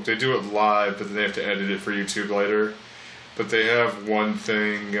 They do it live, but then they have to edit it for YouTube later. But they have one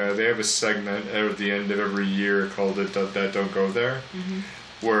thing. They have a segment at the end of every year called "It That Don't Go There,"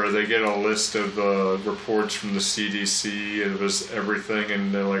 where they get a list of reports from the CDC. And it was everything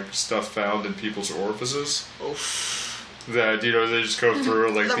and like stuff found in people's orifices. Oof. That they just go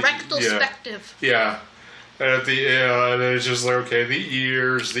through like The rectal spective. Yeah. And at the end, it's just like, okay, the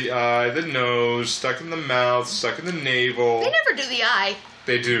ears, the eye, the nose, stuck in the mouth, stuck in the navel. They never do the eye.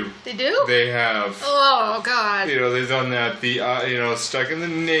 They do. They do? They have. Oh, God. They've done that. The eye, stuck in the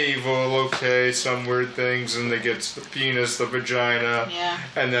navel, okay, some weird things, and they get the penis, the vagina, Yeah.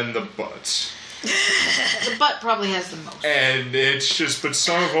 and then the butt. The butt probably has the most. And it's just, but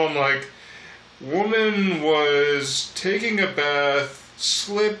some of them, like, woman was taking a bath,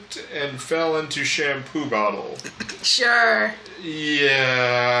 slipped and fell into shampoo bottle. Sure.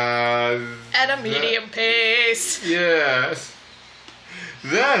 Yeah. At a medium pace. Yeah.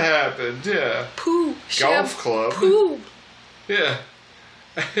 That happened, yeah. Poo. Golf club. Poo. Yeah.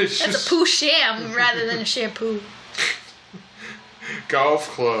 It's That's just a poo sham rather than a shampoo. golf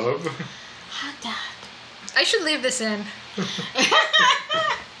club. Hot dog. I should leave this in.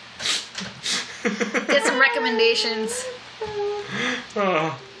 Get some recommendations.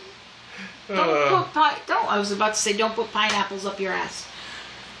 Oh. I was about to say, don't put pineapples up your ass.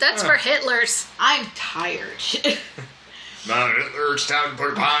 That's for Hitler's. I'm tired. Man, it's time to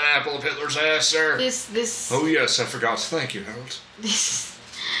put a pineapple up Hitler's ass, sir. This Oh, yes, I forgot. Thank you, Harold. this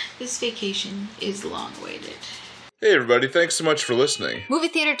vacation is long awaited. Hey, everybody. Thanks so much for listening. Movie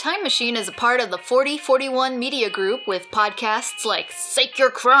Theater Time Machine is a part of the 4041 Media Group with podcasts like Sake Your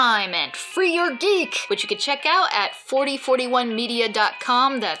Crime and Free Your Geek, which you can check out at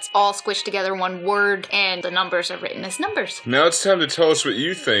 4041media.com. That's all squished together one word, and the numbers are written as numbers. Now it's time to tell us what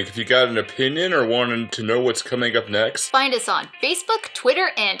you think. If you got an opinion or wanted to know what's coming up next, Find us on Facebook,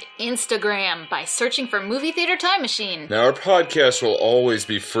 Twitter, and Instagram by searching for Movie Theater Time Machine. now our podcast will always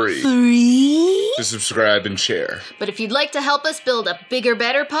be free to subscribe and share. But if you'd like to help us build a bigger,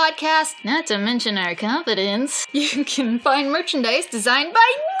 better podcast, not to mention our confidence, you can find merchandise designed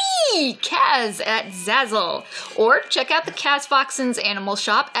by me, Kaz, at Zazzle. Or check out the Kaz Foxen's Animal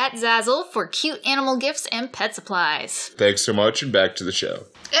Shop at Zazzle for cute animal gifts and pet supplies. Thanks so much, and back to the show.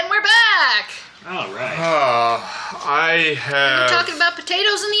 And we're back! All right. I have... We're talking about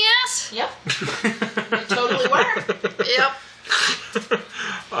potatoes in the ass? Yep. You totally were. Yep.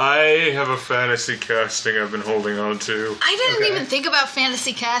 I have a fantasy casting I've been holding on to. I didn't even think about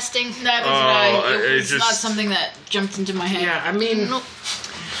fantasy casting. Neither did I. it It's not just- something that jumped into my head. Yeah, I mean,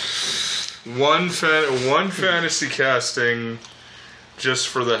 One fantasy casting just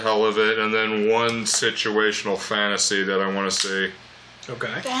for the hell of it, and then one situational fantasy that I want to see.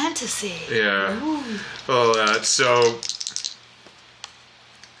 Okay. Fantasy. Yeah. All that. So,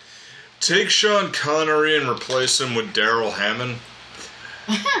 take Sean Connery and replace him with Daryl Hammond.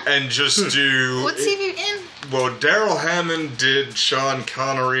 And just do... What's he in? Well, Daryl Hammond did Sean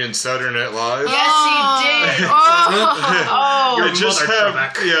Connery in Saturday Night Live. Yes, he did. Your I just mother,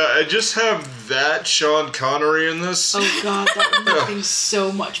 have, Trebek. I just have that Sean Connery in this. Oh god, that would make things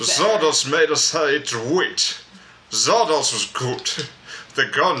so much better. Zardos made us hate wheat. Zardos was good. The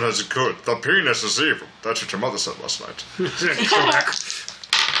gun is good. The penis is evil. That's what your mother said last night. Trebek.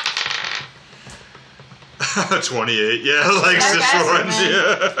 28. Yeah, likes this one.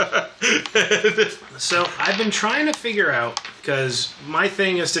 Yeah. So I've been trying to figure out, because my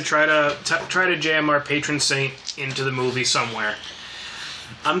thing is to try to jam our patron saint into the movie somewhere.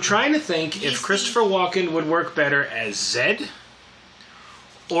 I'm trying to think if Christopher Walken would work better as Zed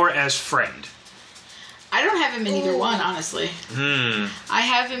or as Friend. I don't have him in either one, honestly. I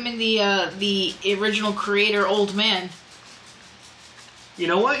have him in the original creator, Old Man. You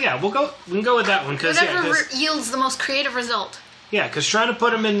know what? Yeah, we can go with that one because Whatever yields the most creative result. because trying to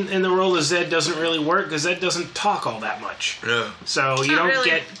put him in the role of Zed doesn't really work because Zed doesn't talk all that much. Yeah. So you Not don't really.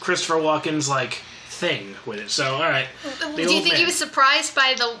 get Christopher Walken's thing with it. So all right. Do you think he was surprised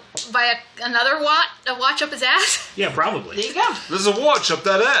by another watch up his ass? Yeah, probably. There you go. There's a watch up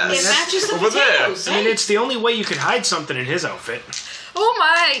that ass. It matches the over there. potatoes. I mean, it's the only way you could hide something in his outfit. Oh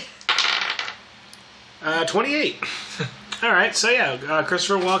my! 28. All right, so yeah,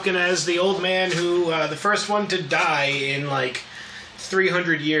 Christopher Walken as the old man who, the first one to die in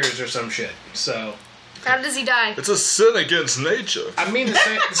 300 years or some shit. So, How does he die? It's a sin against nature. I mean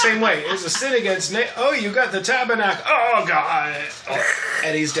the same way. It's a sin against oh, you got the tabernacle. Oh, God. Oh,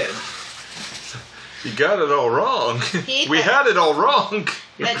 and he's dead. You got it all wrong. He- We had it all wrong.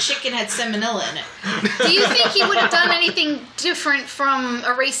 That chicken had salmonella in it. Do you think he would have done anything different from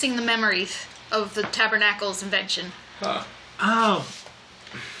erasing the memories of the tabernacle's invention? Oh.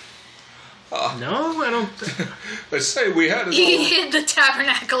 No, I don't. I say we had it He all. hid the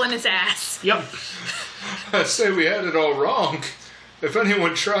tabernacle in his ass. Yep. I say we had it all wrong. If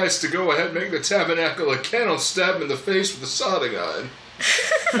anyone tries to go ahead and make the tabernacle again, I'll stab him in the face with a soldering iron.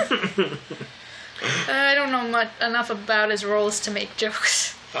 I don't know enough about his roles to make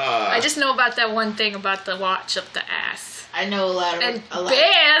jokes. I just know about that one thing about the watch up the ass. I know a lot And of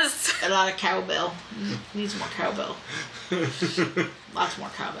bears! a lot of cowbell. Needs more cowbell. Lots more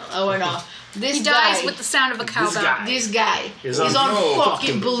cowbell. Oh, and this He dies guy, with the sound of a cowbell. guy. this guy Is is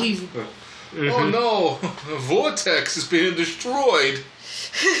unfucking unbelievable. Oh no, Vortex is being destroyed.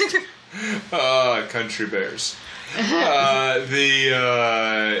 Country bears. Wasn't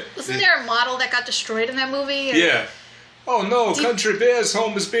there a model that got destroyed in that movie? Yeah. Oh no, Country Bear's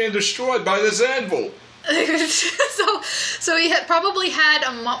home is being destroyed by this anvil. so he probably had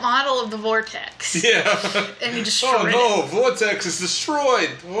a model of the Vortex. Yeah. And he Oh destroyed it. no, Vortex is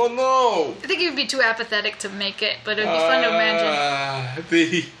destroyed. Oh no. I think he would be too apathetic to make it, but it'd be fun to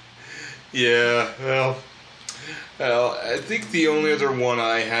imagine. Well, I think the only other one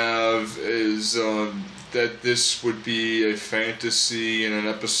I have is that this would be a fantasy in an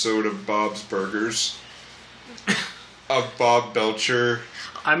episode of Bob's Burgers. Of Bob Belcher.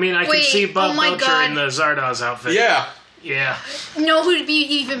 I mean, I Wait, can see Bob oh my Belcher God. in the Zardoz outfit. Yeah. Yeah. Know who'd be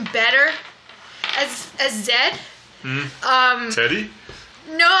even better as Zed? Teddy?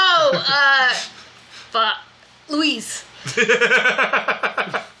 No, Louise.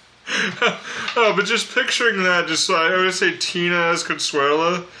 Oh, but just picturing that, I would say Tina as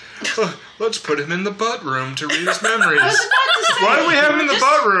Consuela. Let's put him in the butt room to read his memories. Why do we have him in the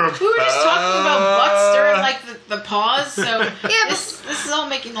butt room? We were just talking about butts during the pause, so Yeah, this is all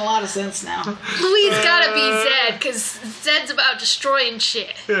making a lot of sense now. Louise gotta be Zed, because Zed's about destroying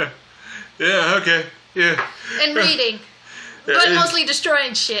shit. Yeah. Yeah, okay. Yeah. And reading. But and- mostly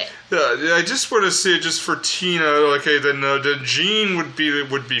destroying shit. Yeah, I just want to see it just for Tina. Okay, then Jean would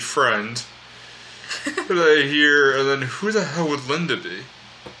be friend. What did I hear? And then who the hell would Linda be?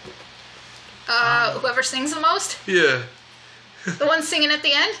 Whoever sings the most? Yeah. The one singing at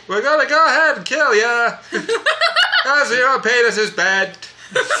the end? We're gonna go ahead and kill ya. Cause your penis is bad.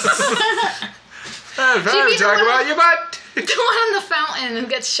 I'm She be the talking one- about your butt. The one on the fountain and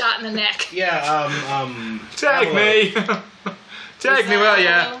gets shot in the neck. Yeah, Take Avalon. me. Take me, will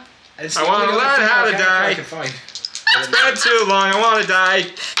ya? It's I wanna the only learn how to character die. I can find. It's been too long. I want to die.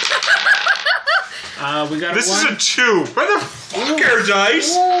 We got This is one. a 2. Where the fuck are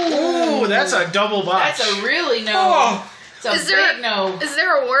dice? Ooh, that's a double botch. That's a really no. Oh. It's a Is there- big no. Is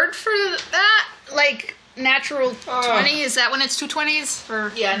there a word for that? Like, natural 20? Is that when it's 220s?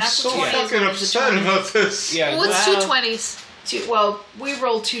 Or Yeah, not So the 20s. fucking but it's the upset 20s. about this. Yeah, what's Wow. 220s? Well, we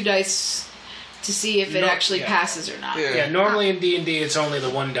rolled 2 dice to see if it No, actually yeah. passes or not. Yeah. yeah. Normally in D&D, it's only the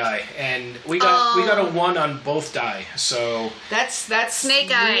 1 die, and we got a 1 on both die. So That's Snake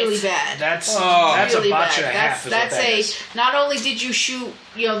really eyes. bad. that's Really a botch bad. and a half. That's is what that a. is. Not only did you shoot,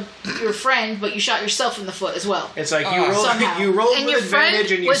 your friend, but you shot yourself in the foot as well. It's like you rolled Somehow. you rolled And with your friend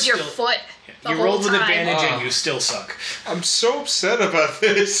advantage, and you was still your foot. The you whole rolled with time. advantage, and you still suck. I'm so upset about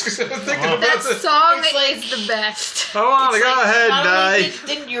this because I'm thinking about That this. song It's like- is the best. I want to It's go like, ahead and not die. only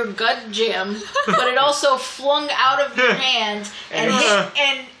didn't your gut jam, but it also flung out of your hand and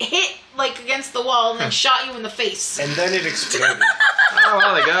hit like against the wall and then shot you in the face. And then it exploded. I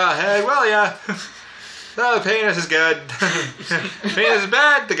want to go ahead. Well, yeah. No, the penis is good. Penis is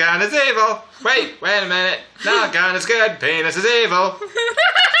bad. The gun is evil. Wait a minute. No, gun is good. Penis is evil.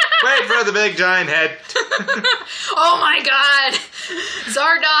 Wait for the big giant head. Oh my god!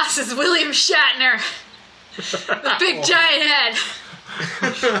 Zardos is William Shatner. The big giant head.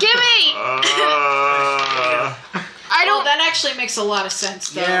 Gimme! I Well, don't. that actually makes a lot of sense,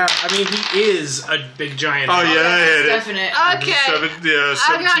 though. Yeah, I mean he is a big giant. Oh, yeah, I hit it. Definite. Okay.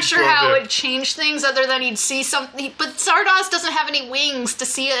 I'm not sure 1712, how yeah. it would change things other than he'd see something. But Zardos doesn't have any wings to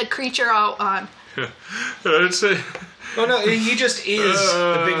see a creature out on. It's a, Oh no, he just is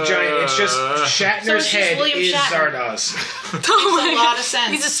the big giant. It's just So Shatner's it's just head William is Shatner. Zardoz. Oh Makes a lot of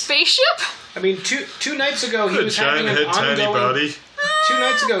sense. He's a spaceship? I mean, two nights ago he a was giant having an head, tiny ongoing. body. 2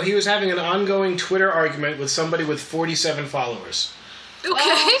 nights ago he was having an ongoing Twitter argument with somebody with 47 followers.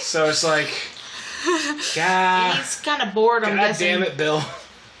 Okay. So it's like, God, He's kind of bored, I'm God guessing. damn it, Bill.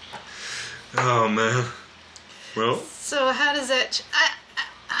 Oh, man. Well, So how does that?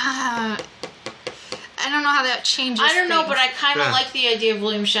 I don't know how that changes. I don't know, things. but I kind of Yeah. like the idea of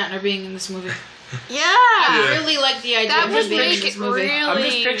William Shatner being in this movie. Yeah. I really like the idea That of him would being in make this it movie. really. I'm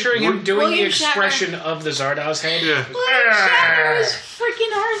just picturing him doing William the expression of the Zardoz head. yeah. William Shatner is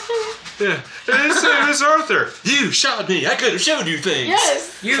freaking Arthur. Yeah. And it's same as Arthur. You shot me. I could have showed you things.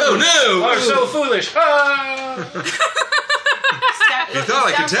 Yes. You Oh, no. are so foolish. Ah! You thought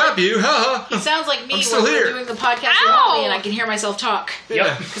I could tap you, haha. He sounds like me I'm still when here. we're doing the podcast Ow. remotely and I can hear myself talk.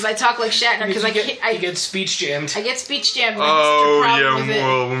 Yep. Because I talk like Shatner, because You get speech jammed. I get speech jammed. and Oh, that's such a yeah. problem with it.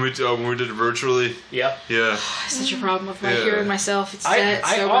 Well, when we did it virtually, Yep. yeah. Such a problem with my Yeah. hearing myself. It's I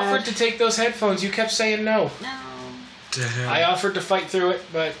so offered bad. to take those headphones. You kept saying no. No. Damn. I offered to fight through it,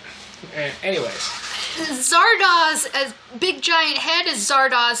 but anyways. Zardoz, as big giant head as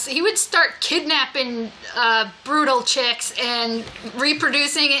Zardoz, he would start kidnapping brutal chicks and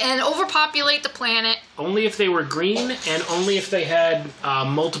reproducing and overpopulate the planet. Only if they were green, and only if they had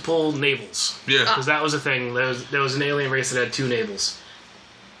multiple navels. Yeah. Because that was a thing. There was an alien race that had 2 navels.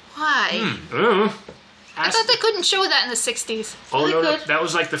 Why? I I thought they couldn't show that in the 60s. Oh They no, could. that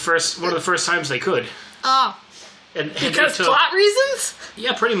was like one of the first times they could. Oh, And because they took, plot reasons?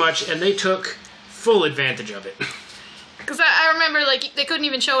 yeah, pretty much, and they took full advantage of it. Because I remember, like, they couldn't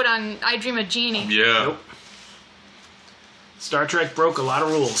even show it on I Dream of Jeannie. Yeah. Nope. Star Trek broke a lot of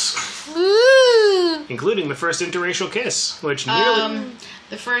rules, Ooh. including the first interracial kiss, which nearly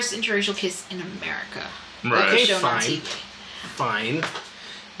The first interracial kiss in America. Right. Okay, Shown on fine. TV. fine,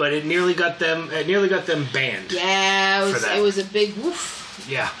 but it nearly got them banned. Yeah, For that. it was a big woof.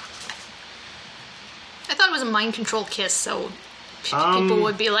 Yeah. I thought it was a mind control kiss, so people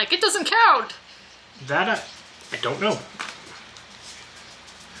would be like, it doesn't count. That I don't know.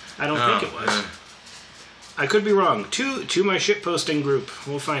 I don't think it was. man. I could be wrong. To my shitposting group,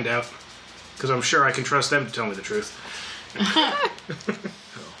 we'll find out. Because I'm sure I can trust them to tell me the truth.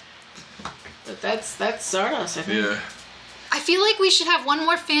 But that's Zardos, I think. Yeah. I feel like we should have one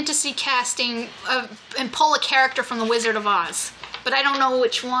more fantasy casting and pull a character from The Wizard of Oz. But I don't know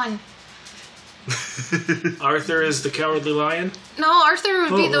which one. Arthur is the Cowardly Lion? No, Arthur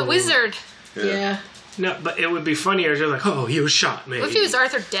would be the Oh. wizard. Yeah. No, but it would be funnier if you're like, oh, you shot me. What if he was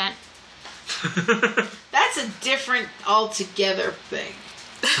Arthur Dent? That's a different altogether thing.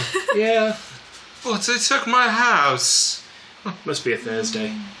 Yeah. But they took my house. Must be a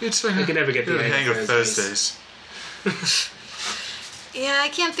Thursday. It's I can never get the hang of Thursdays. Thursdays. Yeah, I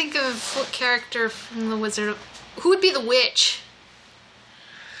can't think of what character from The Wizard of... Who would be the witch?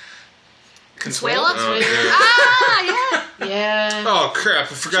 Consuela? Oh, yeah. Ah, yeah. Yeah. Oh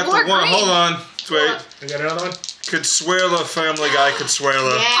crap! I forgot She wore the one. green. Hold on. Wait. I got another one? Consuela, Family Guy,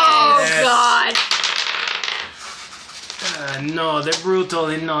 Consuela. Oh, Yes. God. No, they're brutal.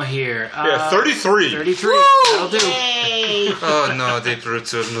 They're not here. Yeah, 33. 33. Woo! That'll do. Yay! Oh no, they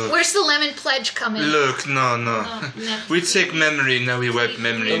brutal. Look, Where's the lemon pledge coming? look, no. No. We take memory, now we wipe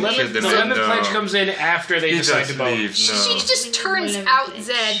memory The and kill lemon, them. the lemon No. pledge comes in after they He decide to does vote. leave, She no. just turns Lemon out pledge.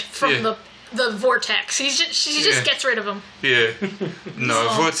 Zed from Yeah. the vortex. She just Yeah. gets rid of him. Yeah. No,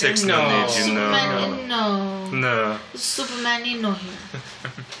 Vortex no No. need you, no. Superman, no. No. Superman, you know here.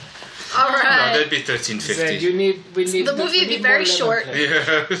 All No, right. that'd be Zed, 1350. we need The movie would be very short.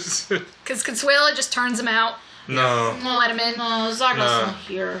 Yes. Because Consuelo just turns him out. No. No, Let him in. No, Zardo's No. not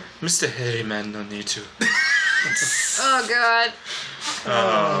here. Mr. Hairy Man, no need to. Oh god,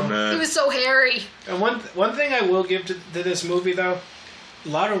 Oh, he man. was so hairy. And one thing I will give to this movie, though, a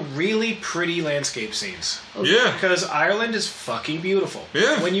lot of really pretty landscape scenes. Yeah. Because Ireland is fucking beautiful.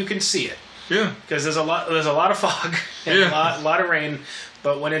 Yeah. When you can see it. Yeah. Because there's a lot of fog and Yeah. a lot of rain.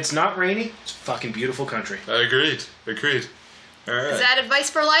 But when it's not rainy, it's fucking beautiful country. Agreed. All Is right. that advice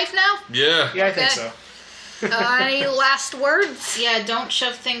for life now? Yeah. Yeah, I think Okay. so. Any last words? Yeah, don't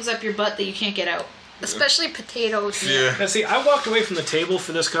shove things up your butt that you can't get out. Especially potatoes. Yeah. Now, see, I walked away from the table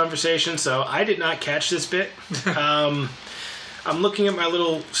for this conversation, so I did not catch this bit. I'm looking at my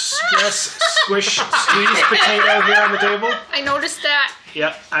little squeeze potato here on the table. I noticed that.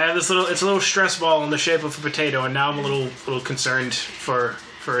 Yep, I have this it's a little stress ball in the shape of a potato, and now I'm a little concerned for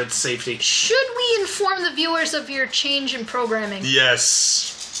its safety. Should we inform the viewers of your change in programming?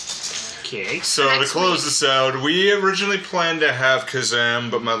 Yes. Okay. So to Next close week. this out, we originally planned to have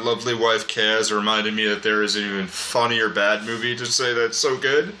Kazam, but my lovely wife Kaz reminded me that there is an even funnier bad movie to say that's so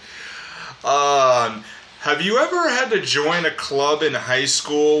good. Have you ever had to join a club in high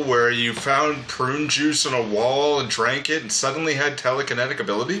school where you found prune juice on a wall and drank it and suddenly had telekinetic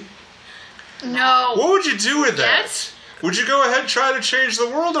ability? No. What would you do with that? Yes? Would you go ahead and try to change the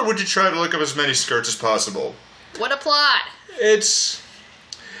world, or would you try to look up as many skirts as possible? What a plot. It's...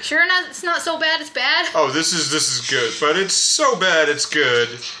 Sure, it's not so bad. It's bad. Oh, this is good, but it's so bad it's good.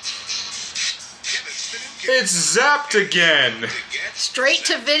 It's zapped again. Straight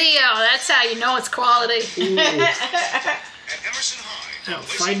to video. That's how you know it's quality. Now,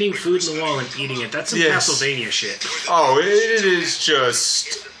 finding food in the wall and eating it, that's some Yes. Castlevania shit. Oh, it is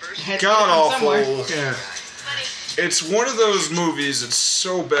just god awful. Yeah. It's one of those movies. It's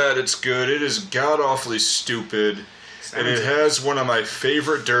so bad it's good. It is god awfully stupid, and it has one of my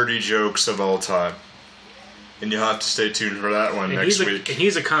favorite dirty jokes of all time. And you'll have to stay tuned for that one And next week.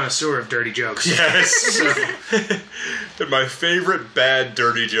 he's a connoisseur of dirty jokes. Yes. And my favorite bad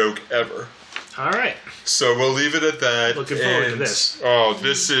dirty joke ever. All right. So we'll leave it at that. Looking forward to And- this. Oh,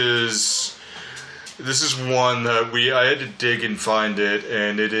 this is one that I had to dig and find it,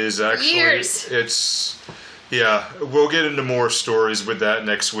 and it is actually Years. We'll get into more stories with that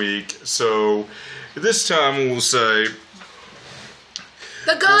next week. So this time we'll say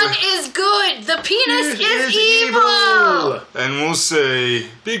The gun is good. The penis is evil. and we'll say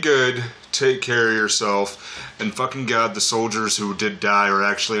be good, take care of yourself, and fucking God, the soldiers who did die are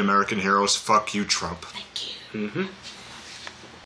actually American heroes. Fuck you, Trump. Thank you.